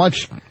takes so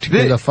much to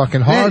get a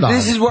fucking hard on.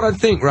 This is what I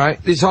think, right?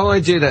 This whole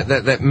idea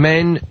that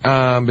men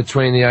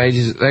between the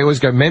ages, they always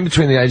go, men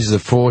between the ages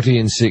of 40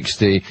 and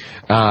 60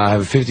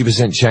 have a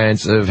 50%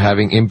 chance of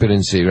having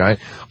impotency, right?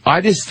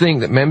 I just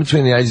think that men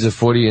between the ages of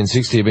 40 and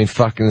 60 have been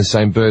fucking the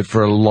same bird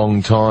for a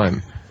long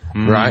time.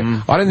 Right?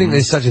 I don't think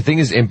there's such a thing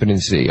as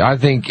impotency. I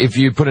think if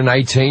you put an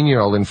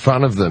 18-year-old in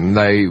front of them,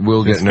 they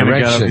will get an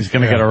erection. He's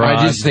gonna get a rod.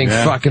 I just think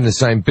fucking the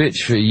same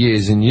bitch for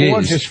years and Or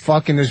years. just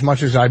fucking as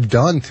much as I've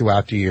done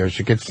throughout the years.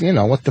 It gets, you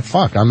know, what the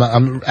fuck? I'm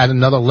at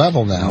another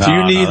level now. Do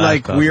you need, that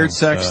like, doesn't, weird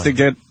sex to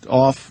get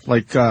off,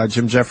 like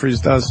Jim Jefferies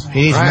does?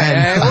 He needs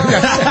men.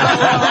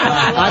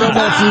 I don't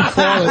know if you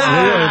call it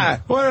weird.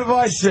 What have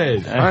I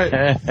said?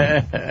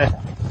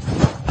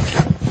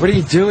 What are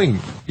you doing?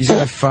 He's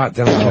gonna fart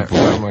down the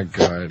Oh my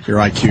god. Your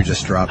IQ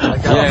just dropped. I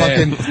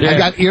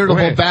got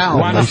irritable bowel.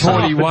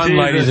 141,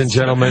 ladies and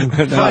gentlemen.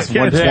 That's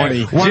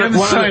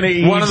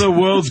 120. One of the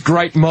world's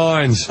great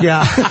minds.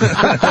 Yeah.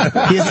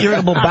 He has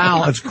irritable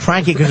bowel. It's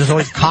cranky because it's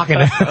always cocking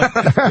it.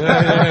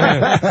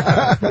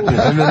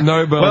 And the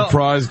Nobel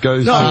Prize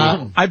goes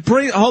to...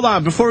 Hold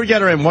on, before we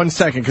get her in, 1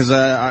 second, because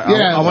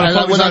I want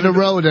to went on the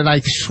road and I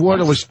swore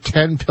there was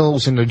 10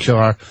 pills in the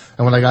jar.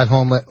 And when I got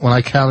home, when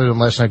I counted them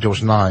last night, there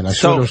was 9. I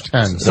swore there was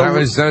 10.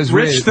 that was Rich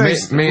weird.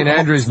 thinks- Me and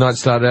Andrew's night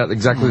started out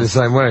exactly the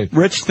same way.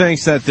 Rich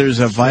thinks that there's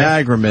a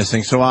Viagra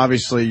missing, so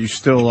obviously you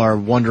still are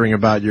wondering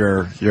about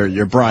your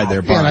bride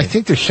there, Yeah, and I Bonnie.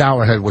 think the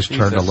shower head was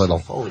turned a little.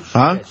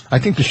 Huh? I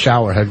think the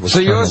shower head was So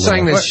turned you're a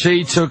saying little. that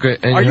she took it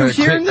and Are you her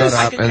hearing clit this?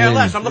 got up and then...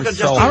 I'm looking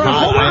just All right,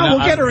 hold on,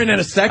 we'll I- get her in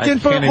a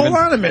second, but can't hold even-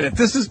 on a minute.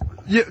 This is...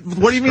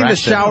 what do you mean the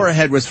Scratch it. shower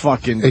head was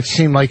fucking... It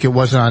seemed like it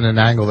wasn't on an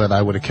angle that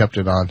I would have kept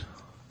it on.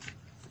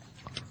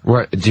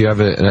 What, do you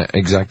have an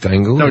exact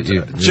angle? No, that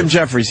you- Jim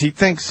Jefferies, he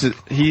thinks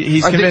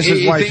he's I think convinced his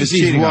he wife thinks is his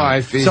cheating on him.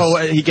 wife is- So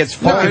he gets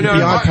fucking No,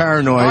 beyond I-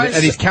 paranoid, I and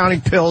he's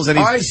counting pills, and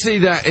he's... I see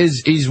that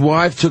as his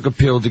wife took a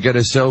pill to get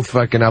herself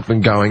fucking up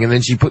and going, and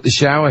then she put the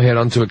shower head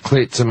onto a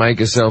clit to make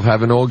herself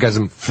have an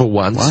orgasm for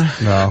once.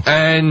 What? No.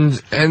 And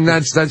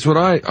that's what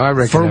I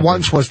reckon. For happened.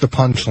 once was the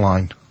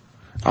punchline.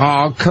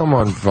 Oh, come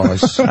on,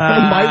 Vice.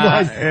 My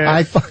wife,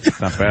 I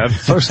fucked. Not bad.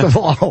 First of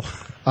all,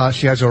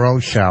 She has her own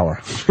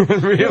shower.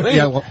 Really?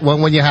 Yeah,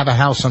 when you have a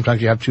house,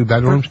 sometimes you have 2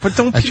 bedrooms. But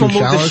don't and people 2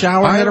 move the showers.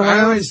 shower head I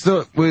around? always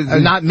thought with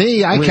Not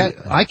me.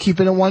 I keep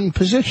it in one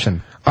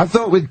position. I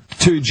thought with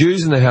 2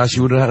 Jews in the house,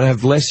 you would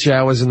have less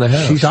showers in the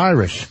house. She's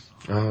Irish.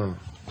 Oh.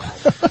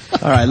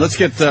 All right, let's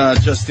get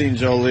Justine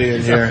Joli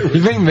in here.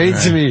 You're being mean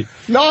to me.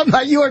 No, I'm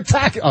not. You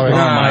attacking. All right. Oh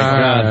my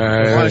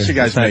God! Why don't you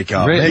guys make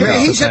up? Really? Make up.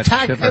 He's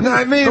attacking.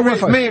 No, me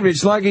and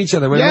Rich like each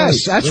other. We're Yes,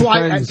 mates. that's We're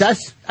why.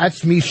 friends.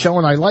 That's me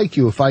showing I like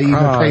you. If I even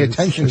pay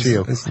attention to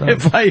you. It's not-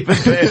 If I even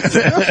pay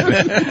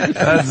attention.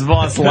 That's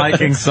boss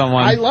liking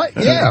someone. I like.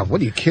 Yeah. What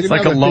are you kidding? It's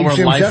like me? a I'm big lower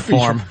Jim life Jefferies.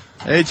 form.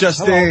 Hey,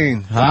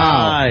 Justine.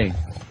 Hi.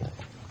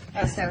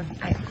 Oh, so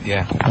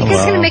Yeah. you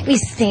guys gonna make me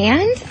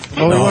stand?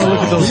 Oh, we want to look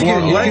at those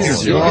long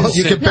legs.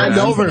 You can bend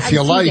over if you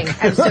I'm like. teasing.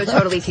 I'm so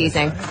totally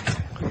teasing.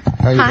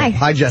 How you Hi.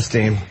 Hi,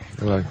 Justine.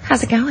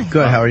 How's it going?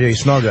 Good. How are you? You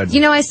smell good. You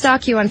know I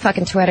stalk you on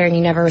fucking Twitter and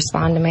you never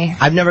respond to me.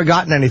 I've never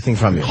gotten anything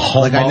from you.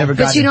 Like I never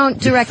got. But you don't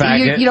direct.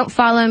 faggot. You don't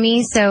follow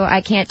me, so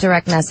I can't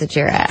direct message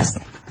your ass.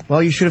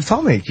 Well, you should have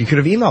told me. You could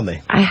have emailed me.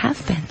 I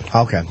have been.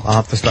 Okay, I'll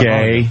have to stop.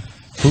 Gay.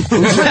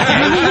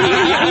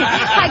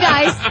 Hi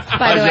guys.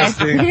 By the way.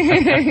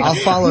 Justine. I'll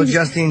follow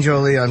Justine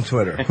Joli on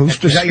Twitter. Who's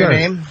the Is that your skirt?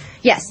 name?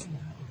 Yes.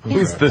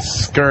 Who's the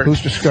skirt?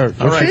 Who's the skirt?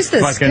 All right, Who's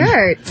the fucking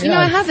skirt? You know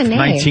I have a name.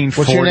 1940s.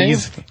 What's your name?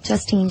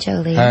 Justine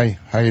Joli. Hey,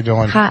 how you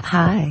doing?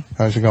 Hi.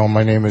 How's it going?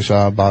 My name is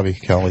Bobby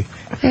Kelly.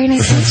 Very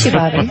nice to meet you,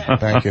 Bobby.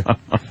 Thank you.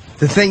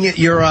 The thing,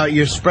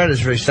 your spread is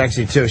very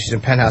sexy too. She's in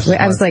Penthouse.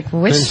 I was like,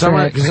 which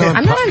spread?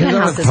 I'm not on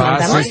Penthouse this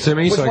month, am I? to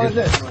me, so I can...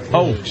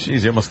 Oh,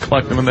 jeez, you almost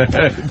clucked him in the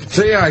head.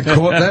 See, I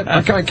caught that.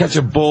 I can't catch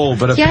a ball,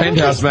 but a Yeah, I don't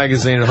Penthouse think-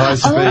 magazine at high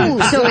speed.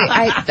 Oh, so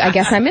I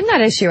guess I'm in that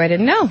issue. I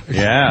didn't know.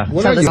 Yeah.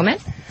 Till this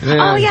moment.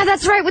 Yeah. Oh yeah,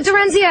 that's right, with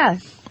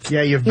Dorenzia.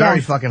 Yeah, you're very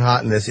Yeah. fucking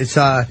hot in this. It's She's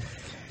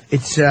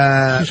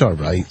all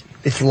right.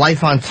 it's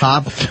Life on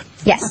Top.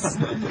 Yes,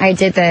 I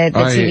did the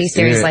TV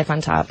series yeah. Life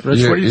on Top.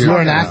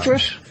 You're an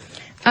actress?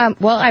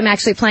 Well, I'm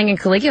actually playing in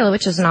Caligula,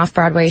 which is an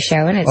off-Broadway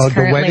show, and it's Oh, the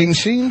currently... wedding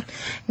scene?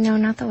 No,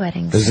 not the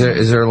wedding. Is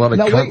there a lot of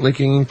No, cunt wait.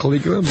 licking in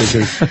Caligula?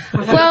 Because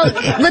Well,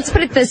 let's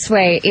put it this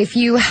way: if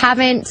you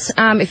haven't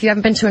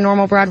been to a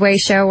normal Broadway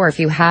show, or if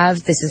you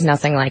have, this is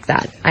nothing like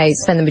that. I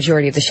spend the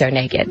majority of the show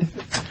naked.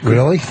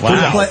 Really? Who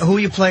are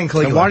you playing,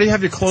 Caligula? Why do you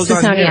have your clothes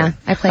on Sonia, here?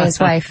 I play his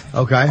wife.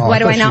 Okay. Why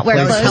do I not wear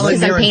That was clothes? Helen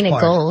Because I'm Mirren's painted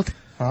part. gold.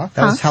 That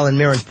was Helen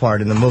Mirren's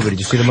part in the movie. Did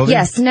you see the movie?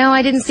 Yes. No,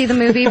 I didn't see the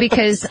movie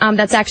because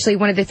that's actually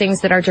one of the things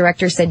that our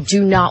director said: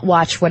 do not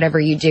watch whatever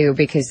you do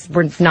because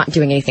we're not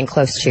doing anything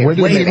close to. Where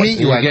did he meet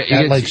you? you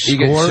get Like you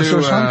get Scores two,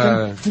 or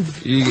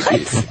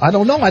something? I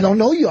don't know. I don't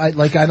know you. I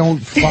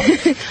don't.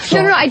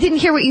 No, I didn't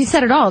hear what you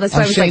said at all. That's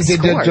why I I'm was saying, like,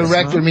 did the Scores.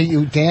 director meet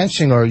you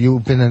dancing, or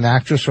you've been an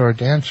actress or a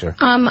dancer?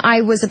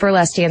 I was a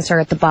burlesque dancer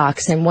at the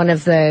Box, and one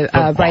of the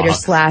writers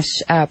slash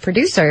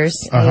producers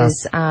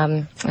is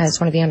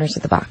one of the owners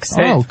of the Box.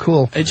 Oh,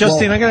 cool. Hey,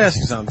 Justine, I gotta ask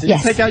you something. Did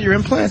Yes. you take out your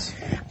implants?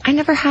 I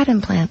never had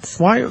implants.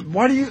 Why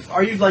do you?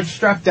 Are you like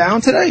strapped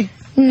down today?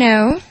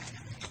 No.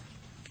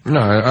 No,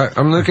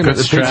 I'm looking Good at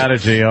the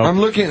strategy, picture. oh. I'm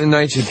looking at the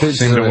nature pictures.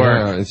 Seemed to of it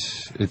work. now.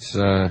 It's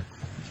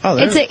Oh,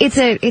 It's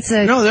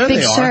a No, there big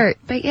they are. shirt,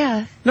 but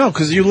yeah. no,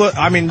 because you look.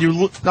 I mean, you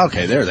look.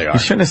 Okay, there they are. You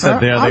shouldn't have said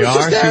there I they was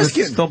are. just She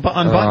asking. was still all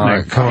right,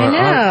 unbuttoning. come on.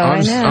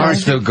 I know. I've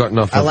still got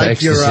enough I of like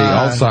ecstasy. your,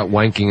 I'll start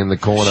wanking in the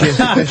corner. She has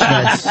the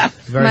fishnets.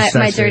 Very My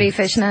sexy. dirty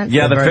fishnets.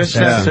 Yeah, the Very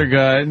fishnets sexy. are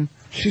good.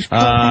 She's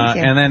Thank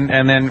you.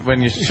 And then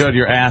when you showed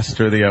your ass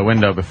through the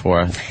window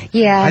before.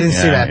 Yeah. I didn't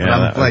see that, but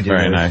I'm that glad was you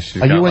very did. nice.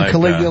 She's Are got, you in like,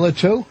 Caligula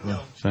too?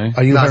 see?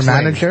 Are you No, her it's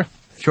Lane. manager?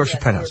 George's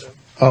Penthouse.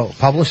 Oh,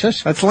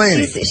 publicist? That's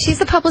Laney. She's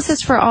the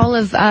publicist for all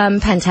of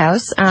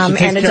Penthouse takes and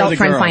care of Adult the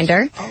Friend girls.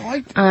 Finder.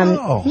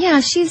 Oh. Yeah,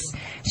 she's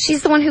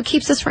the one who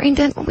keeps us reined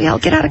in when we all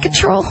get out of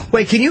control.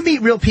 Wait, can you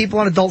meet real people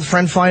on Adult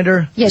Friend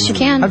Finder? Yes, you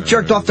can. I've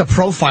jerked off to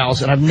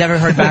profiles and I've never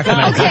heard back from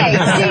them. Okay, see,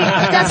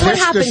 that's what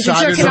Just happens. You're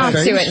decided jerking to off to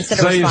face. it instead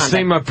So of you've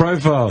seen responding. my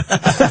profile.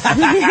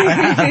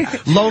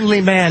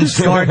 Lonely man,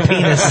 scarred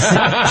penis,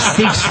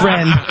 seeks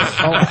friend.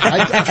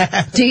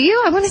 Do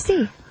you? I want to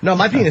see. No,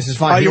 my penis is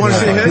fine. Oh, you want to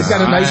see his? He's got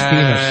a nice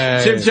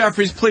penis. Jim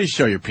Jefferies, please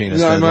show your penis.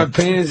 No, to my the-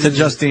 penis to is-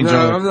 Justine no,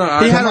 Joli.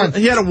 I'm not-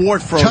 He had a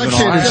wart frozen Touch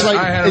it. on It's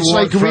I had a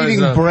like wart reading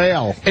frozen.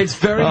 Braille. It's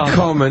very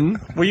common.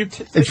 Will you?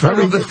 I'm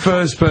not the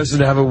first person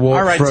to have a wart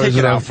All right, frozen take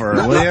it out off. for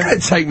her, I'm will not you? gonna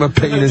take my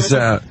penis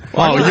out.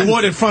 Oh, you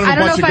would in front of I a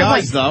don't know bunch if of I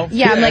guys, though. want.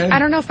 Yeah, I'm like, I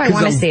don't know if I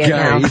want to I'm see it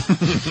now. gay.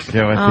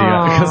 Yeah, with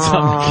the, 'cause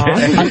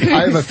I'm gay. I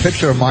have a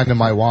picture of mine in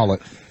my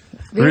wallet.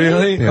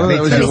 Really? Yeah. Oh, that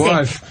was Let me your see.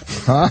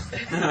 wife. Huh?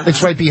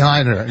 It's right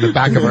behind her, in the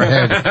back of her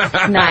head.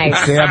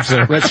 Nice. Stabs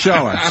her. Let's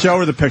show her. Show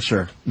her the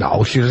picture.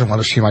 No, she doesn't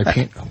want to see my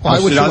penis. Why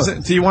She would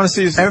doesn't. Do you want to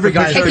see his Every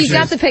guy- If you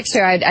got the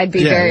picture, I'd be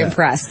Yeah, very yeah.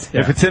 impressed.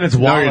 If it's in its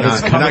No, wallet, you're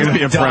it's not. You're not covered going to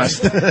be in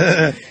dust.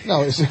 impressed.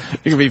 No, it's, You're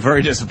going to be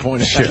very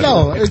disappointed.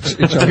 no, it's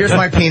Here's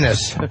my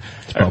penis.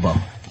 Bobo.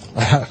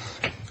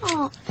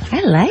 Oh,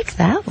 I like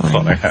that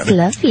one. It's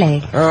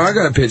lovely. Oh, I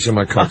got a picture of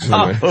my cock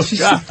somewhere. Is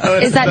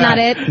that not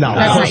it? No.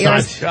 That's No, not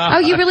yours. Oh,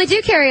 you really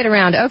do carry it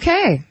around.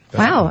 Okay.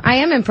 Wow, I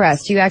am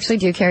impressed. You actually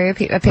do carry a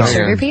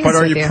picture of your penis But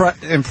are with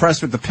you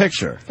impressed with the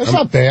picture? That's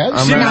not bad.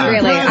 Not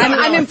really.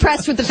 I'm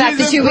impressed with the fact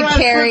that you would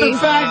carry. The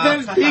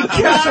fact that he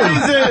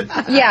carries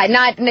it. Yeah,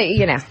 not,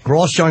 you know. We're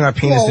all showing our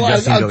penis to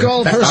Justine. A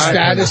girl of her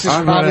status is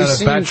I'm probably out of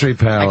seen. battery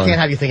power. I can't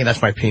have you thinking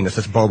that's my penis.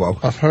 That's Bobo.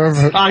 Of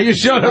her. Oh, you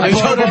showed him. I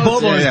showed him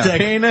Bobo's Yeah.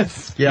 dick.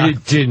 Penis. Yeah. You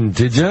didn't,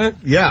 did you?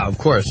 Yeah, of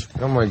course.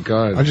 Oh my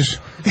god. I just.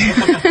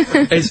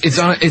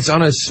 It's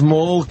on a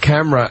small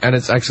camera and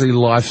it's actually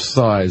life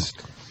sized.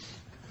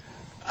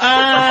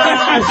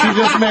 She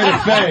just made a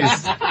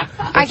face.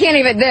 I can't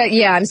even,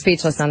 yeah, I'm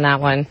speechless on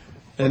that one.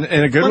 In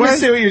a good Let way? me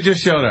see what you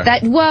just showed her.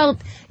 Well,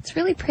 it's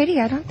really pretty.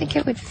 I don't think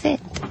it would fit.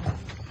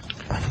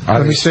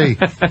 Let me see.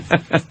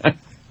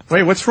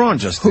 Wait, what's wrong,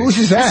 Justine? Whose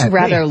is that? It's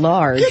rather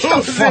large.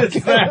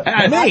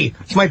 Me.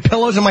 It's my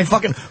pillows and my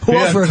fucking. Who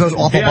else wears those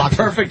awful boxers?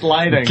 Perfect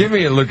lighting. Give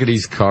me a look at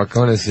his cock,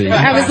 honestly.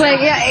 I was like,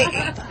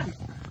 yeah,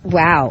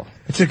 wow.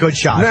 It's a good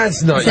shot.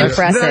 That's not It's your,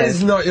 impressive. that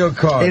is not your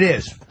cock. It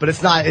is, but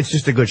it's not. It's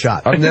just a good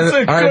shot. I've never, It's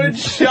a good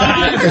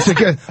shot. It's a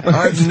good.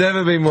 I've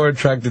never been more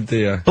attracted to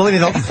you. Believe me,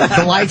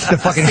 the lights, the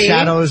fucking See?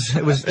 shadows.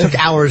 Took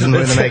hours in the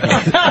making.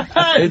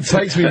 It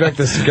takes me back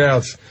to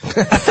Scouts.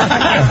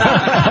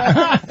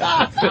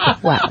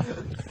 Wow.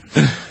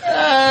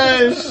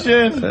 Oh,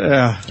 shit.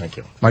 Yeah. Thank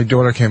you. My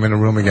daughter came in the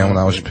room again when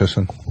I was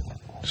pissing,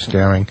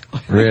 staring.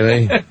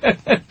 Really?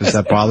 Is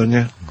that bothering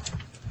you?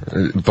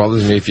 It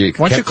bothers me if you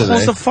Why don't you kept it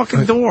close there. the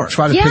fucking door?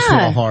 Try to piss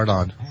Yeah. with a hard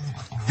on.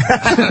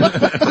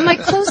 I'm like,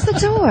 close the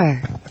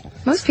door.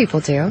 Most people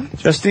do.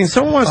 Justine,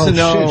 someone wants Oh, to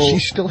know. shit,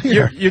 she's still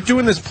here. You're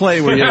doing this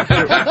play where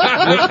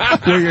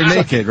you're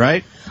naked,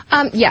 right?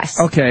 Yes.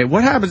 Okay,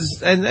 what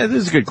happens, and this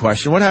is a good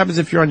question, what happens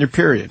if you're on your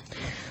period?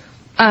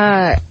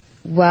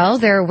 Well,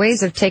 there are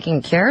ways of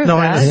taking care of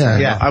that.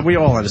 Yeah. We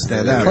all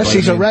understand that. Plus, but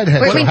she's I a mean-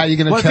 redhead, Wait, so how are you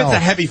going Well, to if tell? it's a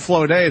heavy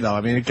flow day, though,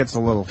 I mean, it gets a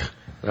little...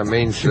 That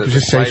means You that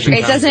just say she-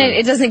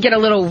 It doesn't get a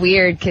little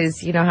weird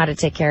because you know how to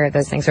take care of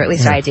those things, or at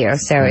least I do.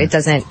 So it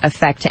doesn't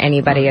affect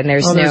anybody, and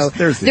there's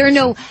there are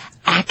no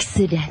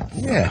accidents.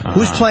 Yeah.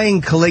 Who's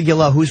playing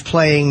Caligula? Who's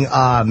playing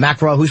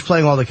Macro? Who's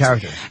playing all the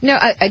characters? No,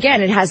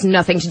 again, it has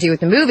nothing to do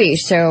with the movie.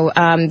 So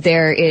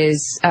there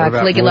is about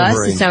Caligula,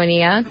 Wolverine?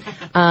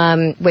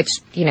 Caesonia, which,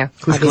 you know.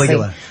 Who's obviously-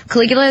 Caligula?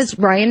 Caligula is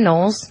Ryan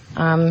Knowles.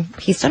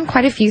 He's done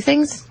quite a few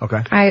things.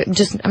 Okay.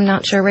 I'm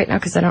not sure right now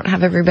because I don't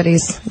have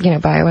everybody's,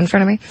 bio in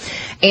front of me.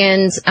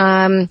 And,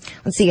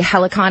 let's see,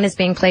 Helicon is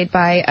being played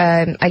by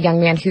a young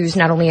man who's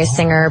not only a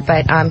singer,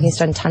 but he's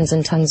done tons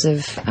and tons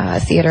of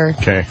theater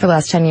for the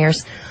last 10 years.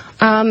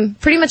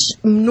 Pretty much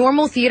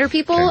normal theater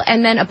people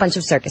and then a bunch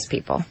of circus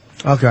people.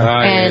 Okay.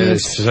 And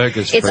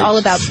circus it's all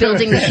freaks. about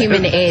building the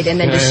human id and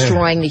then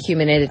destroying the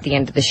human id at the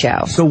end of the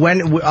show. So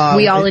when we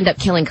all end up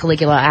killing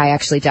Caligula, I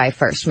actually die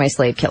first. My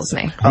slave kills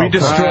me. We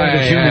destroyed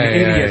a human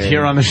idiot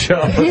here on the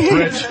show.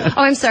 Rich. Oh,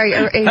 I'm sorry.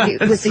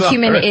 Was the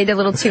human id a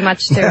little too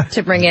much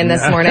to bring in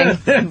this morning?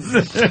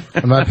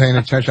 I'm not paying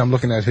attention. I'm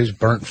looking at his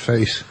burnt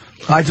face.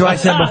 I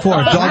said before,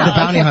 Dog the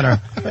Bounty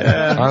Hunter.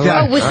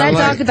 Was that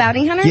Dog the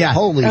Bounty Hunter? Yeah.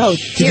 Holy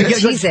Dear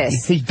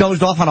Jesus. He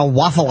dozed off on a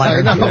waffle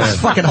iron. It's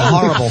fucking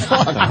horrible.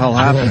 What the hell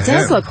happened? It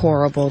does look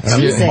horrible.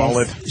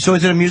 Jesus. So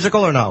is it a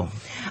musical or no?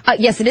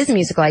 Yes, it is a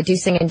musical. I do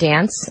sing and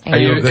dance. And Are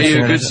you a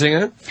good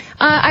singer?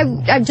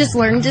 I've just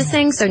learned to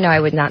sing, so no, I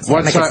would not say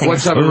I'm a good singer. What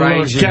type of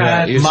range you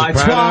got? You my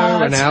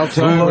soprano, twat. an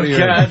alto? What do you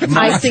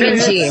I sing in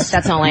G.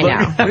 That's all I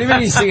know. What do you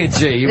mean you sing in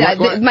G?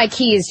 My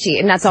key is G,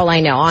 and that's all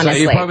I know, So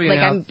honestly.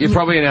 you're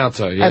probably an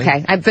alto, yeah?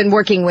 Okay, I've been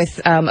working with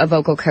a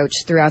vocal coach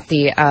throughout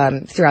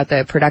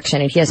the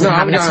production, and he doesn't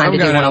have enough time to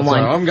do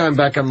one-on-one. I'm going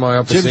back on my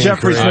opera Jim singing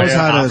Jefferies career. knows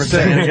how to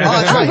sing.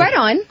 Oh, right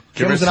on.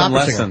 Give her Jim's an some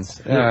opera singer.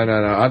 lessons.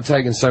 No. I've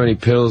taken so many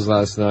pills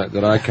last night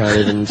that I can't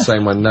even say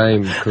my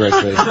name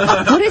correctly.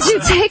 What did you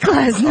take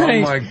last Oh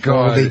night? my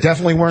god! They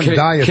definitely weren't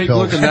diet keep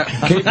pills. Looking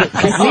keep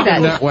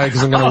looking that way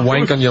because I'm going to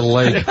wank on your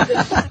leg.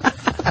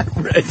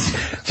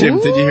 Jim,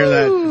 did you hear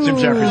that? Jim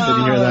Jeffries, did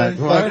you hear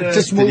that?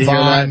 Just Did you move hear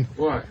on.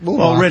 What? Move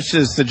Well, on. Rich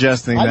is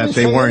suggesting I that didn't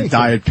they say weren't anything.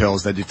 diet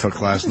pills that you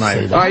took last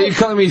night. Oh, you're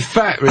calling me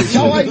fat, Richard?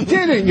 No, I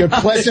didn't. You're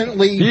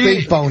pleasantly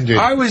big-boned.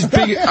 I was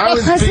big. I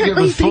was bigger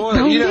Pleasantly before.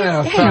 You know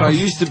how big-boned? fat I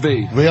used to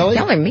be. Really?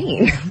 Y'all are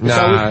mean.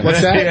 Nah.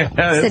 What's that?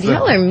 I said,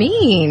 y'all are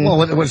mean.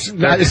 Well,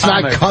 it's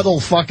not cuddle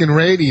fucking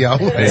radio.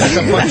 It's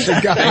a bunch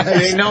of guys.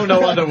 They know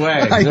no other way.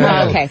 I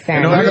know. Okay,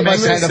 fair None enough. of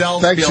us had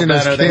affection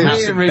as kids.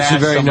 Me and Rich are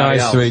very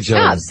nice to each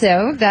Ah, other.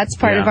 so that's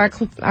part of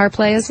our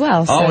play as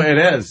well. So. Oh, it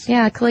is.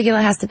 Yeah,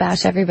 Caligula has to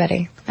bash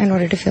everybody in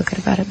order to feel good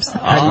about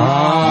himself.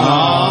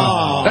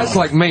 That's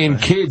like me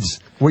and kids.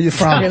 Where you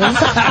from? Really?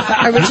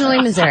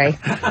 Originally Missouri.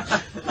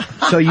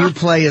 So you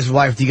play his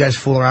wife. Do you guys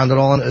fool around at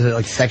all? Is it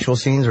like sexual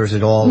scenes, or is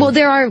it all? Well,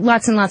 there are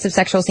lots and lots of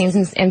sexual scenes.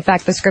 In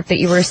fact, the script that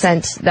you were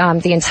sent,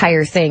 the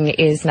entire thing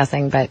is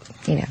nothing but,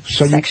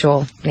 So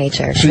sexual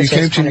nature. So you which came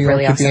is to kind New of York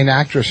really to be awesome. an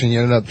actress, and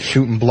you ended up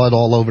shooting blood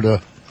all over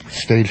the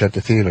stage at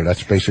the theater.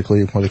 That's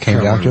basically what it came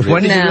down to.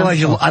 When did you No.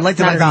 realize I like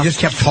the fact that you just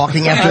kept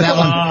talking after that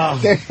one.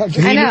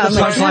 I know. I'm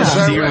like,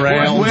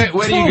 yeah.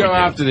 Where do you go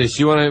after this?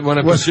 You want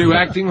to pursue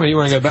acting, or you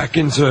want to go back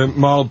into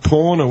mild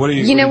porn, or what do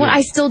you? You know what?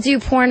 I still do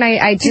porn.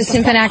 I just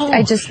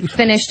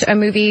finished a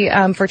movie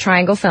for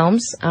Triangle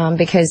Films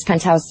because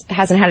Penthouse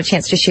hasn't had a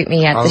chance to shoot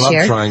me yet I this love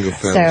year. Triangle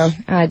Films.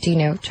 So, do you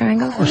know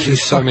Triangle?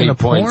 She's so many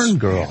points. Porn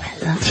girl.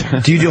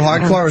 Do you do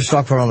hardcore or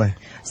softcore only?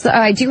 So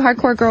I do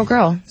hardcore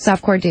girl,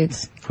 softcore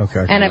dudes.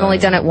 Okay. And I've only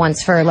done it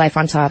once for Life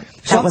on Top.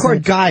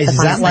 Softcore guys, is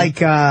that like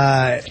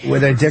where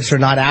their dicks are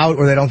not out,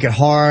 or they don't get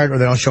hard, or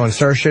they don't show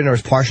insertion, or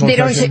is partial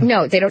insertion?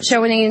 They don't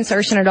show any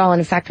insertion at all. And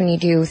in fact, when you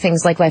do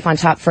things like Life on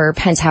Top for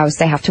Penthouse,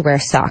 they have to wear a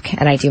sock,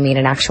 and I do mean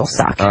an actual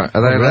sock. Are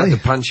they allowed to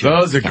punch you?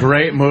 Those are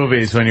great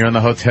movies when you're in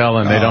the hotel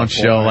and they don't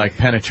show like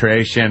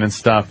penetration and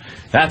stuff.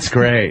 That's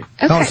great.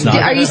 Okay.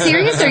 Are you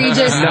serious, or are you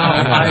just? No,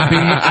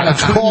 I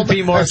couldn't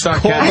be more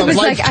sarcastic. I was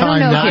like, I don't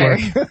know here.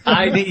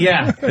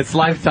 Yeah, it's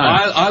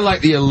Lifetime. I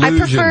like the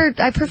illusion.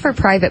 I prefer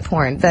private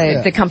porn,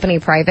 the company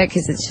private,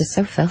 because it's just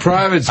so filthy.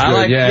 Private's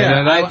good,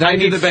 they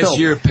do the best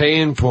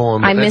European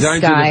porn, but they don't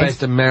do the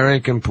best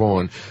American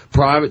porn.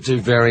 Private do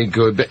very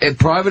good, but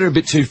private are a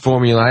bit too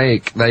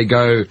formulaic. They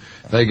go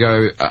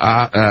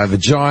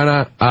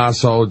vagina,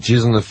 arsehole,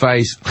 jizz on the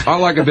face. I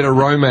like a bit of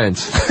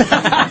romance.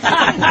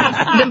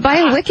 Then buy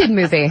a Wicked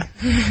movie.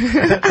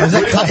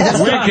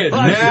 Wicked.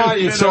 Now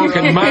you're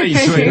talking money,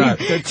 sweetheart.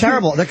 They're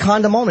terrible. They're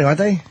condom only, aren't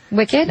they?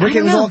 Wicked?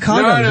 Wicked was all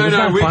condoms.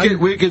 No.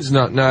 Wicked's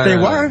not. No, they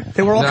were.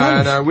 They were all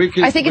condoms. No,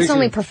 Wicked. I think it's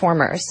only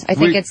performers. I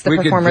think it's the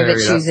performer that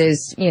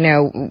chooses,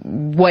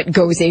 what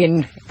goes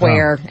in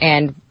where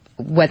and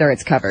whether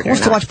it's covered. Who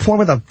wants to watch porn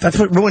with a? That's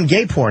what ruined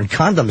gay porn.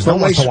 Condoms. No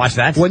one wants to watch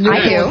that. When you're,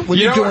 I do. When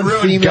you're doing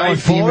female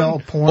and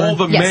female porn, all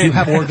the men you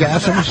have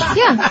orgasms.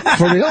 Yeah.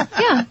 For real?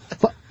 Yeah.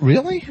 But,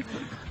 really?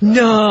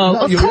 No,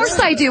 of course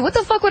I do. What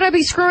the fuck would I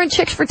be screwing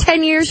chicks for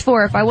 10 years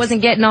for if I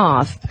wasn't getting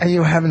off? And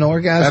you have an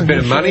orgasm? A bit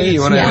of money?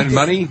 You want to have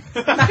money?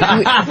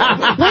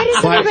 Why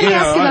does everybody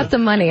ask about the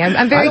money?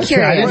 I'm very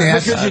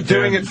curious. Because you're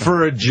doing it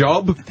for a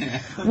job?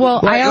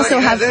 Well, I also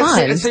have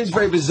fun. It seems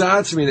very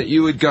bizarre to me that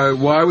you would go,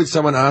 why would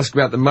someone ask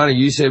about the money?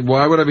 You said,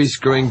 why would I be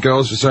screwing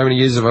girls for so many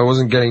years if I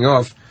wasn't getting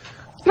off?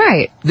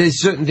 Right.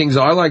 There's certain things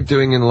I like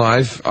doing in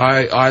life.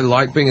 I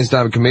like being a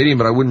stand-up comedian,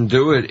 but I wouldn't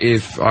do it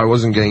if I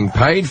wasn't getting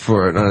paid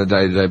for it on a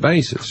day-to-day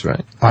basis,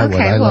 right?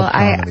 Okay,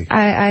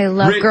 I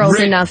love girls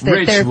enough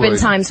that there have been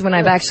times when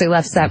I've actually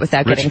left set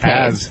without getting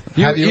paid.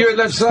 You had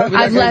left set?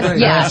 I've left,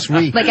 yeah.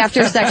 Like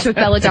after Sex with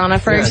Belladonna,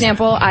 for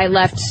example, I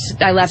left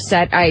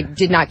set, I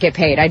did not get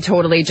paid. I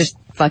totally just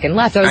fucking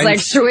left. I was like,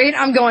 sweet,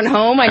 I'm going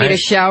home, I need a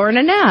shower and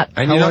a nap.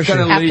 And you're not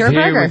going to leave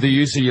here with the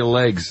use of your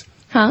legs.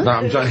 Huh? No,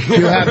 I'm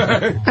joking.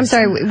 I'm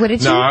sorry, what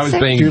did you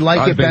say? Do you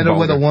like it better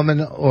with a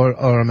woman or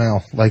a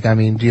male? Like, I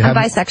mean, do you have...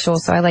 I'm bisexual,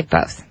 so I like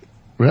both.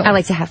 Really? I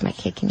like to have my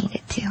cake and eat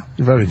it, too.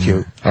 Very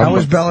cute. How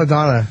was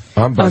Belladonna?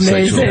 I'm bisexual.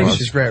 Amazing.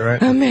 She's great,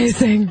 right?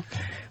 Amazing.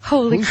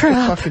 Holy Who's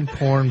crap. the fucking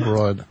porn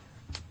broad?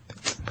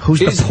 Who's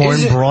the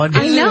porn broad?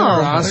 I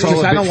know.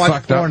 Because I don't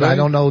watch porn, I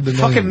don't know the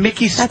name. Fucking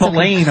Mickey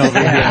Spillane over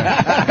here.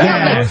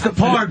 Yeah, that's the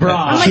porn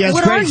broad. I'm like,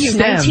 what are you,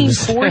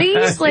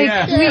 1940s?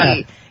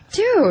 Like,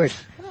 dude.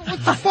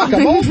 What the fuck?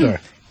 I'm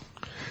older.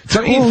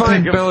 Don't you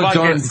find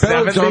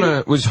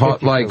Belladonna was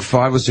hot like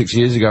 5 or 6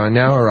 years ago, and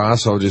now her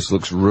asshole just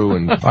looks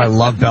ruined. I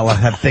love Bella,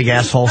 that big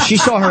asshole. She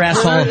saw her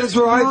asshole. That's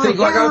what I think.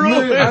 Like,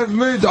 I've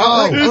moved.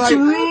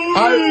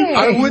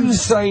 I wouldn't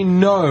say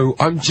no.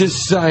 I'm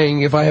just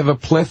saying if I have a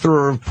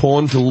plethora of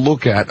porn to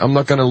look at, I'm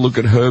not going to look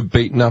at her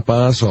beaten up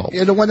asshole.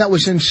 Yeah, the one that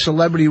was in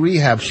Celebrity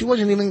Rehab, she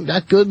wasn't even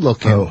that good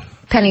looking. Oh.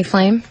 Penny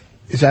Flame.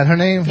 Is that her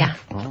name? Yeah.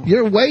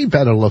 You're way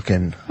better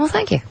looking. Well,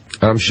 thank you.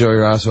 I'm sure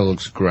your asshole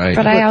looks great.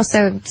 But I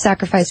also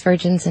sacrifice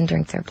virgins and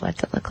drink their blood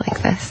to look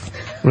like this.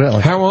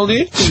 Really? How old are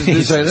you? Did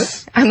you say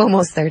that? I'm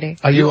almost 30.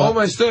 Are you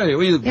almost 30?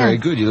 Well, you look very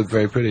good. You look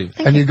very pretty.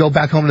 And you go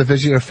back home to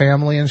visit your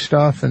family and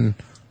stuff, and...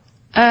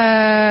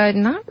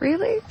 Not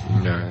really.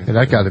 No. Yeah,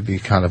 that got to be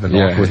kind of an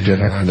awkward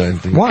dinner. I don't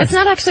think. Why? It's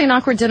not actually an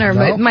awkward dinner,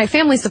 but my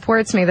family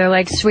supports me. They're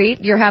like,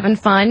 sweet, you're having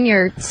fun,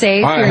 you're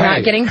safe, you're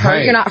not getting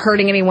hurt, you're not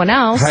hurting anyone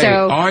else,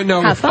 so I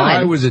know have if fun.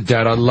 I was a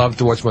dad, I'd love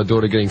to watch my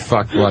daughter getting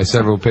fucked by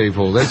several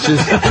people. That's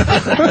just...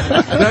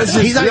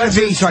 He's not even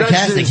being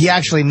sarcastic, he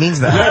actually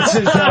means that. That's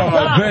just how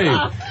I'd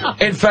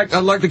be. In fact,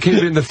 I'd like to keep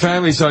it in the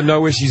family so I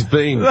know where she's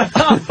been.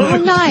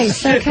 Oh,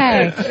 nice,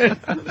 okay.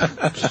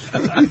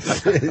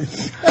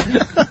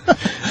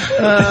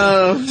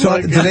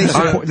 So do they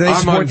support?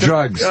 I'm on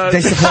drugs.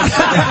 They support.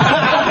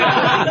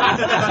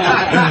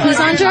 Who's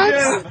on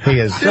drugs? He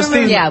is.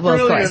 Justine, yeah, well,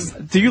 of course.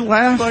 Do you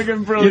laugh?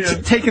 Fucking brilliant.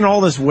 You're taking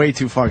all this way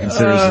too fucking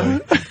seriously.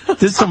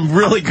 There's some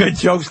really good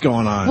jokes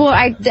going on. Well,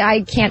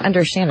 I can't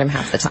understand him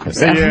half the time,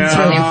 so it's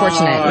really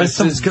unfortunate. There's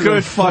some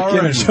good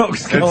fucking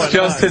jokes going on. It's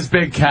just his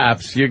big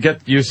caps. You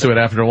get used to it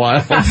after a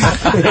while. These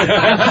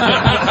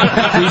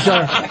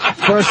are,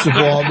 first of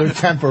all, they're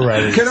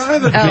temporary. Can I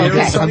have a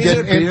beer? Okay. I'm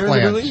getting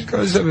implants. Really?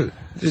 Guys have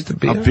just a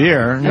beer? A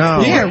beer?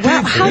 No. Beer?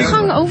 Wow, how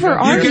hungover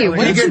are you?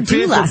 What did you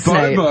do last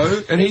night?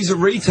 Bobo, and he's a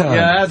retard.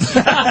 Yeah,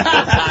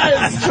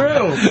 that's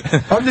true.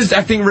 I'm just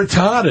acting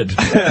retarded.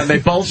 Yeah, they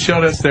both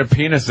showed us their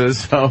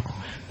penises, so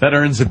that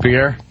earns a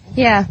beer.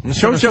 Yeah.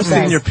 Show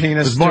Justine your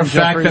penis. There's more Jim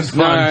fact than Jefferies.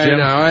 fun, Jim.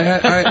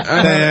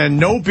 And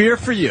no beer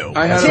for you.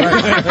 I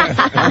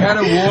had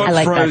a wart I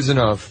like that. frozen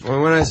off.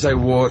 Well, when I say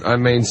wart, I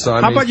mean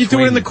Siamese How about you do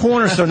it in the twin.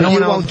 corner so no You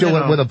one else won't do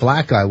it with a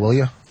black guy, will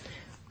you?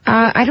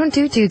 I don't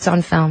do dudes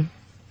on film.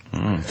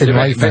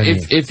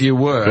 If you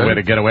were. Good way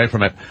to get away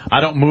from it.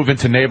 I don't move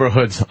into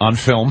neighborhoods on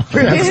film.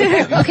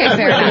 Okay,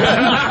 fair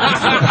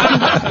enough.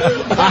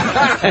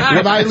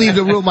 When I leave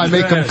the room, I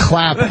make them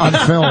clap on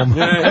film.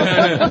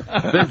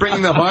 They're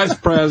bringing the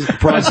highest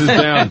prices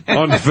down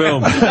on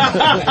film.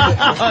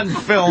 On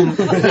film.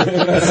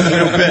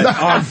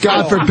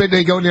 God forbid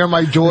they go near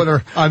my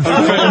daughter on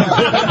film.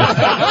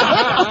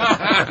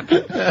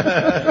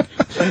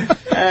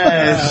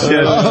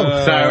 Shit.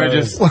 Sorry,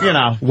 we're just,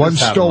 One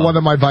stole one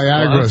of my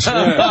Viagras.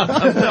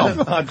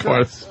 Of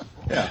course.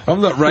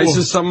 I'm not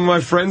racist. Some of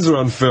my friends are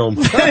on film.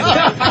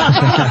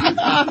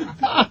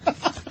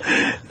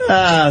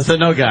 So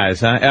no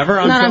guys, huh? Ever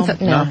on Not film? on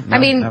film. No. I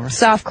mean, never.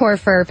 softcore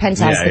for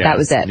Penthouse, but that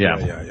was it.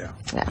 Yeah.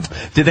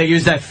 Did they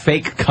use that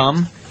fake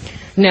cum?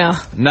 No.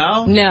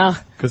 No? No.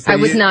 'Cause they I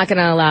was use- not going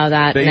to allow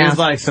that. They no. use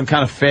like some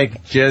kind of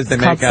fake jizz they It's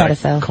make called out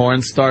Cetaphil. of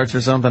cornstarch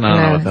or something. I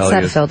don't know what the hell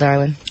it is. Cetaphil,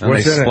 darling. And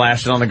they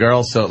splash it on the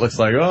girls so it looks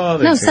like, oh,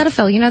 they No,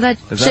 Cetaphil. You know that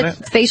Is shit that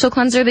it? facial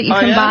cleanser that you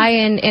can yeah? buy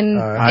in any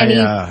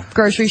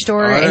grocery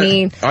store,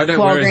 any I don't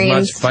wear as Walgreens.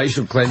 much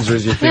facial cleanser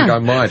as you think Yeah. I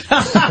might.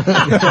 It's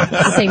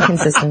the same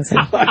consistency.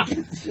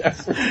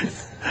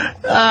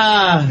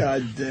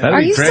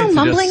 Are you still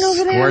mumbling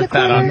over there in the Squirt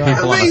that on corner?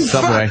 people on a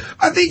subway.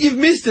 I think you've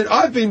missed it.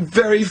 I've been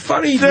very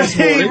funny this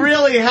He morning.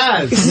 really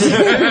has.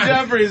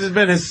 Jefferies has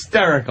been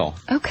hysterical.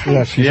 Okay.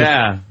 Yes, he's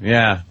Yeah.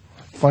 a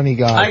funny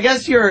guy. I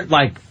guess you're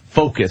like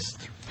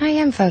focused. I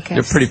am focused.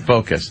 You're pretty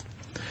focused.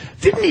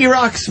 Didn't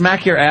E-Rock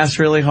smack your ass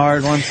really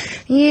hard once?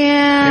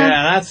 Yeah.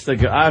 Yeah, that's the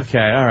good. Okay,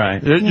 all right.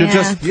 You're Yeah.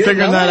 just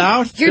figuring that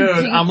out?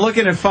 Dude, I'm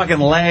looking at fucking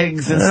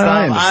legs and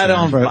stuff. I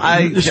don't.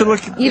 You should look.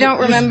 You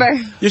don't remember?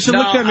 You should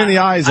look them in the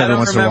eyes every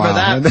once in a while.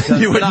 And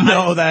then you would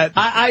know that.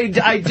 I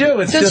do.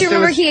 It's Don't just, you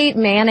remember it was, he ate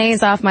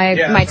mayonnaise off my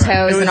Yeah. toes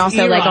It was and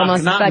also like E-Rock,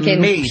 almost not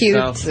fucking me,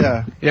 puked? so-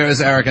 Yeah. Yeah, it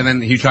was Eric, and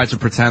then he tried to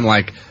pretend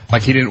like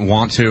he didn't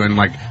want to, and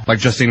like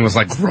Justine was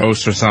like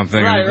gross or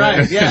something. Right, And-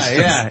 right.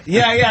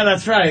 Yeah,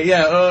 that's right.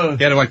 Yeah.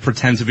 He had to like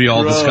pretend to be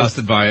all Gross.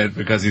 disgusted by it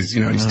because he's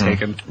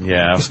taken.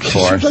 Yeah, of She seems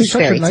course. like such a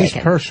very nice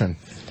taken. person.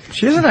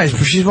 She is a nice.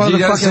 She's one of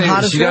the fucking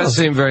hottest She girls. does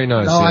seem very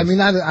nice. No, yes. I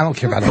mean, I don't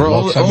care about her For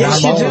all- looks. I mean,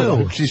 yes, I'm you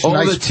old. do. She's All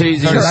nice. the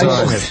teasing Her aside.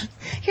 nice-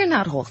 You're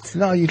not old.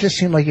 No, you just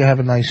seem like you have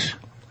a nice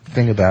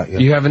thing about you.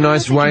 You have a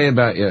nice way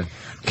about you.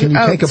 Can you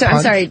take a so punch?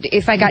 I'm sorry.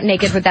 If I got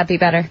naked, would that be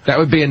better? That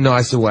would be a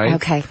nicer way.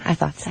 Okay, I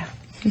thought so.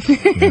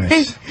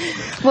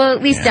 Well,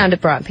 at least down to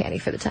bra and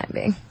panty for the time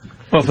being.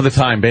 Well, for the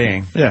time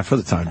being. Yeah, for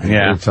the time being.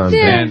 Yeah.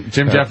 Yeah. And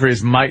Jim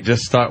Jefferies might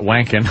just start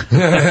wanking.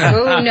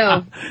 Oh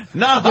no!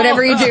 No.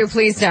 Whatever you do,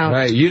 please don't.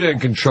 Hey, you don't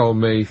control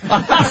me. Hey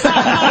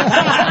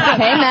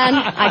man,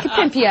 I could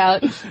pimp you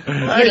out. Get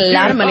a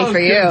lot of money for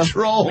you.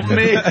 Control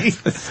me.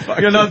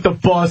 You're not the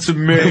boss of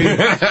me.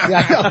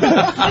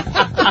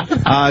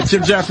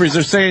 Jim Jefferies,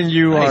 they're saying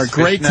you are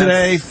great fishnets.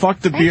 today. Fuck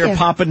the beer, you.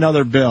 pop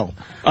another pill.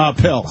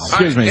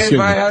 Excuse me. If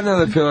I had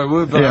another pill, I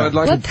would, but Yeah. I'd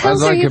like What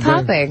pills are you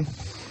popping?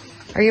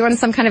 Are you on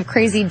some kind of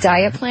crazy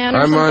diet plan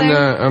or I'm something?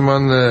 I'm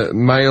on the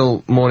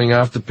male morning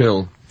after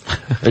pill.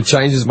 It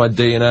changes my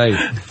DNA.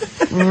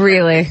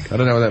 Really? I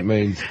don't know what that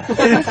means. I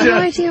have no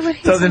idea what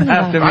he's Doesn't talking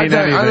have to about. mean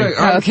anything.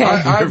 Okay.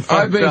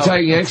 I've been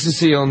taking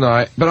ecstasy all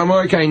night, but I'm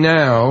okay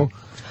now.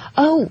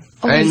 Oh,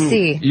 I And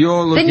see.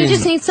 you're Then you looking-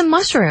 just need some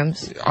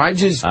mushrooms. I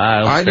just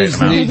I'll straighten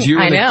them out. need you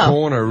I in the know.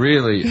 corner,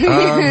 really.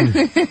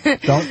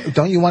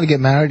 Don't you want to get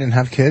married and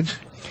have kids?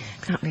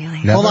 Not really.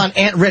 Never? Hold on,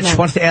 Aunt Rich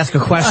wants to ask a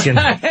question.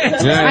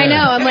 I know.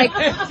 I'm like,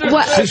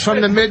 what? She's from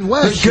the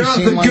Midwest.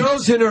 The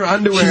girl's in her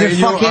underwear, She's a and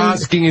you're fucking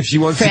asking if she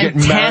wants to get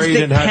married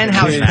fantastic and have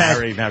penthouse kids.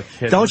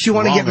 pet. Don't you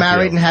want to get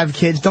married and have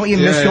kids? Don't you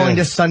miss Yeah. going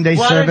to Sunday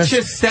Why service? don't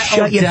you settle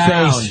Shut your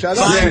down? face. Shut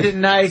up. Find a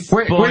nice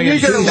boy When you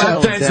and get a settle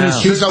lap dance in a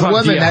down. She's a Club, do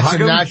woman. you That's hug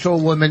a 'em? natural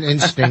woman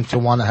instinct to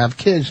want to have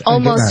kids. and get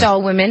Almost married.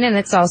 all women, and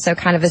it's also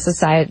kind of a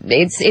society.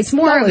 It's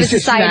more No, of a it's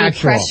just society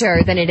natural.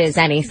 pressure than it is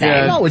anything.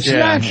 No, it's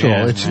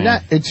natural. It's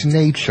it's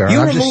nature. You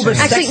I'm just remove a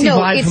saying. Actually, sexy no,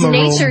 vibe it's from a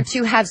nature room.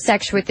 to have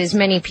sex with as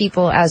many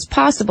people as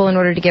possible in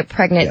order to get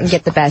pregnant and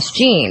get the best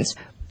genes.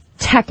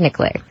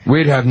 Technically.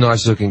 We'd have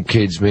nice-looking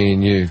kids, me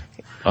and you.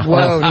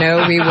 Whoa,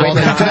 no, we would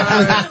not.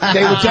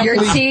 They would Your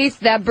definitely. teeth,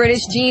 that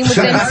British gene with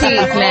them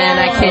teeth, man,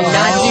 I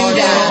cannot do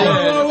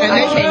that.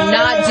 I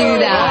cannot do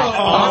that.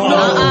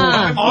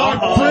 I'm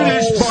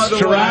British, by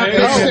the way.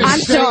 Oh, I'm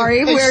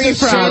sorry. Where are you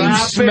you from?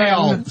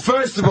 Smell.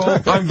 First of all,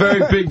 I'm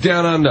very big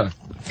down under.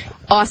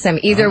 Awesome.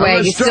 Either I'm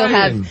way, you still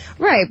Australian. have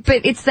right,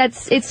 but it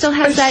still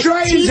has that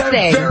Australians teeth have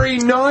thing. very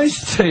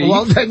nice teeth.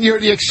 Well, then you're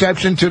the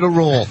exception to the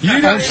rule.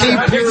 You don't MC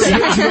have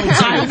period. original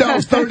I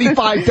know,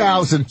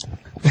 35,000.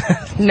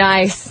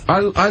 Nice. I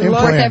Worth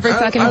like every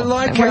fucking. I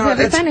like worth how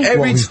every it's penny.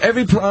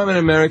 every time an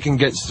American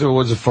gets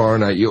towards a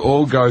foreigner, you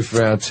all go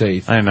for our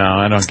teeth. I know.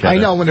 I don't get I it.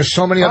 know, when there's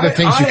so many other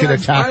things you could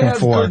attack him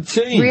for. Good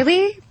teeth.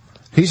 Really?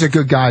 He's a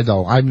good guy,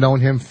 though. I've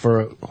known him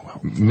for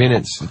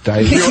Minutes,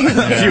 days.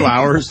 A few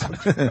hours.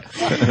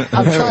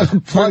 I'm trying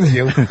to plug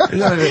you.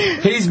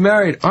 He's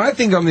married. I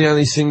think I'm the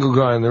only single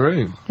guy in the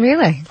room.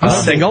 Really?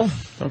 Single?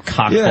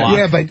 Cock Yeah. block.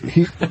 Yeah, but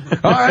he.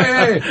 Oh,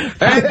 hey,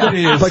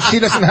 Anthony is. But she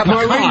doesn't have a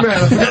My cock.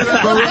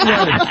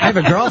 wingman. I have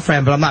a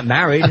girlfriend, but I'm not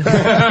married. That's what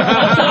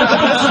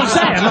I'm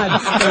saying. I'm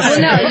not.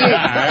 Well, no,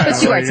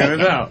 but you are taken.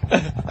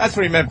 That's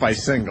what he meant by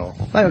single.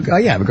 Oh, yeah,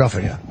 I have a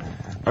girlfriend, yeah.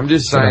 I'm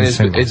just But I'm saying,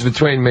 single. it's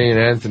between me and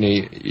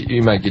Anthony.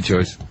 You make your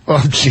choice.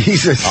 Oh,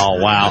 Jesus.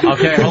 Oh, wow.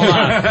 Okay, hold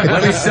on.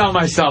 Let me sell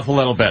myself a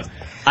little bit.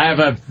 I have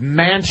a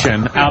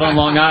mansion out on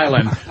Long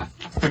Island.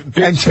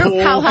 And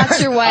How hot's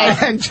your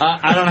wife? I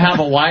don't have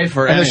a wife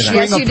or And a anything. string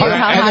Yes, you of do. pi-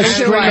 How and hot a is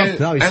your string wife? of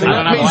No, he's I single.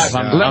 don't have a wife.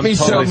 Let I'm me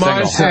sell totally single.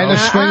 myself. and a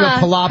string of How hot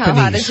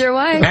Peloponnese. is your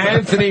wife?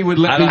 Anthony would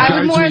let me I go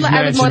would to more his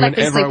I would more mansion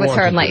likely whenever sleep I with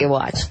her and wanted let to. you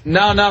watch.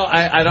 No,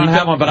 I don't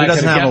have one, but he I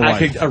doesn't have a I wife.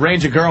 could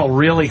arrange a girl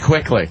really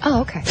quickly.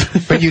 Oh, okay.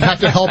 But you'd have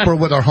to help her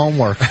with her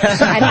homework.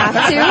 I'd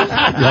have to.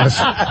 Yes.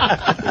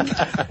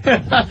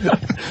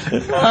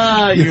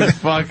 Ah, you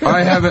fucker.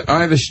 I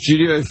have a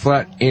studio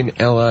flat in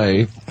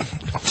LA,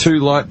 2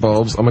 light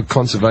bulbs. I'm a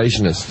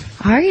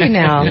conservationist. Are you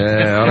now? Yeah, I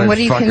And don't what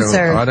do you fucking-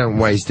 conserve? I don't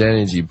waste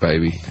energy,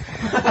 baby.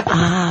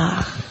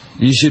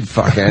 You should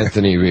fuck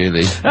Anthony,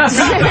 really. Thanks.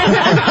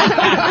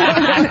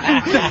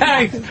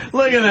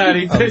 Look at that.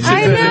 He pitches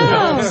I it.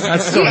 know.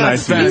 That's so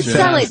nice of You you,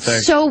 sell it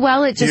Fantastic. so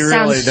well. It just You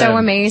sounds really so did.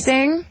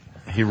 amazing.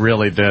 He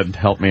really did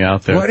help me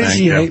out there. Why does Thank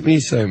he you. hate me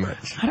so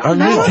much? I don't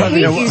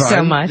hate you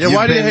so much. Yeah,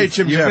 why do you hate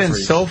Jim You've been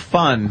Jefferies? so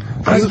fun.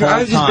 I've this whole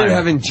just been time.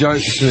 having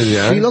jokes with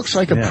you. She looks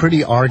like a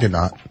pretty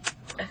Argonaut.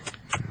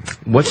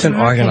 What's an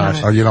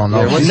Argonaut? Oh, you don't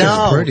know? She's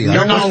No, pretty.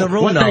 no one in the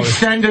room What they knows.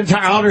 extend into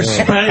outer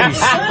space. I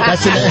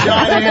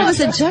thought that was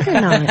a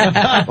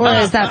juggernaut. Or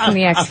is that from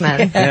the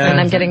X-Men? And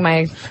I'm getting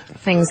my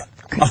things.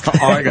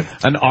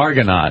 An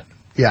Argonaut.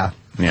 Yeah.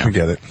 Yeah.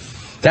 Forget it.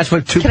 That's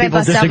what two Can I people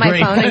bust out my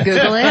disagree. phone and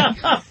Google it?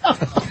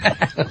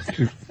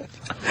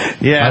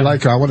 Yeah. I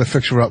like her. I want to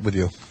fix her up with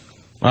you.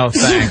 Oh,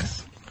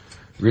 thanks.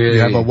 Really?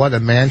 You have a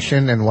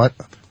mansion and what?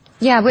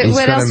 Yeah, He's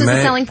what got else a is the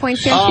man- selling point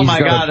here? Oh He's my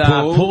got God! a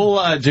Pool,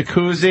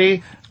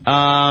 jacuzzi.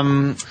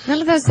 None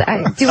of those. Do I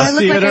look like I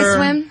theater.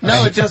 swim?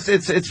 No, it's fun.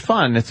 It's it's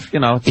fun.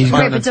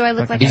 Great, but do I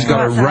look like He's I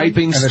got a go outside?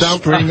 raping And a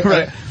stump. string.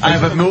 Right. I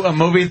have a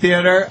movie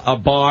theater, a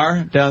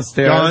bar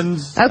downstairs.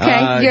 Guns.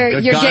 Okay, you're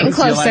guns. getting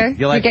closer.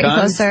 You like You're getting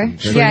guns? closer.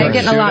 You're Yeah, you're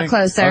getting a lot shooting?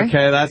 closer.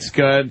 Okay, that's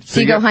good. So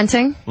Do you go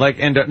hunting? Like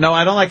indoor? No,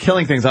 I don't like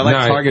killing things. I like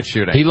No, target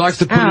shooting. He likes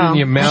to put it Oh, in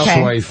your mouth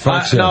okay. while he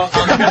fucks No,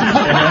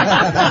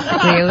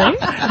 you. Really?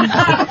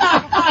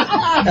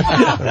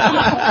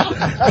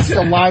 That's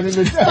the line of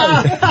the day.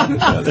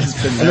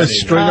 And a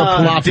string of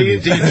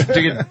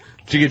Peloponnese.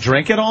 do you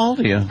drink it all?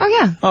 Do you? Oh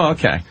yeah. Oh,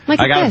 okay. Like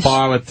I a got fish. a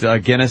bar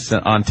with Guinness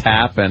on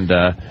tap and.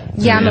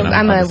 Yeah, I'm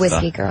a other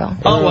whiskey stuff. girl.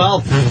 Oh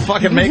well,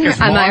 fucking Maker's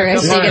Mark. I'm Irish.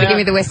 So you Come on gotta out. give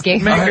me the whiskey.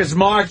 Maker's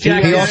Mark,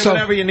 Jack, He also-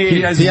 whatever you need.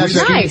 He has He has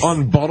whiskey Nice.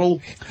 on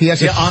bottle. He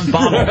has Yeah, on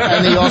bottle.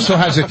 and he also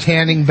has a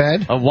tanning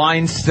bed. A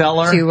wine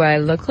cellar. Do I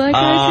look like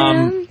I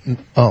can?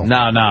 Oh.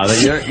 No,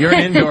 you're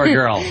an indoor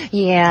girl.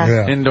 Yeah.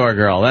 Yeah. Indoor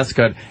girl. That's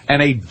good.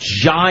 And a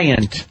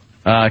giant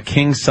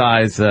king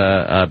size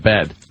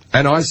bed.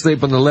 And I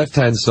sleep on the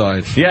left-hand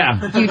side. Yeah.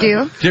 You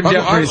do? Jim I'm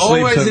Jefferies sleeps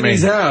always with in me.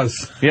 his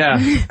house. Yeah.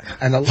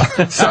 And a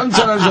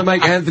Sometimes I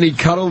make Anthony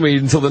cuddle me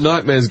until the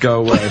nightmares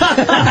go away.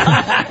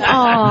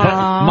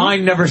 Aww.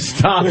 Mine never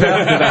stop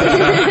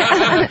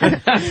after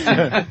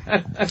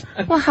that.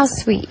 Well, how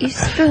sweet. You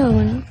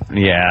spoon.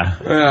 Yeah.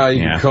 Well,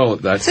 you Yeah. can call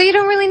it that. So you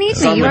don't really need me.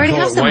 Some You would already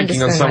call have it someone to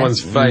wanking on spoon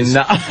someone's with. face.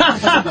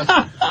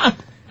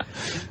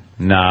 No.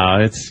 No,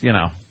 it's,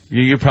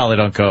 you probably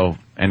don't go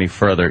any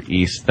further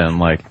east than,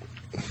 like,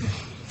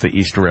 the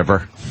East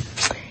River,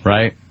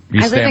 right?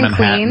 You I stay live in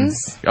Manhattan.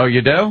 Queens. Oh,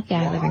 you do?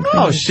 Yeah, I live in Queens.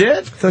 Oh,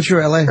 shit. thought you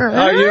were LA.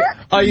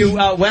 Are you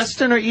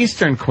Western or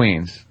Eastern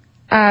Queens?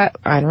 I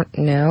don't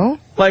know.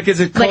 Like, is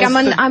it close Like, I'm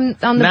to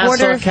on the Nassau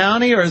border of-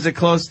 County, or is it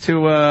close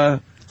to,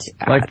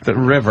 like, the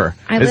river?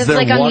 I Is live there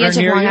like on the water edge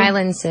of near Long you?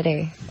 Island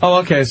City. Oh,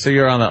 okay, so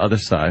you're on the other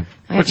side.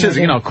 I have Which no is,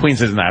 idea.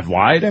 Queens isn't that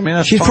wide. I mean,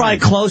 that's She's fine. probably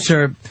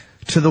closer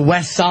to the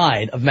west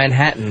side of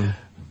Manhattan.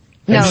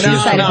 No, And east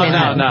she's- side of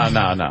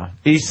Manhattan. No.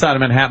 East side of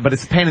Manhattan, but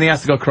it's a pain in the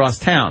ass to go across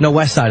town. No,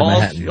 west side of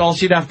Manhattan. All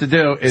she'd have to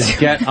do is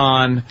get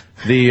on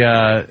the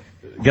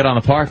get on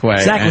the Parkway.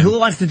 Exactly. and Who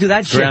wants to do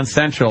that shit? Grand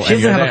Central. She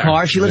and doesn't you're have a there.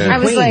 car. She lives in I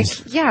was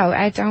Queens. like, yeah,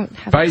 I don't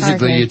have a car.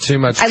 Basically, you're too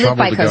much I live trouble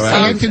by to go Coastal.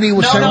 out. Anthony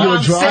will send you a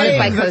I'm drive. saying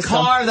By the Coastal.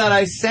 car that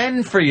I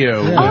send for you.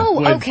 Oh,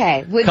 would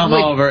okay. come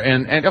over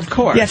and of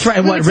course. Yeah, that's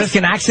right. What, risk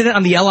an accident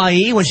on the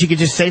LIE when she could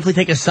just safely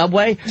take a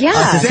subway? Yeah.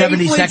 Up to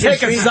Safely 72nd take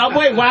Street? a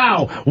subway?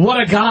 Wow,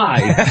 what a guy.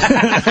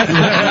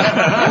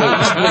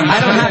 I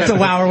don't have to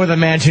wow her with a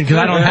mansion because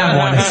I don't have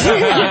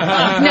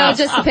one. No,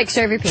 just a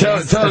picture of your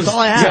penis. Tell That's all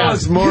I have. Tell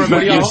us more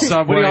about your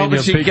subway and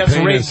your she big gets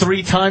penis. raped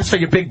 3 times so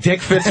your big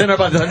dick fits in her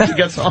by the time she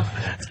gets home.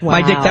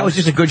 My dick, that was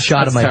just a good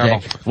shot of my Terrible.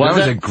 dick. That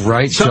was a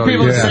great Some shot,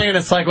 people are yeah. saying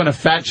it's like when a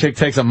fat chick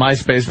takes a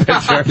MySpace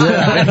picture.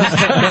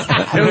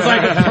 It was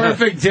like a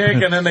perfect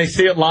dick, and then they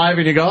see it live,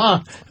 and you go,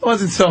 oh, it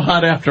wasn't so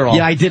hot after all.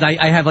 Yeah, I did.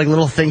 I have like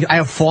little things. I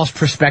have false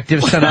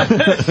perspectives set up.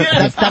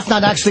 That's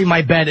not actually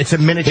my bed. It's a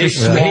miniature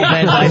small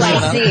bed. Oh,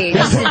 I see.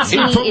 Just a You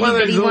teeny put one of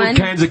those itty-bitty little one.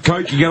 cans of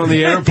Coke you get on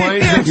the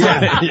airplane.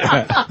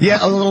 Yeah,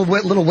 a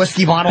little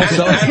whiskey bottle.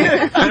 So.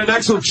 And an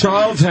actual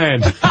child's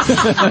hand.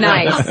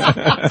 Nice.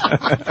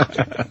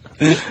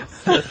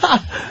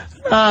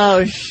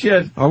 Oh,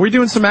 shit. Are we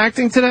doing some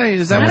acting today?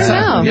 Is that I what's don't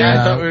know. happening?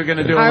 Yeah, I thought we were going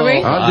to do Are a we?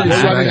 little... I'll do We're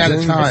some running out of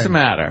acting. time. What's the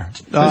matter?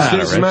 Let's do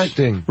Rich? some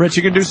acting. Rich,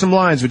 you can do some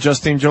lines with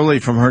Justine Joli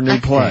from her new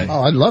play.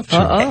 Oh, I'd love to.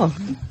 Oh.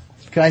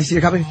 Can I see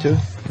your copy too?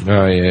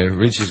 Oh, yeah.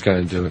 Richie's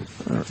going to do it.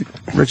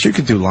 Rich, you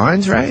could do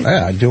lines, right?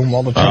 Yeah, I do them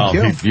all the time.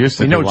 Oh, he used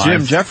to You know do Jim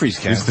lines. Jefferies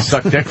can. Used to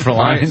suck dick for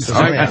lines.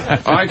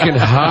 I can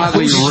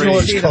hardly Who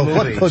read. snorts?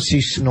 What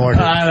pussy snorted?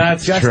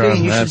 That's Justine, true. you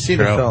should That's see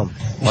true. the film.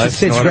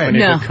 Let's It's snort it great. when you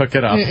No. can cook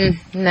it up.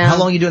 No. How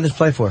long are you doing this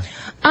play for?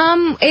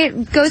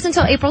 It goes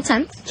until April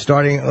 10th.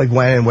 Starting like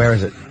when and where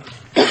is it?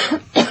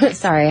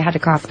 Sorry, I had to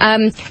cough.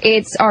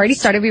 It's already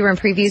started. We were in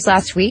previews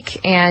last week,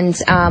 and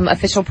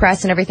official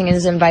press and everything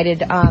is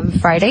invited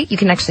Friday. You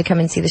can actually come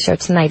and see the show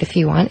tonight if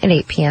you want at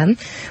 8 p.m.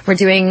 We're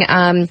doing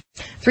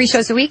 3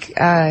 shows a week,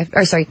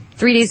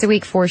 3 days a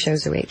week, 4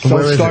 shows a week. So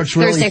it starts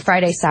really. Thursday,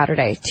 Friday,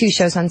 Saturday. 2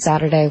 shows on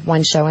Saturday,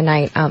 1 show a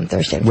night,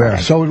 Thursday to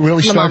Friday. So it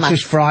really La starts Mama.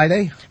 this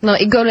Friday? No,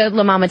 go to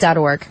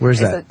lamama.org. Where's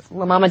Is that? it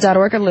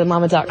lamama.org or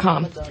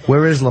lamama.com?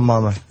 Where is La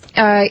Mama?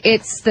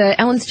 It's the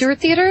Ellen Stewart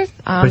Theater.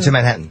 But it's in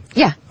Manhattan.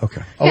 Yeah.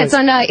 Okay. Yeah,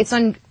 it's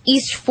on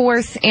East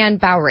 4th and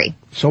Bowery.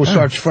 So it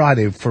starts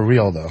Friday for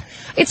real, though.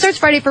 It starts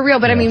Friday for real,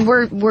 but I mean,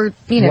 we're What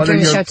doing are the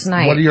your- show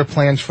tonight. What are your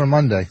plans for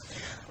Monday?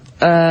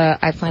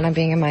 I plan on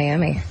being in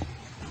Miami.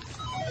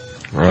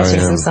 Right, Catching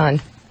yeah. some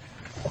sun.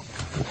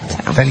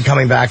 Then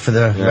coming back for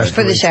the rest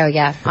For of the week. show,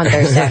 yeah, on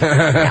Thursday.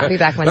 Yeah, I'll be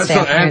back That's Wednesday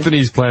not afternoon.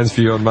 Anthony's plans for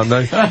you on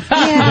Monday.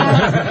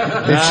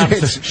 Yeah.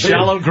 It's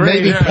Shallow grave.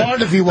 Maybe Yeah.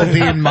 part of you will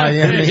be in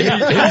Miami. He's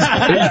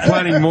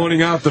planning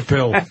morning after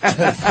pill.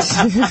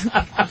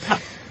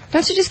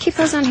 Don't you just keep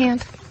those on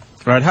hand?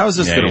 Right, how is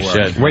this Yeah, going you to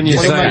work? should. When you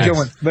What am I say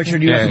doing?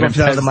 Richard, you Yeah, have to go up to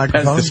that other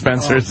microphone? Pest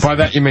dispensers. by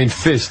that you mean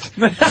fist.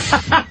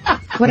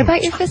 What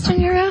about your fist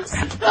in your ass?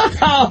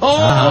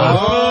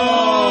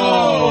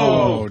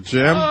 Oh,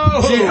 Jim.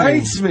 He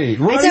hates me.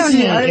 Why I does don't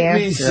he hate hate you.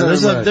 me Yeah,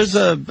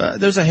 so much?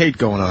 there's a hate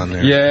going on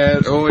there. Yeah,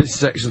 always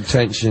sexual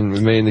tension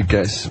with me and the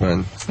guests,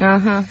 man.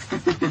 Uh-huh.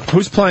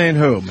 Who's playing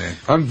who, man?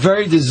 I'm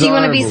very Do you desirable.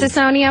 want to be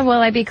Cisonia? Will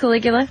I be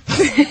Caligula?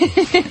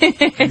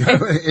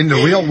 In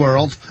the real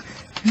world.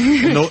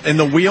 In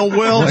the wheel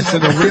world? It's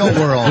in the real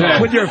world.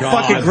 Yeah. With your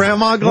fucking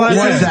grandma glasses?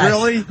 What is that?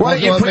 Really? Why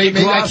don't you Well, put your maybe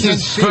I glasses can't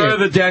see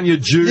further down your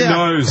Jew Yeah.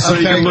 nose so you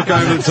Okay. can look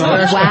over the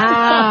top?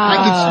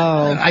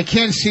 Wow. I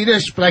can't see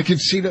this, but I can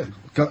see the.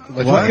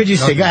 What could you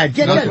say? Go ahead.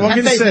 Get No, have what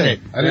can faith you in say? it.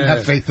 I didn't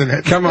have faith in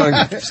it. Come on,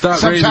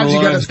 start reading Sometimes the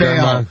you gotta lines, bail.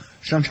 Grandma.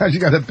 Sometimes you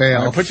gotta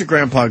bail. Put your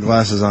grandpa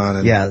glasses on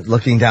and Yeah,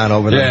 looking down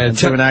over Yeah, them.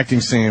 do an acting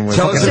scene with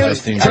Tell us about,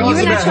 Justine are tell you us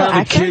an about actual how the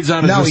actor? kids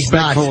aren't No, as he's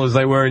not. respectful as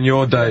they were in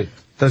your day.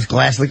 Those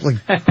glasses look like.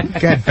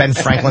 Go ahead, Ben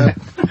Franklin.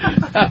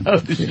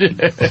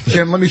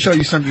 Jim, let me show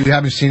you something you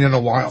haven't seen in a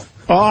while.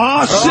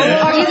 Oh, shit!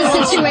 Are you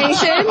the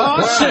situation?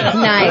 Oh, shit!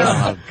 Nice.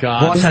 Oh,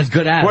 God. Boss has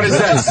good abs. What is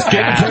that,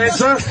 skin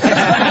cancer?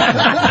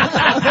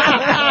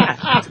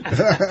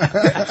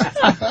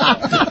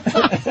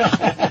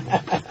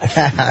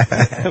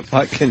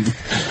 Fucking...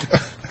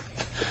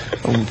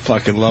 I'm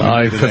fucking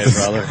loving you today,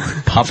 brother.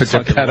 Papa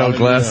Geppetto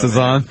glasses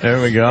on.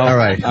 There we go. All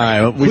right. All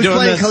right, we Who's doing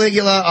playing this?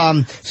 Caligula?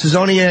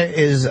 Caesonia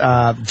is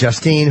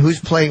Justine. Who's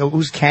playing?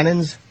 Who's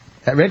Cannons?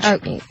 That Rich?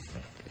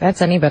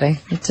 That's anybody.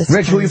 It just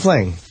Rich, who are you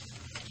playing?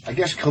 I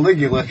guess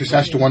Caligula, because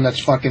that's the one that's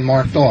fucking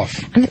marked off.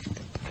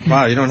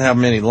 Wow, you don't have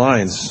many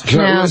lines.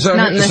 No,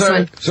 not in this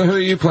one. So who are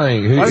you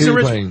playing? Who Why are is you it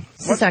Rich- playing?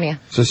 Cisonia.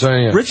 So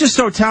Sonia. Rich is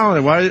so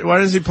talented. Why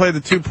does he play the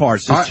 2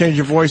 parts? Just change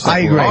your voice. I up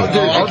a agree.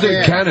 little. I'll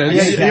do Cannons.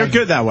 Yeah, you're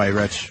good that way,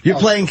 Rich. You're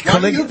playing Why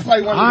don't you Caligula.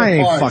 play one of I the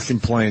ain't parts? fucking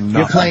playing You're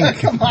nothing. playing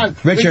Come on,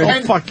 Richard.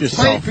 Pretend, Fuck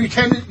yourself.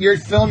 Pretend you're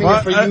filming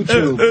What? it for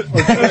YouTube.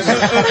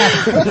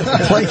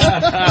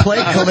 play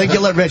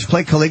Caligula. Rich,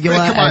 play Caligula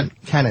Rick, come on. and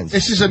Cannons.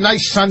 This is a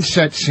nice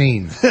sunset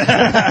scene.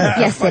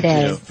 Yes, it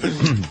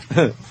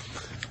is.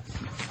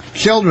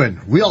 Children,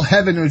 real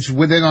heaven is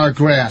within our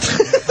grasp.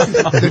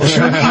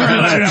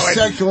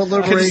 Sexual Can you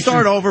liberation.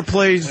 start over,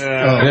 please?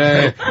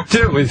 Yeah.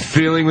 Do it with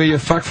feeling with your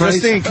fuckface.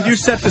 Justine, can you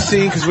set the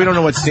scene? Because we don't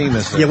know what scene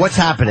this is. Yeah, what's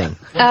happening?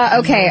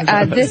 Okay,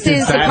 this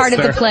is a part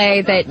of the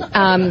play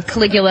that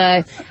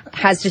Caligula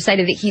has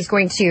decided that he's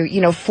going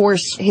to,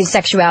 force his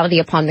sexuality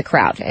upon the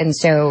crowd. And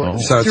so,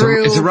 So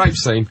through... it's a rape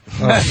scene.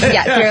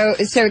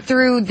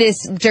 Through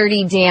this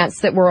dirty dance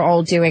that we're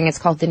all doing, it's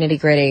called the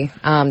nitty-gritty.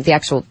 The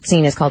actual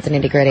scene is called the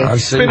nitty-gritty.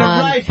 I've seen it.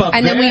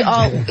 And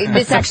then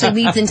this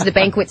actually leads into the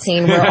banquet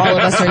scene where all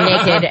of us are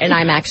naked and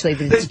I'm actually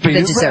the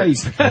dessert.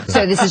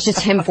 So this is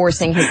just him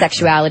forcing his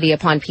sexuality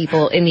upon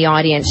people in the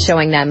audience,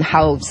 showing them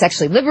how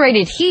sexually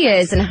liberated he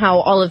is and how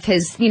all of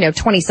his,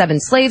 27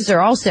 slaves are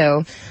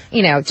also,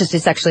 just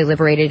as sexually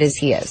liberated as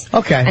he is.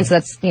 Okay. And so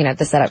that's,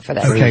 the setup for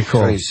this. Okay,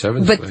 cool.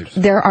 27 But slaves.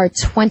 there are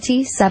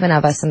 27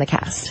 of us in the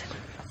cast.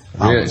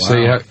 Yeah,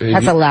 so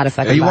That's a lot of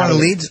fucking Are you one of the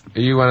bodies. leads?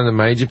 Are you one of the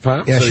major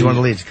parts? Yeah, So she's one of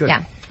the leads. Good.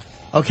 Yeah.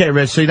 Okay,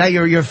 Rich. So now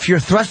you're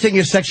thrusting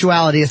your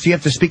sexuality, so you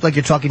have to speak like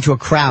you're talking to a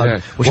crowd, Yeah.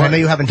 which I know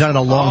you haven't done in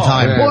a long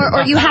time. yeah.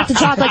 Or you have to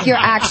talk like you're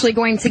actually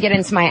going to get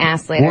into my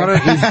ass later.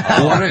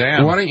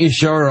 Why don't you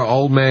show her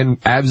old man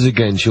abs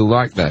again? She'll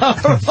like that.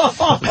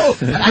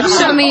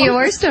 Show me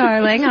yours,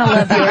 darling. I'll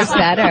love yours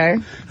better.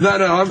 No,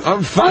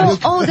 I'm fat.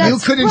 Oh, that's You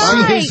couldn't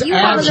right. see his You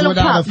have a abs little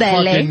without pop a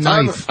belly. fucking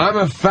knife. I'm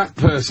a fat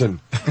person.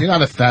 You're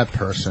not a fat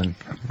person.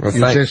 Well,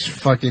 You're thanks. just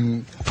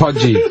fucking...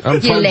 Podgy. I'm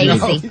You're podgy.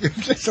 lazy. You're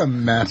just a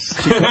mess.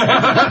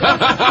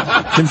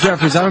 Jim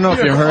Jefferies, I don't know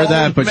if you heard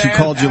that, but she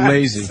called you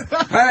lazy.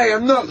 Hey,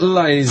 I'm not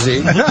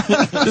lazy.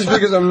 Just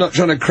because I'm not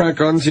trying to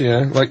crack onto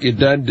you like your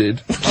dad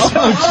did.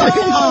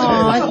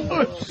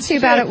 Aw, too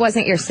bad it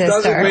wasn't your Doesn't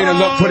mean sister. I'm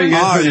not putting Oh,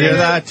 effort you in. hear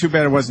that? Too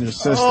bad it wasn't your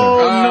sister.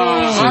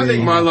 I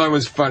think my line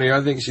was funny.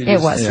 I think she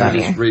just, was funny.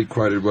 just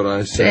re-quoted what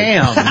I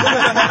said.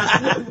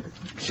 Damn.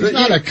 She's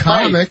not a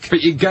comic. But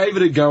you gave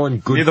it a go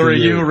and good Neither for are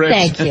you, Rich.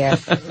 Thank you.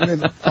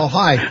 Oh,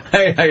 hi.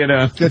 Hey, how you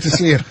doing? Good to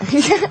see you.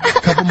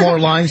 Couple more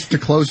lines to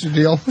close the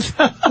deal.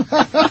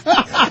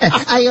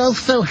 I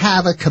also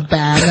have a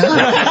cabana.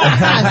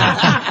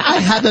 I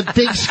have a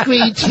big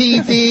screen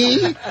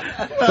TV.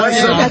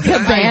 A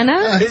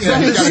cabana? He's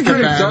got a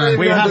cabana.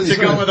 We have to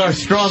go with our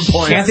strong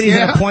points. Anthony's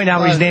going to point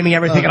out where he's naming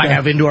everything, and I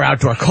have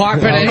indoor-outdoor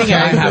carpeting, and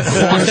I have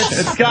faucets.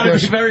 It's got to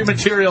be very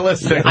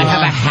materialistic. I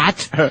have a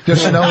hat.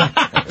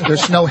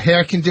 There's no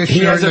hair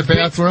conditioner in the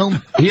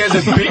bathroom. He has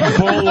a big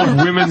ball of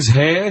women's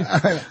hair.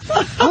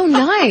 Oh,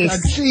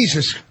 nice.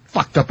 Jesus,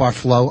 fucked up our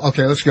flow.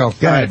 Okay, let's go. All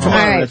right, come All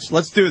on, right. Rich.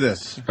 Let's do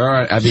this. All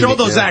right, Abby. Show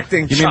those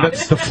acting You mean chops.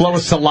 that's the flow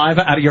of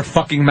saliva out of your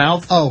fucking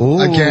mouth?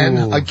 Oh,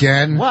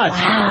 again. What?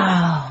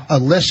 A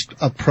list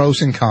of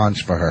pros and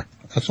cons for her.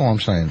 That's all I'm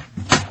saying.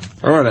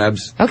 All right,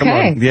 Abs.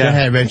 Okay. Go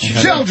ahead, Rich.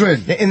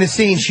 Children! In the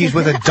scene, she's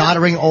with a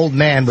doddering old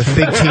man with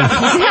big teeth.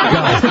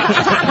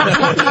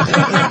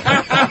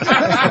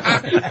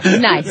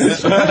 Nice.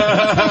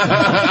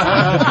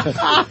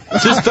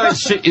 Just don't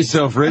shit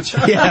yourself, Rich.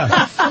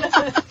 Yeah.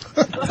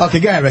 Okay,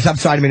 go ahead, Rich. I'm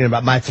sorry, I didn't mean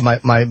about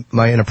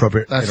my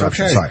inappropriate That's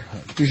interruption. okay. Sorry.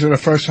 These are the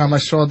first time I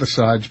saw the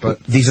sides,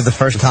 but These are the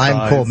first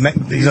time? Cool.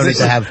 These don't need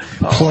to have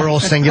plural,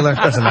 singular.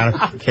 Doesn't matter.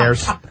 Who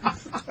cares? So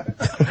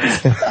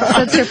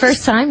it's your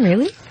first time,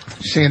 really?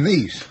 seeing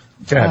these.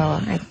 Go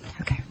ahead.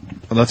 Okay.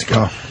 Well, let's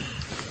go.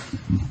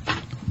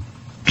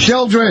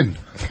 Children!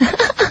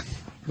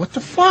 What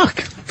the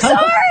fuck? Sorry,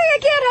 I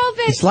can't help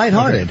it. It's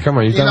lighthearted. Come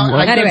on, you've You know, done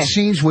I Anyway. did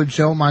scenes with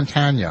Joe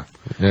Montana.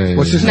 Yeah,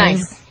 What's his name?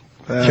 Nice.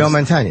 Joe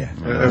Montana.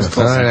 It was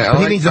close.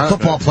 But he means a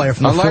football player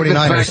from the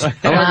 49ers.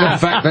 I like the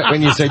fact that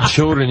when you say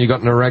children, you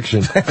got an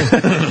erection.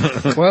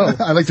 Well,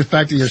 I like the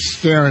fact that you're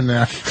staring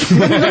there.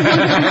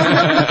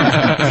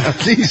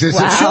 Jesus.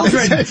 Wow.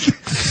 Children,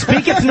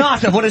 speaketh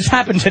not of what has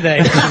happened today.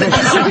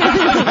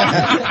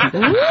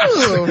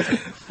 Ooh.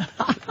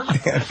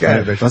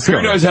 Okay, Rich.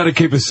 Who knows how to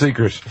keep a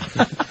secret?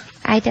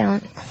 I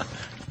don't.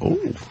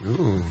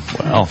 Ooh.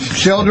 Well,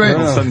 Children,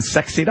 all of a sudden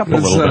sexied up a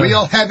little bit.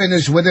 real heaven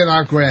is within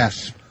our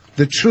grasp.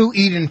 The true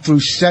Eden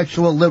through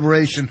sexual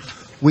liberation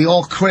we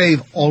all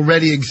crave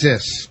already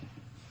exists.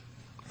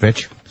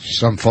 Rich?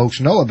 Some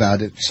folks know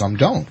about it, some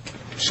don't.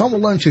 Some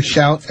will learn to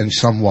shout and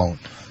some won't.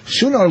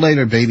 Sooner or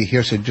later, baby,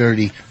 here's a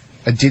ditty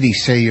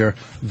say you're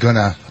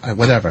gonna,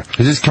 whatever.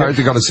 Has this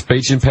character got a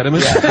speech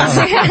impediment?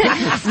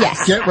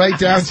 Yes. Get right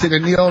down to the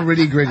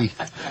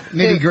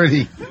nitty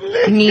gritty.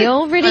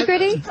 Neil, Ritty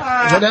Gritty?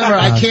 Whatever,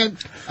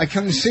 I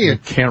couldn't see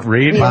it. Can't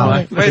read. Wow.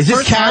 Is this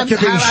First character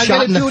time, being I'm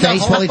shot in gonna the do the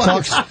face while he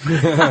whole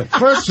talks?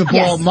 First of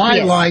Yes, all, my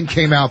yes. line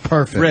came out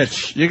perfect.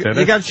 Rich, you got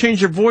to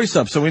change your voice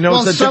up so we know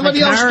Well, it's a different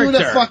somebody else character. do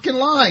the fucking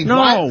line. No,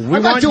 Why- we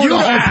I'm not want doing you the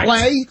to whole act.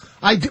 play.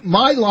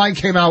 My line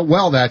came out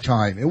well that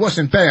time. It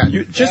wasn't bad.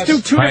 You just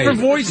do two different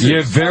voices.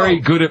 You're very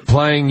good at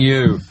playing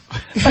you.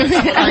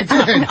 I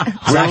did.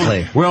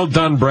 Exactly. Well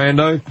done,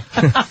 Brando.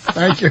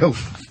 Thank you.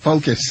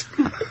 Focus.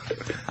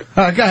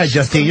 All right, go ahead,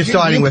 Justine. You're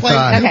starting with...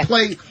 Okay.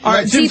 Play, All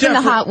right, Jim Deep in the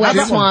Jeffries. hot,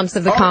 wet swamps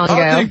of the I'll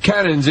Congo. do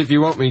cannons if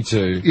you want me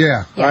to.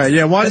 yeah. All right,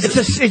 yeah. Why It's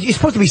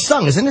supposed to be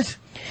sung, isn't it?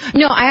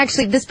 No,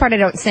 this part I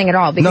don't sing at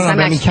all because No, I'm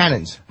I mean actually...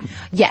 cannons.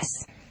 Yes.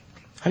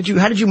 How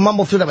did you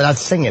mumble through that without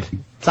singing it?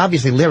 It's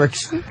obviously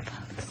lyrics.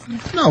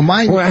 sex. No,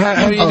 mine. Well,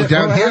 how do you know,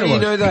 down here. how do you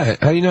know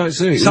that? How do you know it's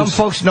serious? Some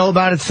folks know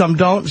about it, some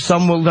don't.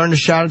 Some will learn to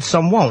shout it,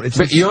 some won't.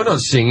 But you're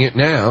not singing it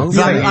now.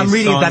 No, I'm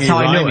reading it, that's how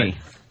I knew it.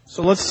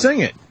 So let's sing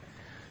it.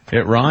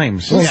 It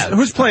rhymes.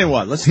 Who's playing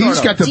what? Let's start He's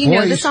got the Do you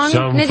know the voice. song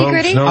Some Nitty folks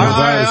Gritty? know All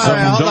right, about it, some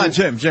hold don't.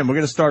 on, Jim, we're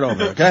going to start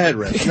over. Go ahead,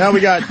 Rich. Now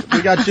we got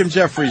Jim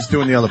Jefferies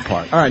doing the other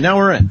part. All right, now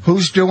we're in.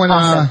 Who's doing,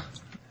 I'm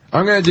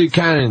going to do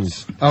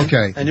cannons.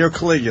 okay. And you're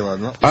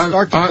Caligula.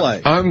 Start to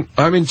play.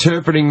 I'm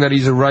interpreting that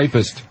he's a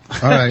rapist.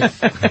 All right.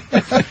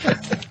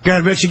 Go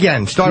ahead, Rich,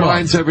 again. Start My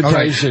off.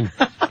 interpretation.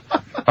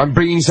 I'm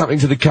bringing something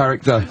to the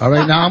character. All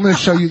right, now I'm going to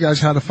show you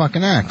guys how to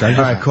fucking act. All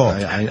right, cool.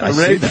 I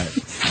see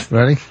that.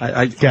 Ready?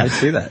 I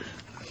see that.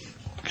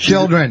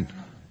 Children,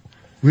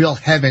 real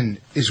heaven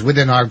is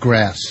within our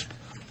grasp.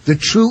 The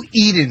true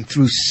Eden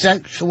through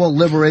sexual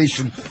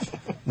liberation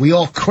we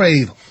all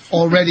crave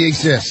already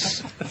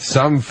exists.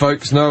 Some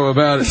folks know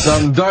about it,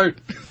 some don't.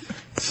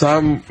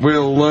 Some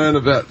will learn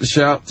about the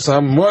shout,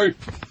 some won't.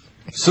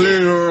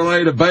 Sooner or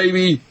later,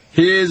 baby,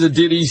 here's a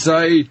ditty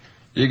say,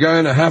 you're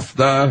going to have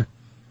to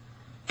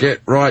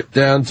get right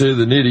down to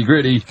the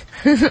nitty-gritty.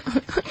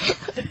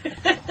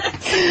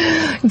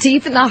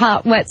 Deep in the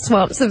hot, wet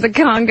swamps of the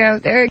Congo,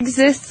 there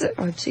exists,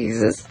 oh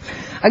Jesus,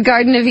 a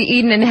Garden of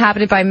Eden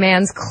inhabited by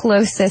man's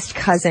closest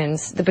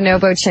cousins, the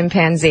bonobo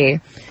chimpanzee.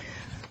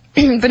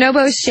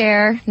 Bonobos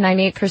share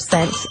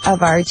 98%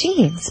 of our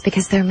genes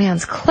because they're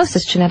man's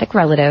closest genetic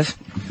relative.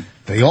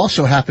 They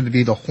also happen to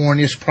be the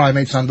horniest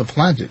primates on the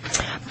planet.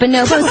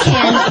 Bonobos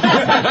can...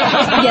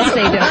 Yes,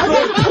 they do.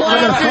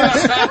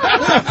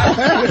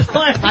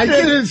 I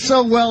did it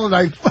so well and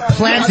I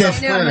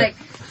planted. No, like,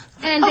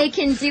 and they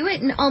can do it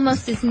in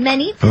almost as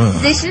many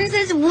positions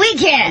as we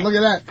can. Look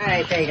at that. All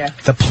right, there you go.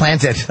 The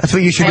plant it. That's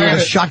what you should do with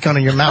a shotgun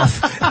in your mouth.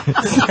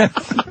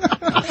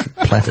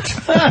 Plant it.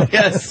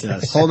 Yes.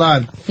 Hold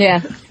on.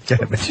 Yeah.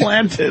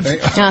 Planted.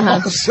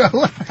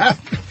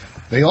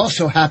 They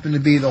also happen to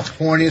be the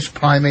horniest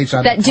primates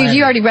on the planet. Dude,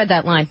 you already read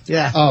that line.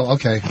 Yeah. Oh,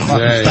 okay.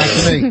 Yeah, Back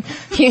to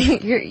me.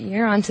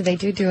 You're on to they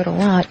do it a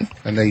lot.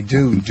 And they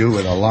do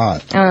it a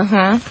lot.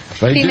 Uh-huh.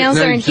 They Females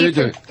are in do heat.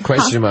 it.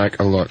 Question mark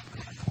a lot.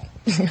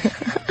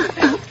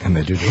 And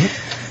they do it.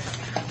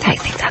 I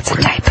think that's a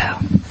typo.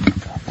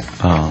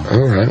 Oh.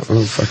 All right.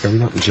 Well, fuck, I'm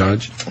not the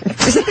judge.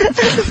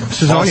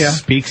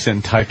 Speaks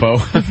in typo.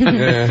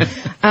 Yeah.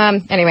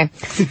 Anyway,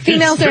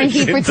 females are in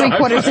heat for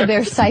 3/4 of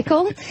their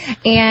cycle,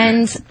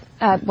 and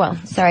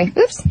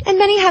and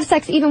many have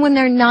sex even when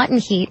they're not in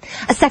heat,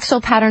 a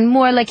sexual pattern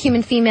more like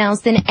human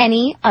females than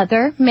any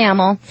other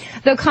mammal.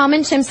 Though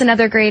common chimps and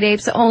other great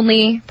apes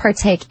only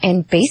partake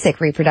in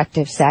basic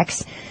reproductive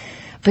sex,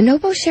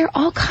 bonobos share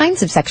all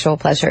kinds of sexual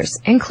pleasures,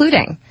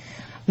 including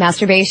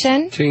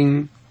masturbation,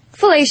 Ting.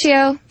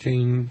 fellatio,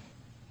 Ting.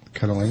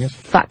 Cunnilingus.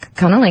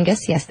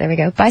 cunnilingus, yes, there we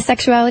go,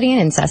 bisexuality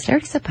and incest, or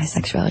except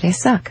bisexuality, I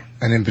suck.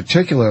 And in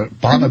particular,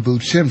 bonobo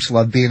chimps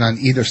love being on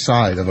either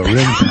side of a rim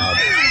job.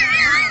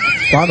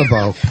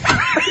 Bonobo.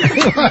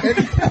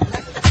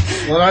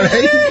 What are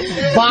they?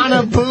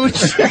 Bonobo.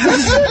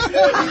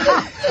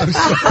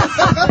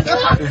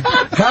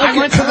 I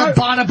went to the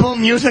Bonobo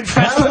Music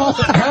Festival.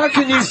 How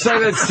can you say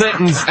that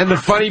sentence and the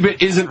funny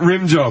bit isn't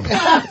rim job?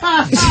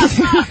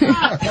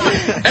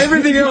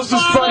 Everything else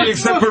was funny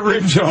except for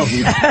rim job.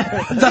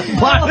 The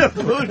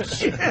Bonobo.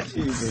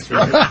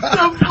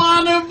 The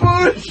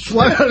Bonobo.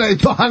 What are they,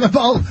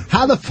 bonobo?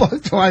 How the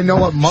fuck do I know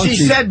what monkey?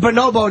 She said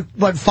bonobo,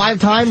 what, 5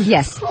 times?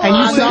 Yes. And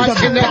you said the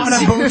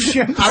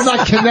Bonobo. I'm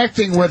not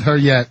connecting with her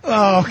yet.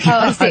 Oh, Oh,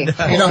 I see.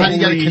 You know how you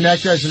got to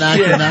connect as an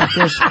actor and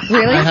actress?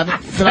 Really? I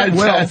haven't, but I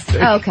will.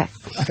 Oh, okay.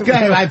 Go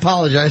ahead, I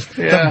apologize.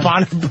 Yeah. The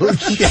Bonobo.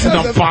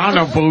 The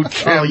bonobo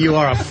chimp. Oh, you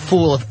are a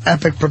fool of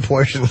epic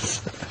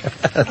proportions.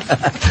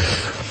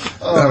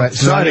 All right,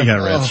 so Try it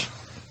again, Rich.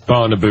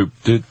 Bonobo.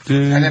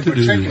 And in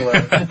particular,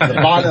 the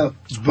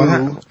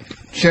bonobo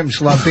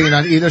chimps love being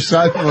on either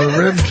side of a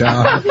rim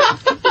job.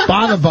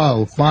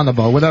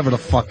 Bonobo, whatever the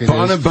fuck it is.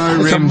 Bonobo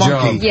It's a rim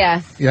monkey. job.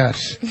 Yeah.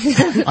 Yes.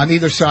 On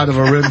either side of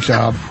a rim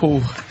job.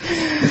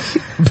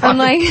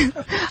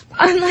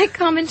 Unlike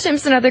common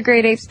chimps and other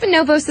great apes,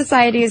 bonobo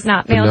society is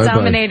not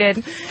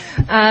male-dominated.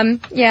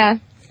 Yeah.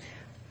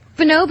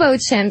 Bonobo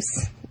chimps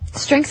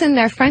strengthen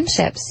their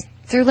friendships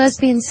through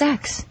lesbian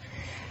sex,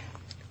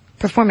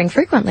 performing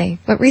frequently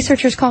what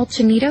researchers call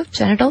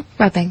genital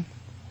rubbing.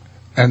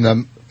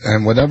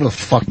 And whatever the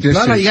fuck this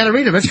is. No, you gotta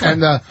read it. It's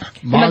And the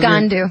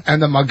Magandu.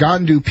 And the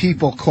Magandu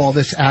people call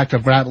this act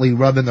of rapidly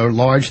rubbing their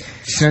large,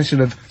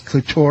 sensitive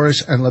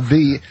clitoris and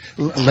labia.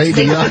 Against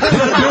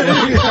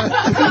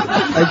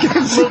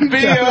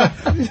the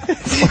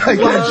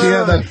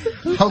other.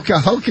 Hoka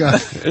hoka.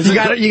 You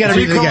gotta read it Do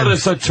you call again. it a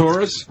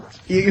sartorius?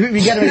 You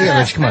gotta read it,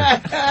 Rich. Come on.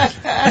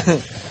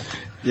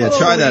 Yeah,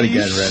 try that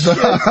again, Rich.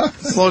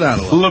 Slow down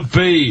a little.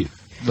 Labie.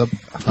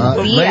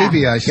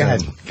 Labia, I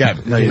said. Go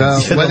ahead. No, No,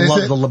 you said what is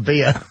the it?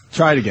 labia.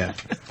 Try it again.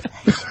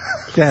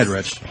 Go ahead,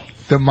 Rich.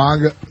 The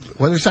manga.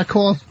 What is that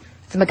called?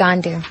 The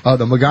Magandu. Oh,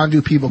 the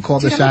Magandu people call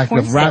Dude, this I'm a act porn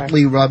of star.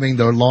 rapidly rubbing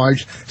their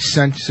large,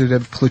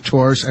 sensitive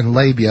clitoris and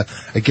labia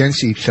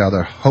against each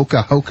other.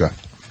 Hoka hoka.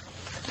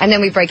 And then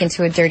we break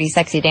into a dirty,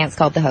 sexy dance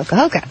called the Hoka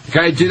Hoka.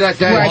 Okay, do that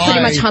dance. Where I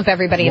pretty much hump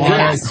everybody in the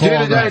cast. Do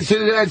the dance, do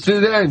the dance, do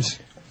the dance.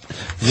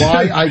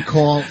 Why I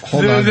call...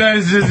 Hold on. You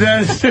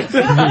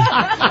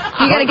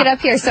gotta get up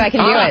here so I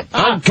can do it.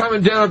 I'm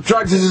coming down on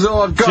drugs. This is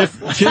all I've got.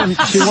 Jim,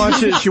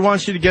 she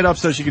wants you to get up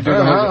so she can do the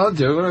hoka. I'll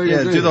do it.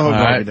 Yeah, do the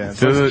Hoka Hoka dance.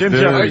 Jim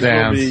Jefferies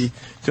will be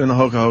doing the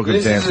Hoka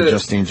Hoka dance with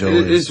Justine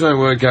Joli. This won't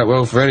work out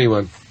well for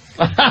anyone.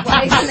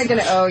 Why isn't it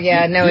gonna... Oh,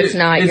 yeah, no, it's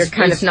not. You're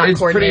kind of not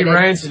coordinated. It's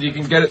pretty rancid. You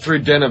can get it through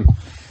denim.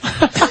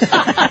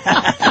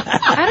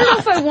 I don't know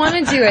if I want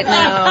to do it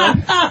now.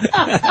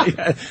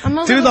 I'm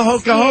a Do the little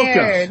Hoka Hoka.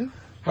 scared.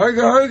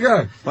 Hoka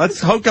Hoka.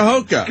 Let's Hoka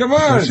Hoka. Come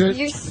on.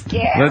 You're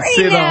scary Let's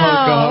see the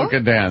now. Hoka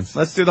Hoka dance.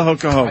 Let's do the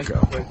Hoka Hoka.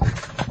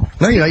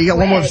 No, you got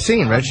one more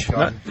scene, Rich.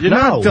 You're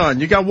not done.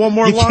 You got one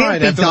more You can't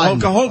line be after done.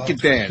 the Hoka Hoka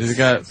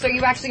dance. So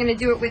you actually going to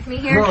do it with me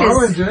here? No, I 'Cause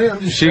won't do it. I'm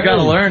just She got to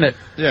saying. learn it.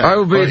 Yeah. I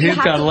will be. He's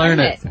got to learn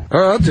it.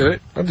 Oh, I'll do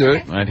it. I'll do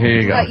it. Right, here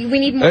you go. But we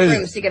need more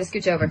room, so you got to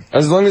scooch over.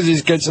 As long as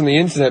this gets on the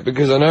internet,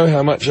 because I know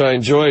how much I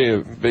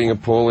enjoy being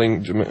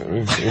appalling.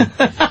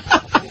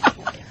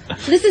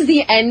 This is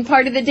the end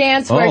part of the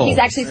dance where he's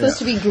actually supposed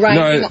to be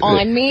grinding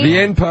on me. The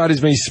end part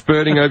is me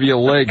spurting over your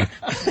leg.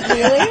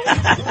 Really?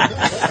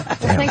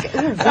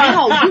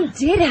 Wow, you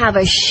did have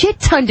a shit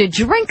ton to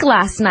drink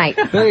last night.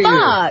 Thank you.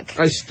 Fuck.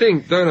 I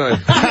stink, don't I?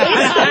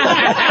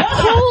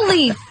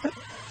 Holy fuck.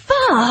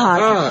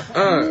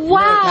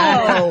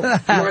 Wow.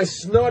 My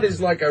snot is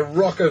like a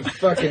rock of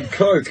fucking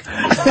coke.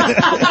 I'm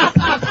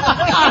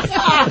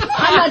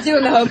not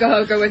doing the Hoka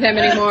Hoka with him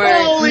anymore.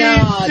 Holy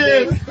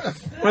shit. Dude.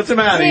 What's the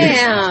matter?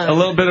 Damn. A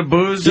little bit of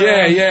booze?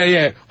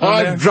 Yeah.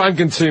 I've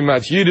drunken too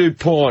much. You do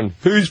porn.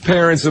 Whose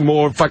parents are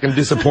more fucking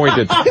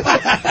disappointed?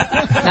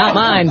 Not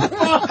mine.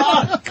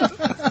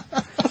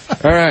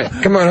 All right,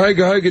 come on, Hoka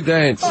Hoka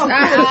dance.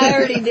 I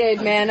already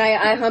did, man.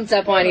 I humped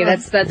up on you.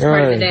 That's part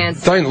of the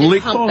dance. Don't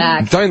Hump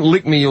back.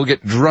 lick me. You'll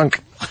get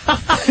drunk.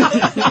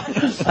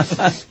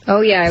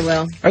 Oh yeah, I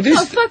will. What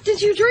the fuck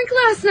did you drink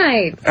last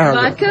night?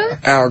 Vodka?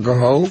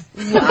 Alcohol.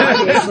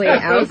 Obviously,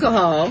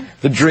 alcohol.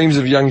 The dreams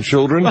of young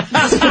children. It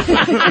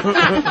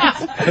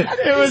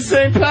was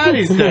St.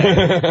 Patty's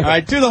Day. All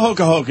right, do the Hoka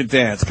Hoka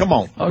dance. Come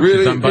on. Oh, Really?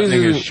 she's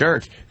unbuttoning his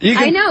shirt.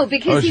 I know,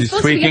 because he's she's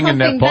supposed to be tweaking a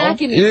humping nipple?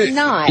 back and he's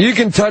not. You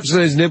can touch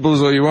those nipples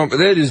all you want, but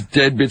they're just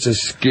dead bits of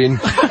skin.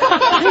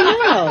 I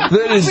know.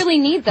 That I is- don't really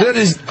need them. that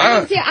is-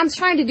 I'm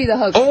trying to do the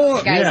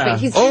Hoka, guys, but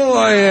he's all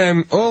I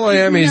am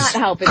he's is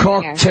not helping me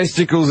cock, here.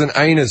 testicles, and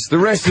anus. The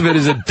rest of it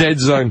is a dead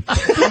zone.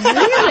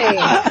 Really?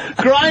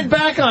 Grind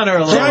back on her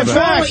a little In bit.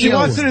 fact, she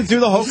wants you to do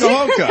the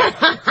Hoka Hoka.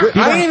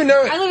 I don't even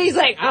know. I love he's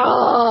like,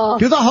 oh.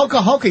 Do the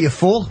Hoka Hoka, you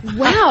fool.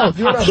 Wow.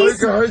 You want a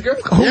He's- Hoka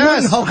Hoka? Who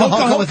Yes, wouldn't Hoka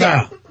Hoka with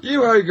her?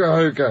 You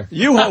Hoka Hoka.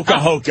 You Hoka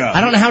Hoka. I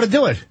don't know how to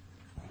do it.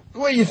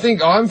 What, you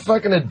think I'm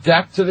fucking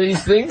adapt to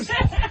these things?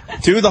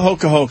 Do the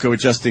Hoka Hoka with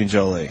Justine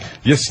Joli.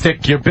 You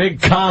stick your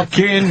big cock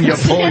in, you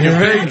pull your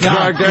big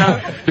cock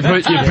out, You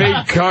put your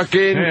big cock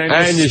in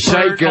and you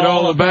shake it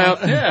all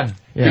about. Yeah.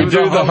 You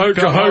do the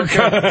Hoka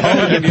Hoka.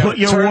 And you put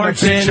your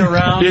warts in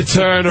around. You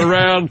turn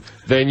around,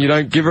 then you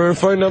don't give her a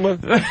phone number.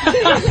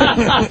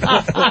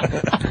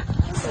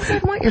 I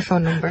want your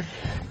phone number.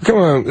 Come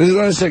on, there's a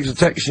lot of sexual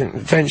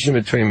tension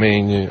between me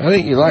and you. I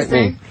think you like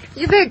me.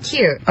 You're very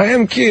cute. I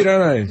am cute,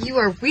 aren't I? You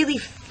are really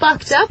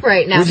fucked up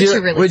right now.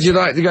 Would you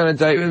like to go on a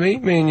date with me?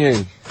 Me and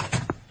you.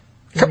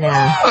 Come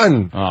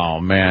on! Oh,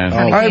 man.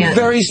 I have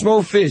very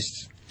small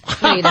fists.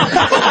 No, you don't. Put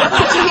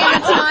your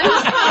hand up to mine.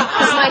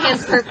 Because my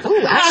hand's perfect.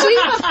 Ooh, actually,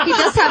 he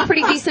does have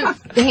pretty decent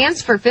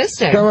hands for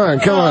fisting. Come on.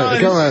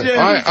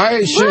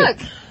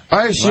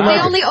 I assume They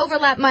only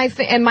overlap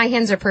and my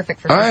hands are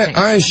perfect for fisting.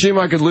 I assume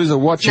I could lose a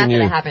watch Not in that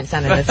you. I haven't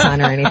done it a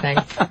ton or anything.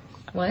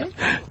 What? Nothing.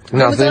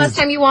 When was the last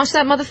time you watched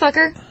that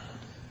motherfucker?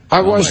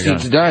 I watched it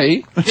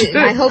today.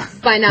 I hope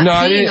by not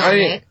peeing on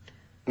it.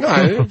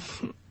 No.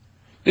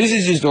 This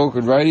is just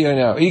awkward radio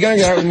now. Are you going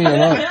to go out with me or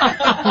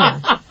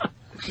not?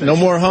 No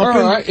more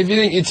humping? All right, if you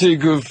think you're too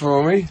good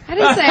for me. I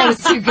didn't say I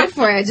was too good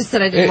for it. I just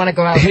said I didn't want to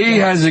go out with He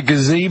you. has a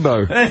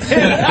gazebo. But I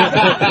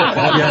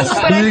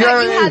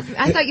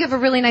thought you have a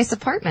really nice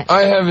apartment.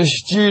 I have a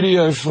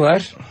studio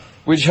flat,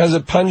 which has a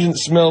pungent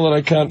smell that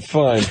I can't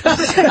find.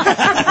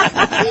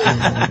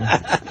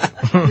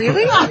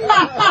 Really?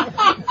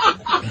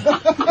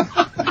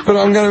 But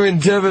I'm going to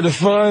endeavour to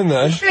find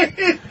that.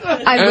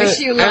 I wish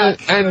you luck.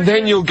 And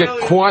then you'll get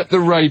quite the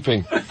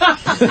raping.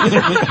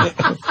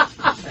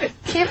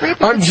 Can't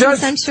rape I'm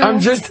just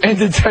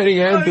entertaining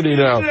Anthony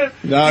now.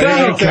 No,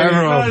 Turn the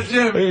camera off.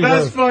 Jim, There you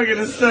that's go. fucking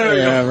hysterical.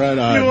 Yeah, right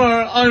on. You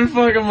are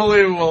unfucking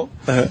believable.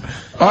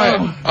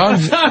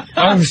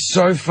 I'm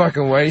so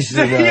fucking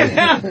wasted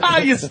now. Yeah,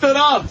 you stood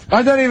up.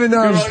 I don't even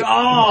know. You're like,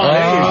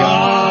 there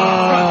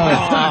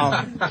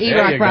you go.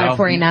 E-Rock brought it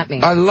for you, not me.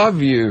 I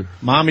love you.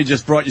 Mommy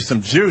just brought you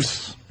some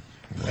juice.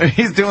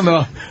 He's doing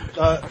the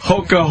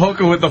Hoka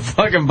Hoka with the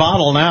fucking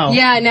bottle now.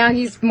 Yeah, now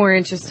he's more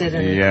interested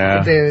in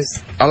the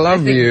booze. I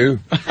love you.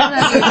 I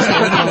love you too,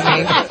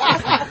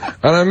 homie.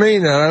 And I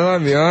mean that. I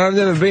love you. I've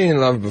never been in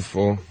love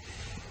before.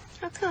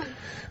 How come?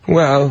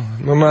 Well,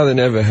 my mother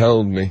never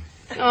held me.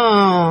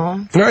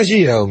 Oh. No,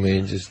 she held me,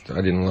 I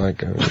didn't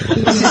like her.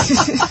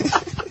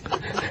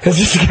 It's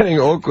just getting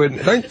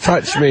awkward. Don't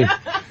touch me.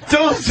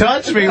 Don't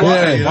touch me.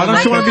 Yeah. Why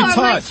don't you want to be I'm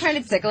like touched?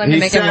 trying to tickle him to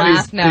make him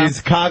laugh. No.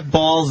 His cock,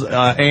 balls,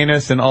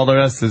 anus, and all the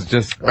rest is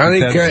just... I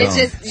think It's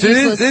just so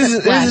useless this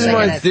is flashing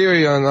my in it.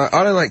 theory on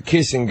I don't like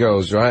kissing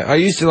girls, right? I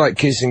used to like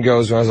kissing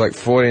girls when I was like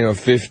 14 or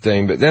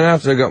 15, but then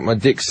after I got my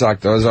dick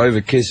sucked, I was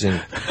over kissing.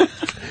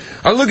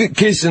 I look at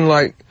kissing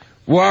like,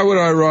 why would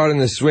I ride in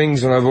the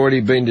swings when I've already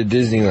been to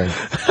Disneyland?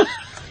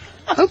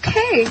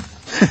 Okay.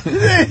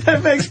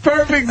 That makes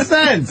perfect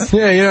sense.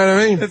 Yeah, you know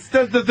what I mean? It's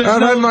just that there's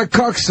I've no, had my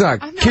cock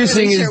sucked. I'm not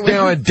Kissing really is sure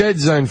now what- a dead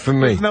zone for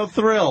me. no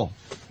thrill.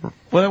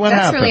 What That's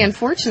happened? really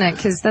unfortunate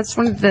because that's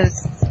one of the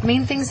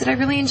main things that I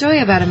really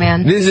enjoy about a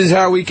man. This is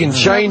how we can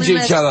change Lovely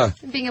each lips, other.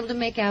 Being able to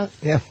make out.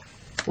 Yeah.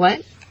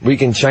 What? We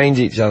can change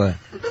each other.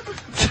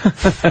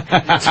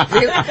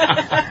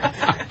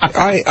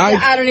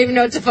 I don't even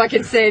know what to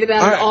fucking say to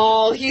that at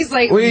all. He's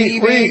like we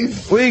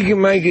leaving.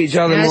 can make each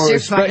other That's more your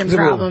fucking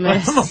respectable. problem.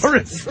 Is. More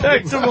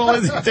respectable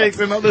as he takes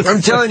another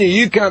I'm step. telling you,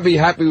 you can't be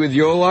happy with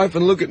your life,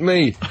 and look at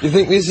me. You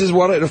think this is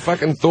what I'd have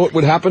fucking thought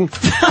would happen? Oh no,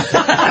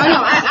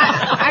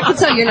 I can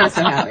tell you're not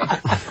so happy.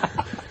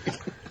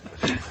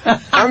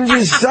 I'm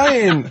just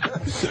saying.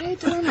 What are you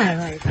doing my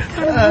life?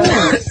 Kind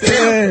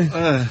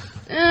of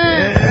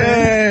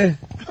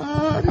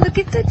Oh, look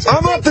at the.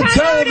 I'm off the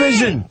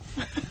television.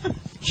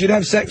 You'd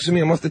have sex with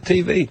me. I'm off the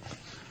TV.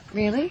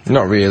 Really?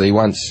 Not really.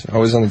 Once I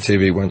was on the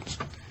TV once.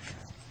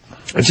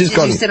 It's just Did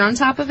gotten. you sit on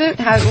top of it?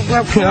 How?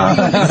 Where were you on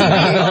the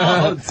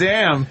TV? Oh,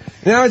 damn.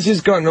 Now it's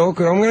just gotten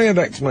awkward. I'm going to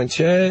go back to my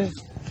chair.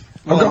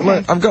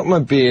 I've got my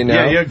beer now.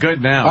 Yeah, you're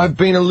good now. I've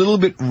been a little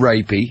bit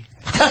rapey.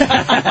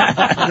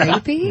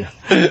 Rapey?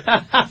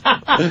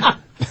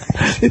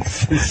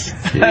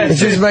 It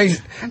just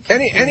makes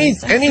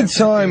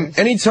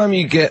anytime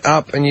you get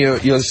up and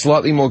you're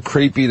slightly more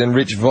creepy than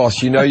Rich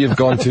Voss, you know you've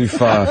gone too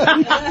far.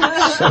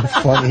 So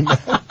funny.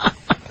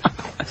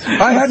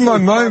 I had my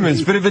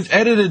moments, but if it's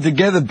edited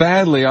together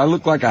badly, I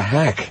look like a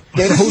hack.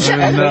 Who's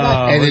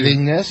No.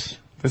 editing this?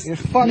 You're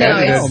fucking No,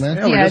 hell, it's,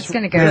 man. yeah, it's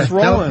gonna go.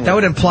 That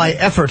would imply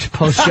effort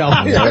post-show.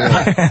 And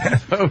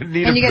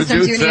you guys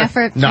don't do any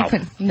effort? No.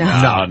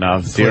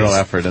 No, zero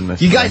effort in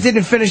this. You guys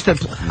didn't finish the...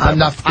 I'm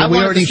not. I We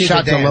wanted already to see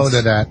shot the the dance. load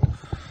of that.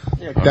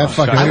 That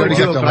fucking. I We already would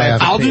got do the it,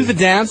 laugh. I'll do the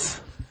dance.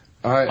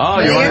 Oh,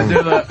 you want to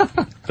do the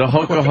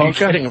hoka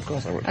hoka? Of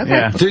course I would. Okay.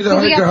 Yeah. Do the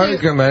Well, we hoka have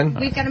to- hoka, man.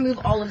 We've got to move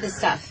all of this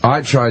stuff.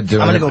 I tried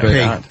doing I'm it, gonna go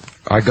but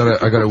I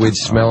got a weird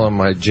smell on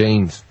my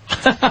jeans.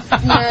 No,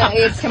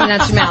 it's coming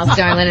out your mouth,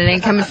 darling. It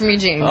ain't coming from your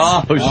jeans.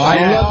 Oh, shit.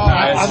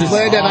 I'm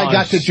glad that I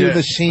got to do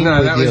the scene No,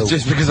 with that you. was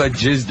just because I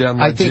jizzed down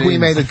my I think we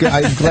jeans. made a good.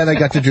 I'm glad I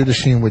got to do the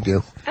scene with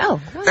you.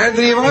 Oh.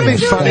 Anthony, have I been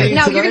funny?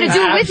 No, you're going to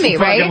do it with me,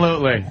 right?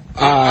 Absolutely.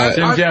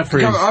 Jim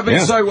Jefferies. I've been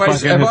so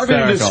wasted. Fucking Have I been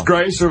a hysterical.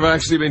 disgrace or have I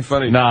actually been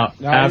funny? No,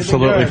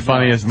 absolutely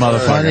funniest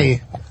motherfucker.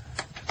 Funny.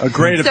 A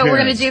great So we're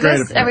going to appearance. do Great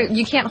this. appearance.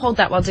 You can't hold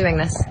that while doing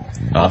this.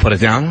 I'll put it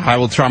down. I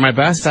will try my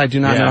best. I do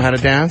not Yeah. know how to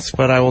dance,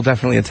 but I will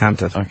definitely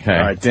attempt it. Okay. All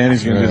right,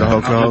 Danny's going to do the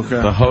hoka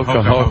hoka. The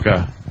hoka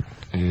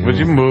hoka. Would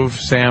you move,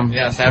 Sam?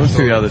 Yes, Move to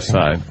absolutely. the other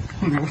side.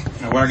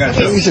 Where I got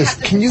to Jesus,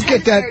 can you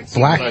get that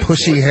black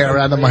pussy hair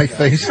out of my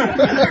face?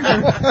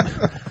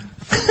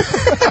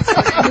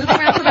 Move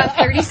around for about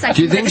 30 seconds.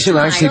 Do you think at a she'll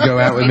time. actually go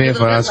out with me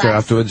if I ask her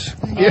afterwards?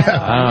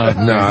 Yeah.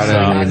 No, I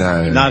don't even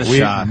know. Not a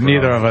shot.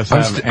 Neither of us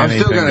have I'm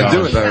anything still going to do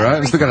going. it though, right?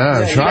 I'm still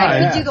going to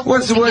try. You do the whole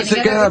What's the thing worst that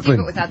together, can let's keep happen?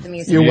 it without the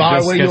music. You You are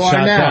just where get you are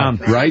shot now. down.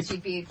 Right?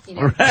 Should be,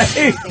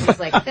 things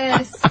like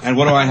this. And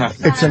what do I have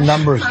to do? It's a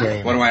numbers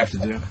game. What do I have to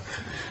do?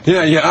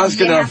 Yeah, you ask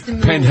You enough have to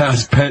move.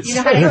 penthouse pets. You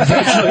know how to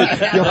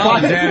You'll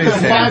find, Danny's you'll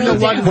find the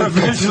one with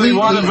Eventually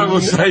one of them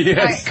will say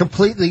yes.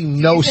 completely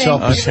no Okay.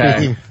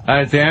 self-esteem. All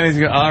right, Danny's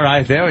go. All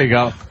right, there we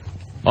go.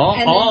 Oh,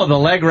 And oh, the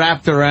leg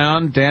wrapped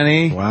around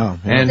Danny. Wow.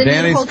 And Then you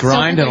Danny's hold still for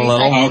grinding a 30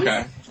 little. seconds.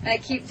 Okay. I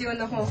keep doing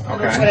the whole,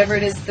 whatever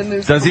it is, the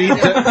move. Does he?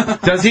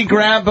 Does he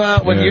grab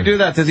when you do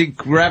that? Does he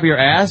grab your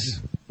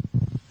ass?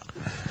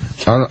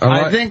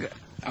 I think.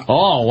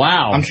 Oh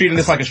wow! I'm treating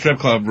this like a strip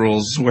club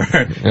rules, where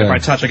if I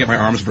touch, I get my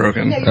arms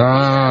broken.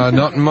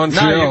 Not in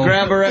Montreal. No, you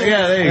grab her.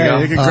 Yeah, there you Yeah, go.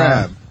 you can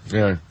grab.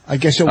 Yeah. I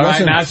guess it All right,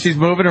 wasn't. now she's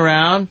moving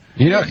around.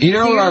 You know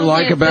what I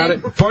like about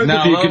it? Both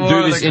Now, of you a can little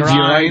more do this of the into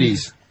your grind.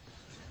 80s.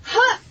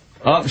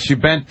 Oh, she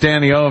bent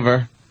Danny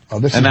over. Oh,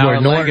 this is And now where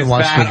her leg Norton is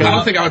wants to back. be. I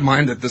don't think I would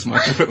mind it this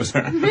much if it was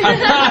her.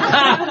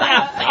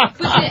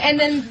 And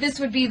then this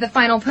would be the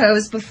final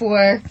pose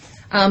before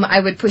I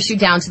would push you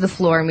down to the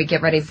floor and we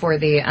get ready for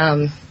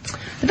the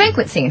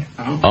banquet scene.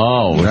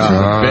 Oh, it's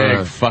a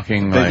big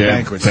fucking like,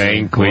 banquet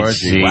banquet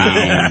scene.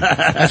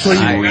 That's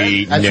where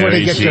you. That's where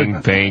they get your.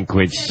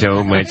 banquet,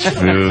 so much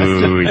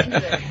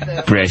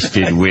food,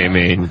 breasted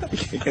women,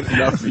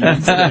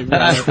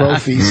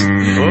 Trophies.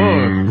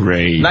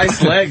 rape.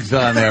 Nice legs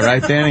on there,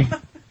 right, Danny?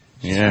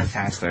 Yeah.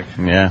 Fantastic.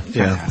 Yeah.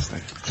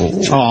 Fantastic.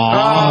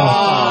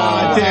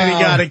 Oh,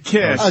 Danny got a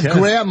kiss. A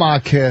grandma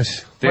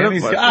kiss.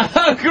 Danny's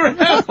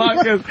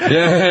grandma.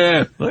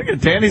 Yeah. Look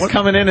at Danny's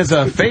coming in as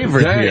a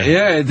favorite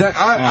here.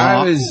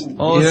 I was.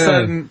 All of a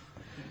sudden,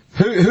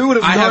 Who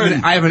would have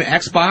known? I have an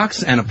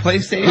Xbox and a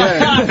PlayStation.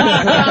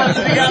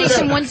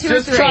 PlayStation 1, 2,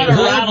 or 3.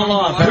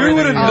 Who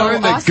would have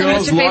known that Austin, what's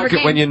girls your favorite like it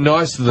game? when you're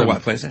nice to them?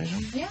 What,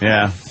 PlayStation?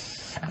 Yeah.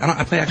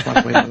 I play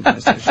Xbox way more than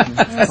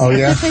PlayStation. Oh,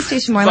 yeah?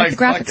 PlayStation more. I like the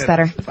graphics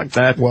better. Fuck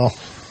that. Well,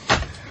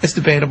 It's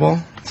debatable.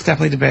 It's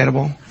definitely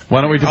debatable.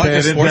 Why don't we I like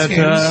debate the it sports at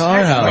games.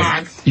 our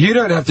house? You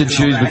don't have to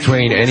choose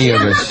between any of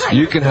us.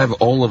 You can have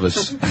all of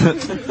us.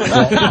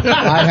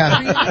 I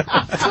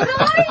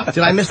have.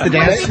 Did I miss the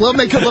dance? We'll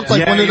make it look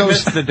like one of you those.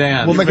 missed the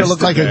dance. We'll make it You look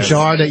missed like the a dance.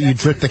 jar that you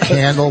drip the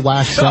candle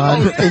wax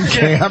on in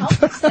camp.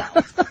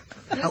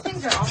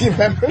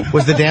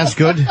 Was the dance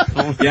good?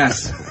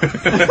 Yes.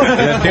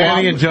 Yeah,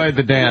 Danny enjoyed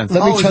the dance.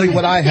 Let me tell you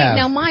what I have.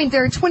 Now, mind,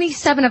 there are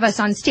 27 of us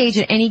on stage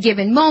at any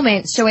given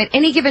moment, so at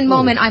any given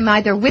moment, I'm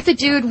either with a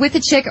dude, with a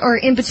chick, or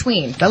in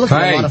between. That looks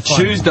like a Hey, lot of fun.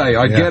 Tuesday,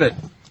 I get it.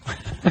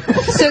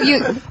 So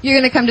you're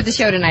going to come to the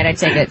show tonight, I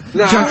take it.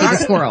 No, Junkie the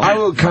squirrel. I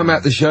will come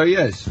at the show,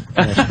 yes.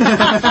 I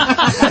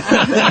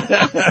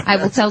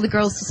will tell the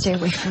girls to stay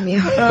away from you.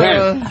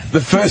 Yeah,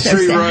 the first So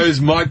 3 sad. rows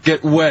might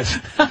get wet.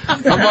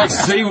 I'm like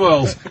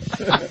SeaWorld.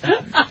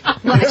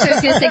 Well, actually, I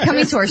was going to say,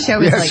 coming to our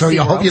show is Yeah, like so you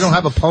SeaWorld. hope you don't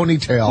have a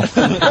ponytail.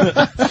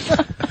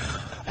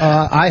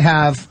 I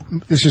have,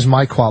 this is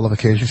my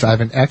qualifications. I have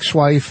an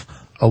ex-wife,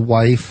 a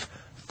wife,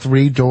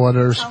 3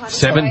 daughters.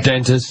 7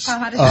 dentists.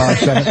 How does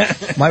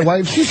 7. My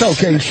wife, she's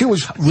okay. She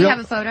was Do you real. have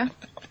a photo?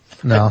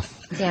 No.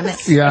 Damn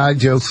it. Yeah, I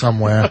do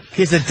somewhere.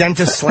 He's a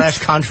dentist /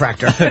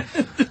 contractor.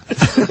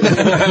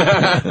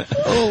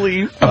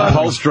 Holy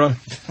Upholsterer.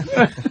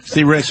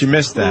 See, Rich, you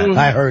missed that.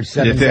 I heard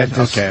 7 You did?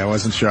 dentists. Okay, I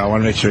wasn't sure. I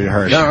want to make sure you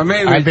heard. No, I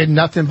mean, I've been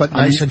nothing but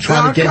nice and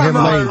trying to get him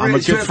laid. I'm a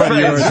good friend of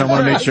yours. I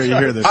want to make sure you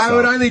hear this. I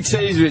would stuff. only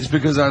tease Rich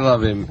because I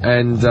love him,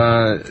 and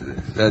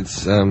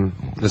that's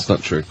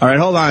not true. All right,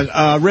 hold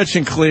on. Rich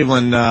in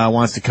Cleveland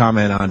wants to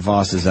comment on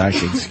Voss's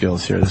acting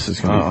skills here. This is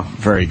going to be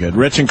very good.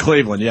 Rich in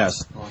Cleveland,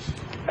 yes.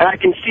 I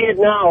can see it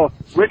now.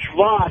 Rich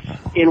Voss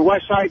in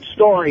West Side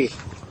Story.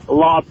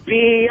 La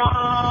Bia.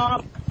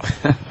 I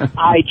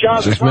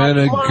just met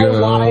a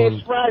girl.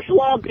 wife's fresh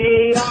La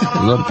Bia.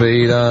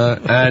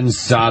 Lapita, and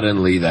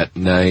suddenly that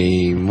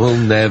name will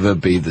never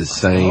be the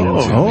same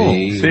to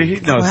me. See, he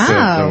knows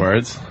Wow. the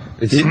words.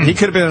 He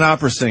could have been an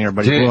opera singer,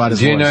 but he blew out his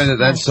Do you voice. know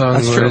that song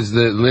That's true. was,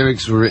 the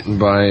lyrics were written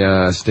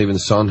by Stephen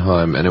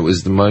Sondheim, and it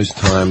was the most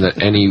time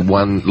that any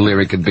one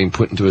lyric had been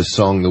put into a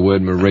song, the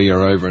word Maria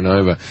over and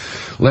over.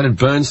 Leonard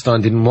Bernstein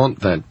didn't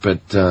want that,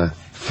 but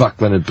fuck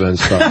Leonard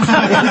Bernstein.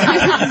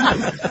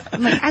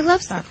 I'm like, I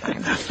love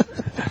Sondheim.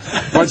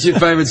 What's your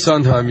favourite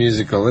Sondheim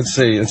musical? Let's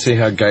see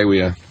how gay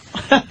we are.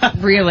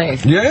 Really?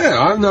 Yeah,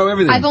 I know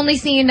everything. I've only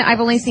seen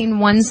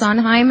one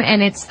Sondheim,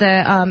 and it's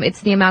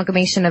the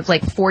amalgamation of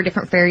like 4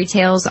 different fairy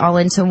tales all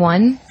into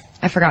one.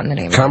 I've forgotten the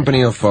name.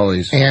 Company of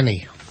Follies.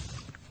 Annie.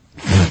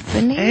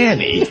 The name?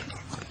 Annie.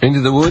 Into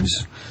the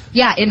Woods?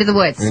 Yeah, Into the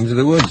Woods. Into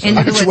the Woods.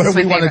 Into the That's Woods where is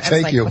my we want to favorite.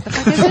 I take you. was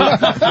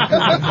like, what the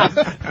fuck is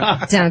it?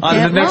 Don't On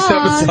get the next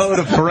lost. episode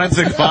of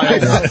Forensic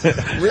Files.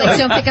 Like,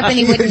 don't pick up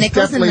any wooden It's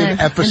nickels in definitely the, an in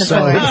the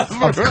episode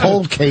forest. of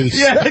Cold Case.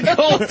 Yeah,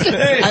 Cold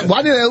Case.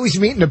 Why do they always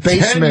meet in the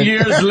basement? 10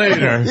 years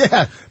later.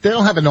 Yeah, they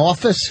don't have an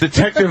office.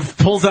 Detective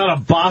pulls out a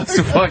box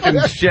of fucking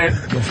shit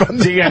from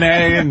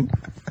DNA and...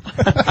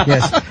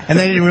 Yes. And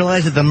they didn't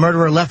realize that the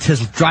murderer left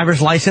his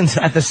driver's license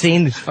at the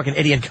scene. These fucking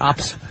idiot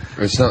cops.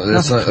 It's not,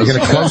 You're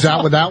going to close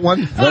out with that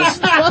one?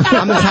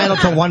 I'm entitled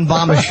to one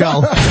bomb a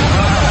show.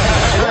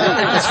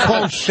 It's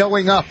called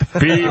showing up.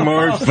 Be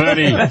more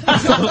funny.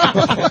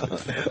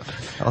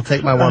 I'll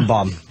take my one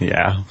bomb.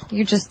 Yeah.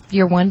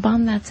 You're one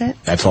bomb, that's it?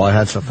 That's all I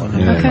had so far.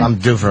 Okay. I'm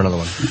due for another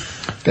one.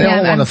 They Yeah,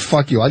 don't want I'm- to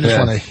fuck you. I just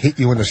want to hit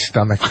you in the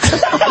stomach.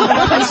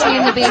 Punch me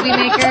in the baby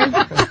maker.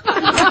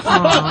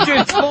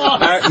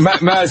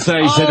 May I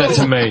say he said that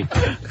to me?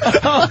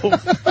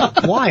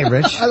 Why,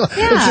 Rich?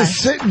 It's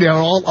just sitting there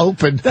all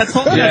open. That's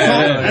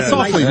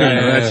awfully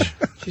mean, Rich.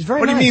 She's very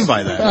What do you nice. mean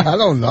by that? I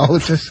don't know.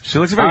 It's just. She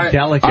looks very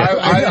delicate.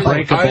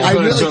 Breakable. I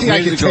really think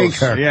I could take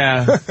her.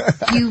 Yeah.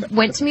 You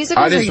went to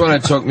musicals? I just want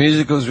to talk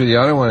musicals with you.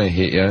 I don't want to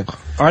hit you.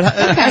 All right,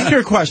 ask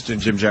your question,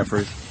 Jim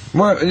Jefferies.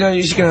 Well, no,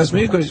 you should ask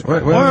me a question.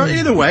 Or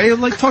either way,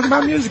 like talk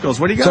about musicals.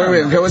 What do you got?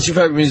 Sorry, okay, what's your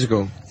favourite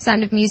musical?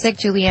 Sound of Music,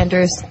 Julie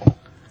Andrews.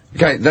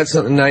 Okay, that's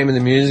not the name of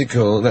the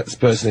musical. That's the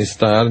person who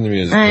starred in the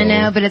musical. I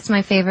know, but it's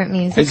my favorite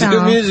musical. It's a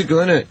good musical,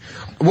 isn't it?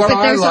 What But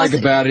I there's like also-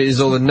 about it is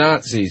all the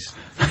Nazis.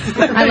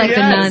 I like the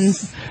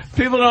nuns.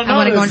 People don't I know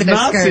wanna go there's into their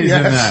Nazis skirts.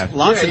 in that.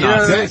 Lots of you know,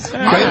 Nazis.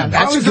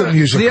 That's a good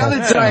musical. The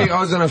other day, I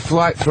was on a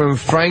flight from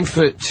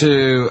Frankfurt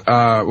to,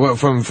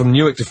 from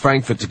Newark to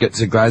Frankfurt to get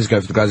to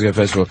Glasgow for the Glasgow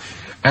Festival.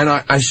 And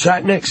I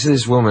sat next to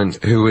this woman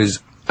who was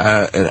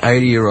an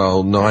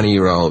 80-year-old,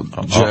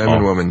 90-year-old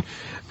German woman.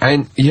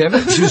 And yeah,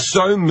 she was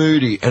so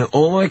moody, and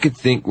all I could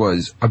think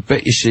was, I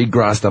bet you she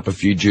grassed up a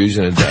few Jews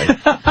in a day.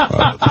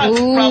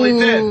 Probably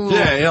did.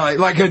 Yeah,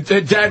 like her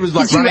dad was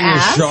like Did you running a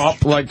ask?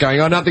 shop, like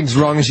going, oh, nothing's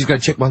wrong, and she's going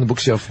to check behind the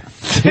bookshelf.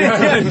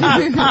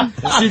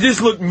 She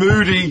just looked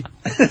moody.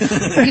 You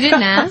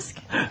didn't ask?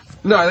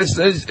 No, it's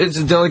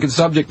a delicate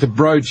subject to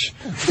broach.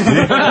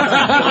 Not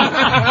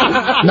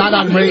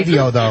on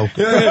radio, though.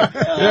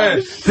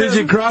 Yeah. Did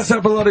you cross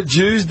up a lot of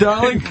Jews,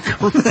 darling?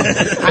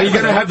 Are you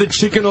going to have the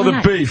chicken or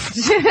the beef?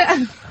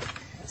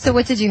 So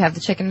what did you have,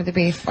 the chicken or the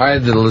beef? I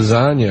had the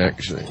lasagna,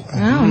 actually.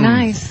 Oh,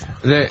 nice.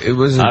 It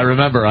wasn't. I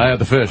remember. I had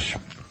the fish.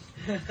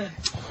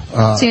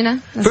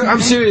 Tuna? But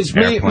I'm serious.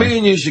 Me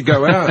and you should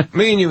go out.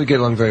 Me and you would get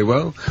along very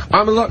well.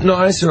 I'm a lot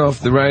nicer off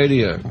the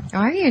radio.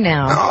 Are you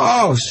now?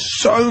 Oh,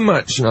 so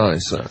much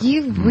nicer.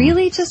 You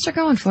really just are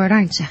going for it,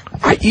 aren't you?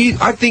 I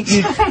think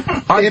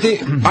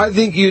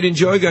you'd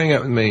enjoy going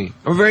out with me.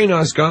 I'm a very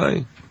nice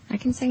guy. I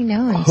can say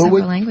no in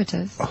several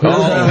languages. And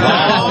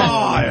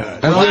I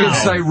can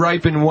say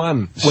rape in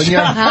one.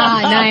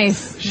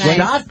 Nice.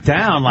 Not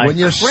down like when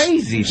you're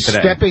crazy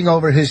today. Stepping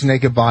over his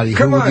naked body,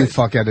 who would you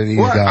fuck out of these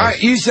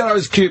guys? You said I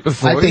was cute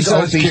before. I think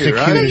Opie's the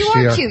cutest No, you are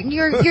here. cute.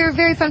 You're a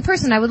very fun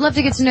person. I would love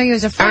to get to know you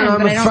as a friend,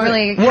 but I don't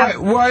really have...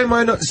 Why am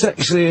I not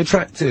sexually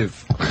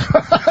attractive?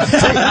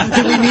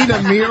 Do we need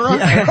a mirror?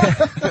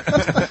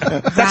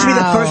 That should be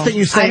the first thing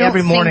you say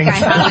every morning. I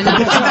have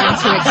enough time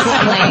to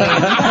explain.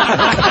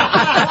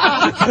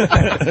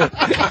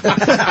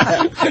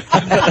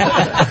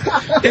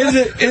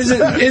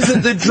 Is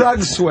it the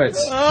drug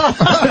sweats? No,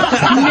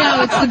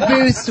 it's the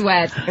booze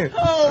sweat.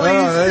 Oh,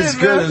 that's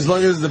good. As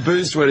long as the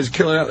booze sweat is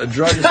killing out the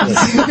drug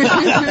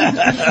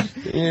sweat.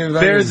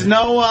 There's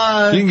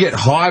no. You can get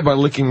high by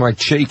licking my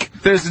cheek.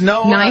 There's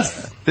no.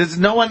 Nice. There's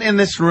no one in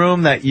this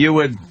room that you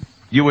would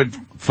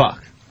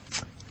fuck.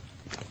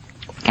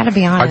 Gotta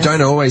be honest. I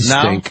don't always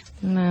stink.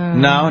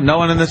 No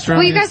one in this room.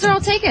 Well, you guys are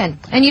all taken,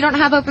 and you don't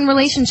have open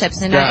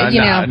relationships, and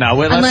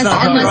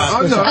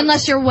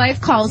unless your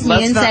wife calls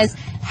me and says,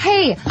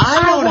 "Hey,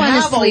 I want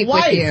to sleep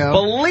with you."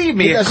 Believe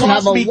me, it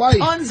costs me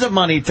tons of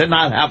money to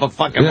not have a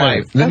fucking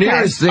wife. The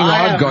nearest thing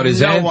I've got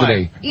is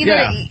Anthony.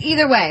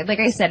 Either way, like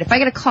I said, if I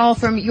get a call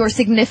from your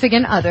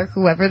significant other,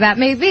 whoever that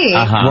may be,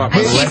 and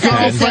she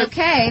says it's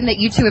okay, and that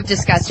you two have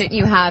discussed it, and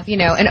you have,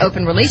 an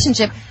open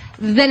relationship,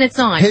 then it's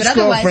on. But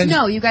otherwise,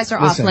 no, you guys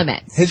are off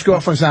limits. His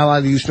girlfriend's not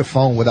allowed to use the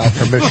phone without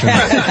permission.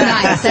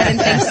 Nice, I didn't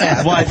think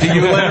so. Why, do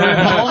you let her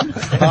at home?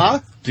 Huh?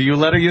 Do you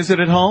let her use it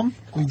at home?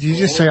 Did you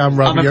just say I'm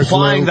rubbing your glue?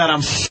 I'm implying that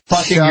I'm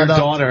fucking your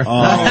daughter.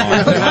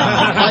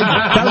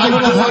 That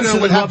little hunter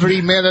would have to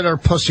be mad at her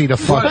pussy to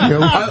fuck you.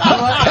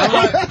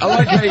 I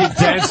like how you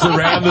danced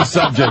around the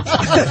subject.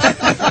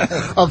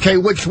 Okay,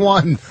 which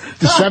one?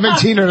 The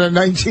 17 or the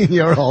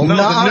 19-year-old? No,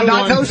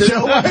 not those two.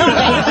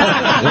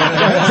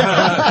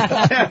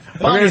 I'm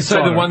going to say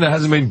the one that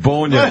hasn't been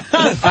born yet.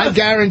 I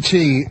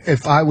guarantee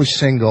if I was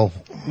single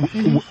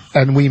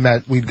and we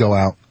met, we'd go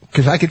out.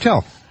 Because I could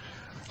tell.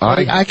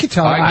 I could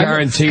tell. I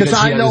guarantee that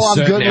I know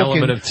I'm good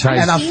element looking of taste.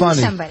 and I'm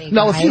funny.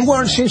 No, if you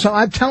weren't seeing something,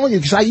 I'm telling you,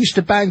 because I used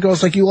to bang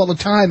girls like you all the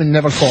time and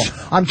never call.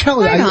 I'm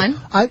telling you.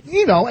 I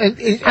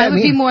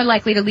would be more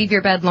likely to leave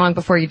your bed long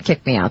before you'd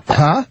kick me out, though.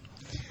 Huh?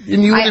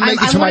 And you wouldn't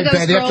make it to my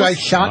bed after I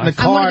shot in the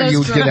car,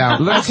 you'd get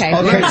out. Okay.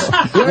 What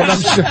I'm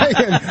saying,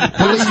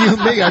 believe you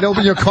me, I'd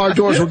open your car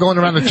doors, we're going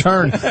around a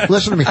turn.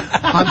 Listen to me.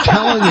 I'm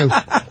telling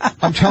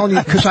you,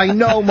 because I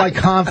know my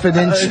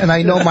confidence and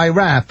I know my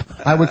rap,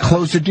 I would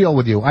close the deal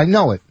with you. I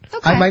know it.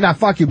 Okay. I might not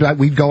fuck you, but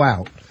we'd go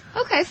out.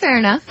 Okay, fair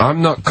enough.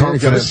 I'm not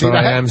confident, but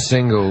I am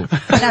single.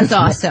 That's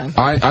awesome.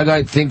 I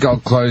don't think I'll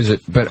close it,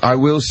 but I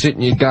will sit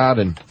in your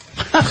garden.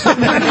 I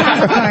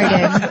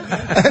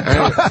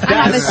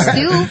have a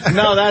stoop.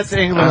 No, that's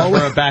English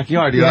for a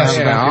backyard.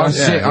 I'll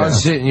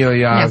sit in your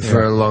yard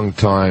for a long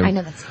time. I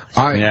know that's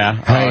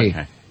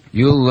Hey,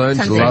 you'll learn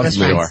to love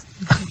me.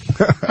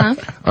 Huh?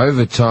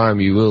 Over time,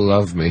 you will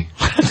love me.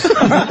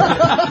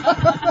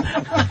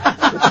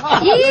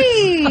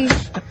 Yee!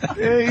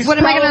 What,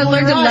 am I going to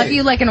learn to love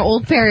you like an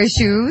old pair of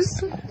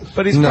shoes?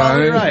 But he's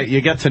probably right.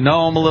 You get to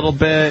know him a little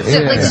bit. So,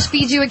 like, just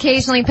feed you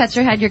occasionally, pets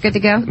your head, you're good to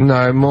go?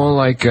 No, more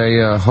like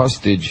a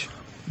hostage.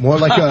 More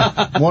like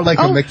a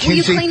McKinsey will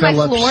you clean Phillips.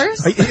 my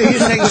floors? Are you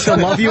saying she'll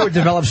love you or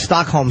develop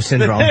Stockholm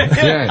Syndrome?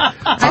 Yeah.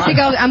 I think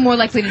I'm more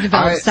likely to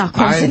develop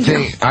Stockholm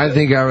Syndrome. I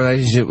think our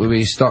relationship will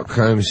be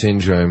Stockholm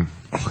Syndrome.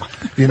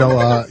 You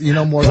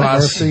know Morgan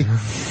Murphy?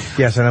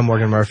 Yes, I know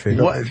Morgan Murphy.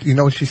 You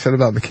know what she said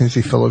about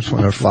Mackenzie Phillips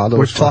when her father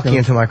was talking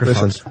into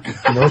microphones. Listen,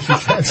 you know what she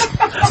said?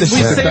 It's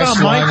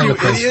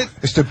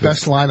the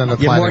best line on the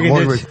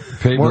planet.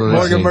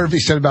 Morgan Murphy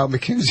said about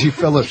Mackenzie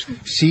Phillips,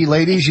 see,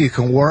 ladies, you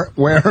can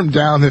wear him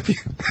down if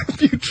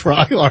you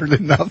try hard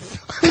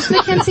enough. Who's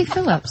Mackenzie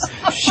Phillips?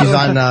 She's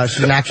an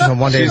actress on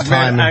One Day at a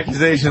Time.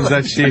 Accusations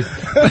that she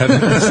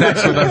had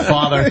sex with her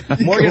father.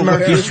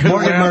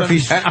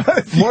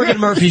 Morgan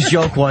Murphy's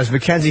joke was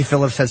Mackenzie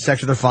Phillips had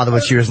sex with her father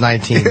when she was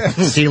 19.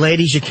 See,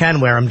 ladies, you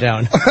can wear them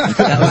down. That was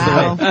the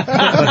way.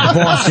 But the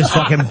boss just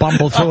fucking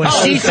bumbled through, and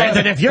she said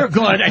that if you're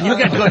good and you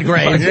get good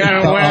grades,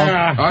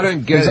 I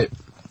don't get it.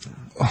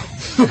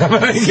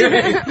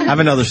 Have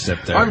another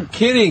sip there. I'm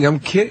kidding.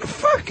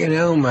 Fucking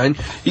hell, man.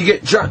 You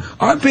get drunk.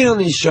 I've been on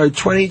this show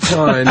 20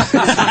 times.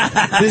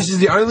 This is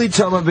the only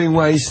time I've been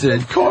wasted.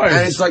 Of course.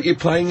 And it's like you're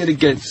playing it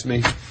against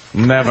me.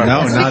 Never.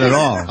 No, not at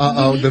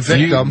all. The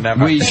victim.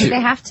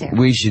 They have to.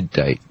 We should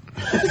date.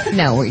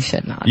 No, we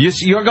should not.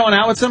 You're going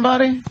out with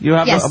somebody? You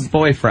have Yes. a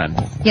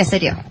boyfriend? Yes, I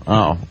do.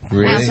 Oh,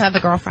 Really? I also have a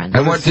girlfriend.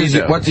 And what does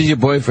your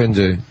boyfriend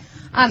do?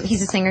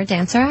 He's a singer,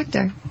 dancer,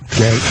 actor.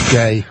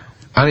 Gay.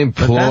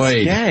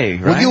 Unemployed. That's gay,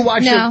 right? Would you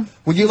watch No,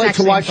 would you he's like to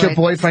actually watch your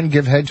employed. boyfriend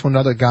give head to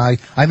another guy?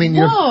 I mean,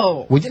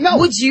 Whoa! Would you, no.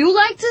 Would you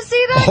like to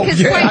see that? Oh,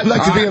 yeah, I'd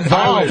like to be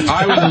involved.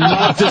 I would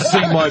love to see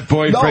my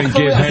boyfriend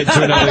give head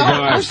to another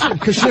guy.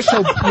 Because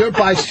you're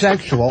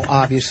bisexual,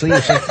 obviously.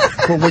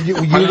 But would you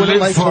wouldn't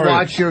like to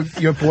watch your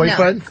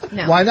boyfriend?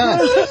 No. Why not?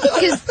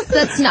 Because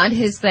that's not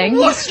his thing.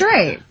 He's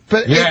straight.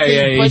 But He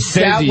but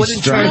says that he's wouldn't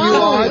straight. turn you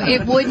No, on.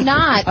 it would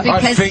not, I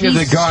because fingered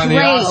he's the guy in the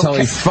straight. asshole.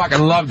 He fucking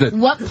loved it.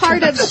 What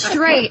part of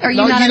straight are you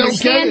No, not you don't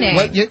get it.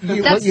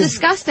 understanding? That's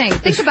disgusting.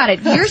 Think about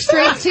it. You're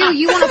straight too.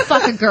 You want to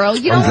fuck a girl.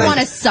 You don't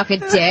want to suck a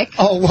dick.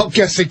 Oh, well,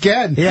 guess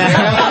again. Yeah.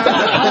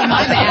 Oh,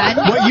 my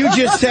bad. What you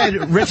just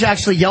said, Rich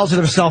actually yells at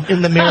himself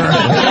in the mirror.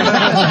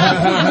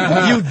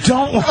 You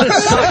don't want to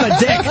suck a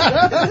dick.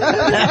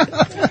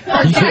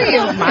 How dare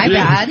you? My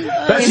bad.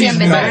 That's Maybe his I'm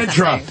missing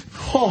mantra. something.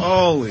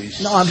 Holy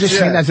shit. No, I'm just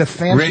saying as a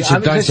fantasy. Richard,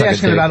 I'm don't just suck a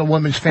asking dick. about a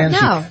woman's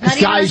fantasy. No, not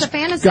even as a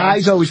fantasy.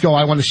 Guys always go,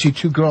 I want to see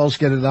two girls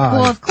get it on.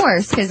 Well, of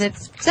course, because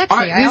it's sexy.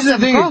 I Here's also the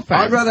have a thing.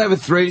 girlfriend. I'd rather have a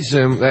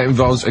threesome that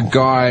involves a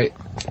guy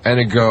and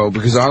a girl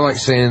because I like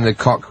seeing the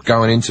cock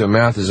going into her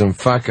mouth as I'm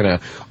fucking her.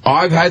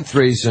 I've had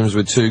threesomes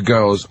with two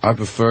girls. I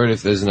prefer it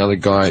if there's another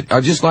guy.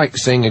 I just like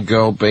seeing a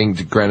girl being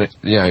degraded,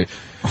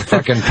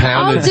 fucking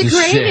pounded to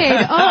degraded.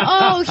 shit.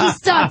 Oh, he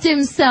stopped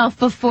himself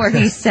before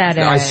he said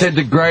it. I said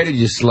degraded,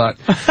 you slut.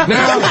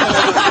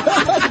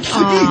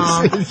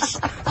 Jesus.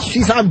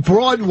 She's on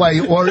Broadway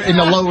or in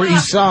the Lower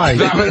East Side.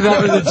 That was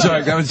a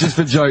joke. That was just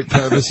for joke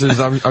purposes.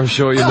 I'm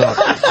sure you're not.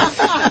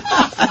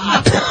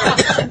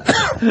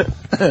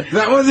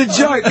 That was a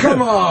joke.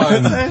 Come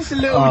on. That's a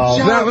little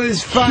joke. That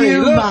was funny.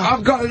 Look,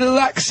 I've got a little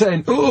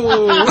accent.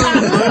 Ooh.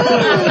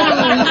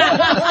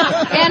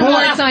 And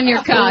warts on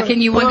your cock,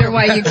 and you wonder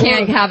why you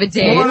can't have a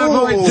date. What have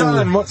I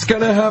done? What's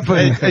going to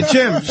happen? Hey,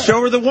 Jim,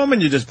 show her the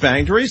woman you just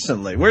banged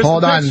recently. Where's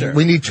Hold the on, picture?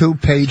 we need 2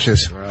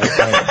 pages.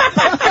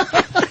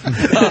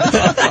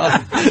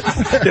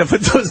 Yeah,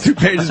 put those 2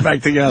 pages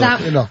back together.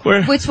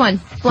 Which one?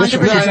 Blonde or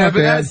brunette? Yeah,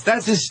 but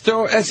that's a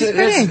story.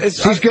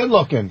 She's good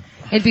looking.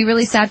 It'd be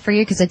really sad for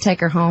you because I'd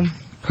take her home.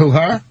 Who,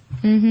 her?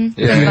 Mm-hmm.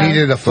 Yeah, you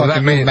needed a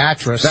fucking new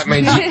mattress. That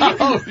means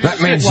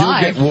you'll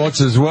get warts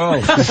as well.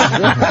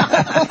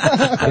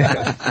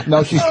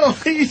 No, she's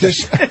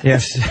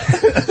yes.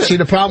 See,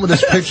 the problem with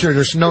this picture,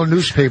 there's no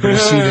newspaper to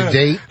see the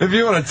date. If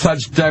you want to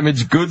touch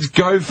damaged goods,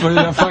 go for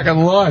your fucking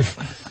life.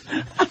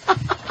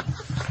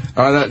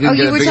 Oh, that didn't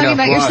get you a were big talking enough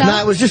about life. yourself?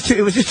 No,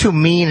 it was just too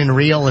mean and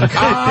real and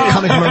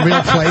coming from a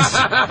real place.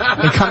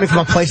 And coming from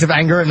a place of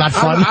anger and not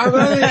fun.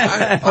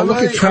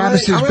 Look at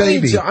Travis's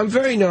baby. I'm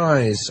very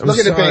nice. I'm Look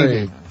at the sorry.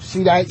 baby.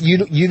 See that?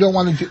 You don't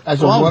want to do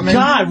as a Oh, woman.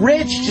 God,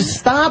 Rich, just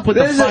stop with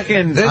the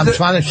fucking... I'm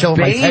trying to show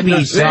my tender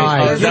baby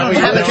side. You don't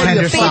have a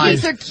tender side.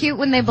 Babies are cute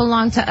when they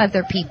belong to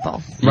other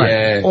people.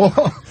 Yeah.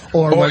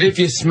 Or if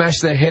you smash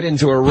their head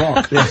into a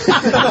rock. You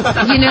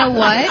know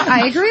what?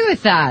 I agree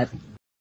with that.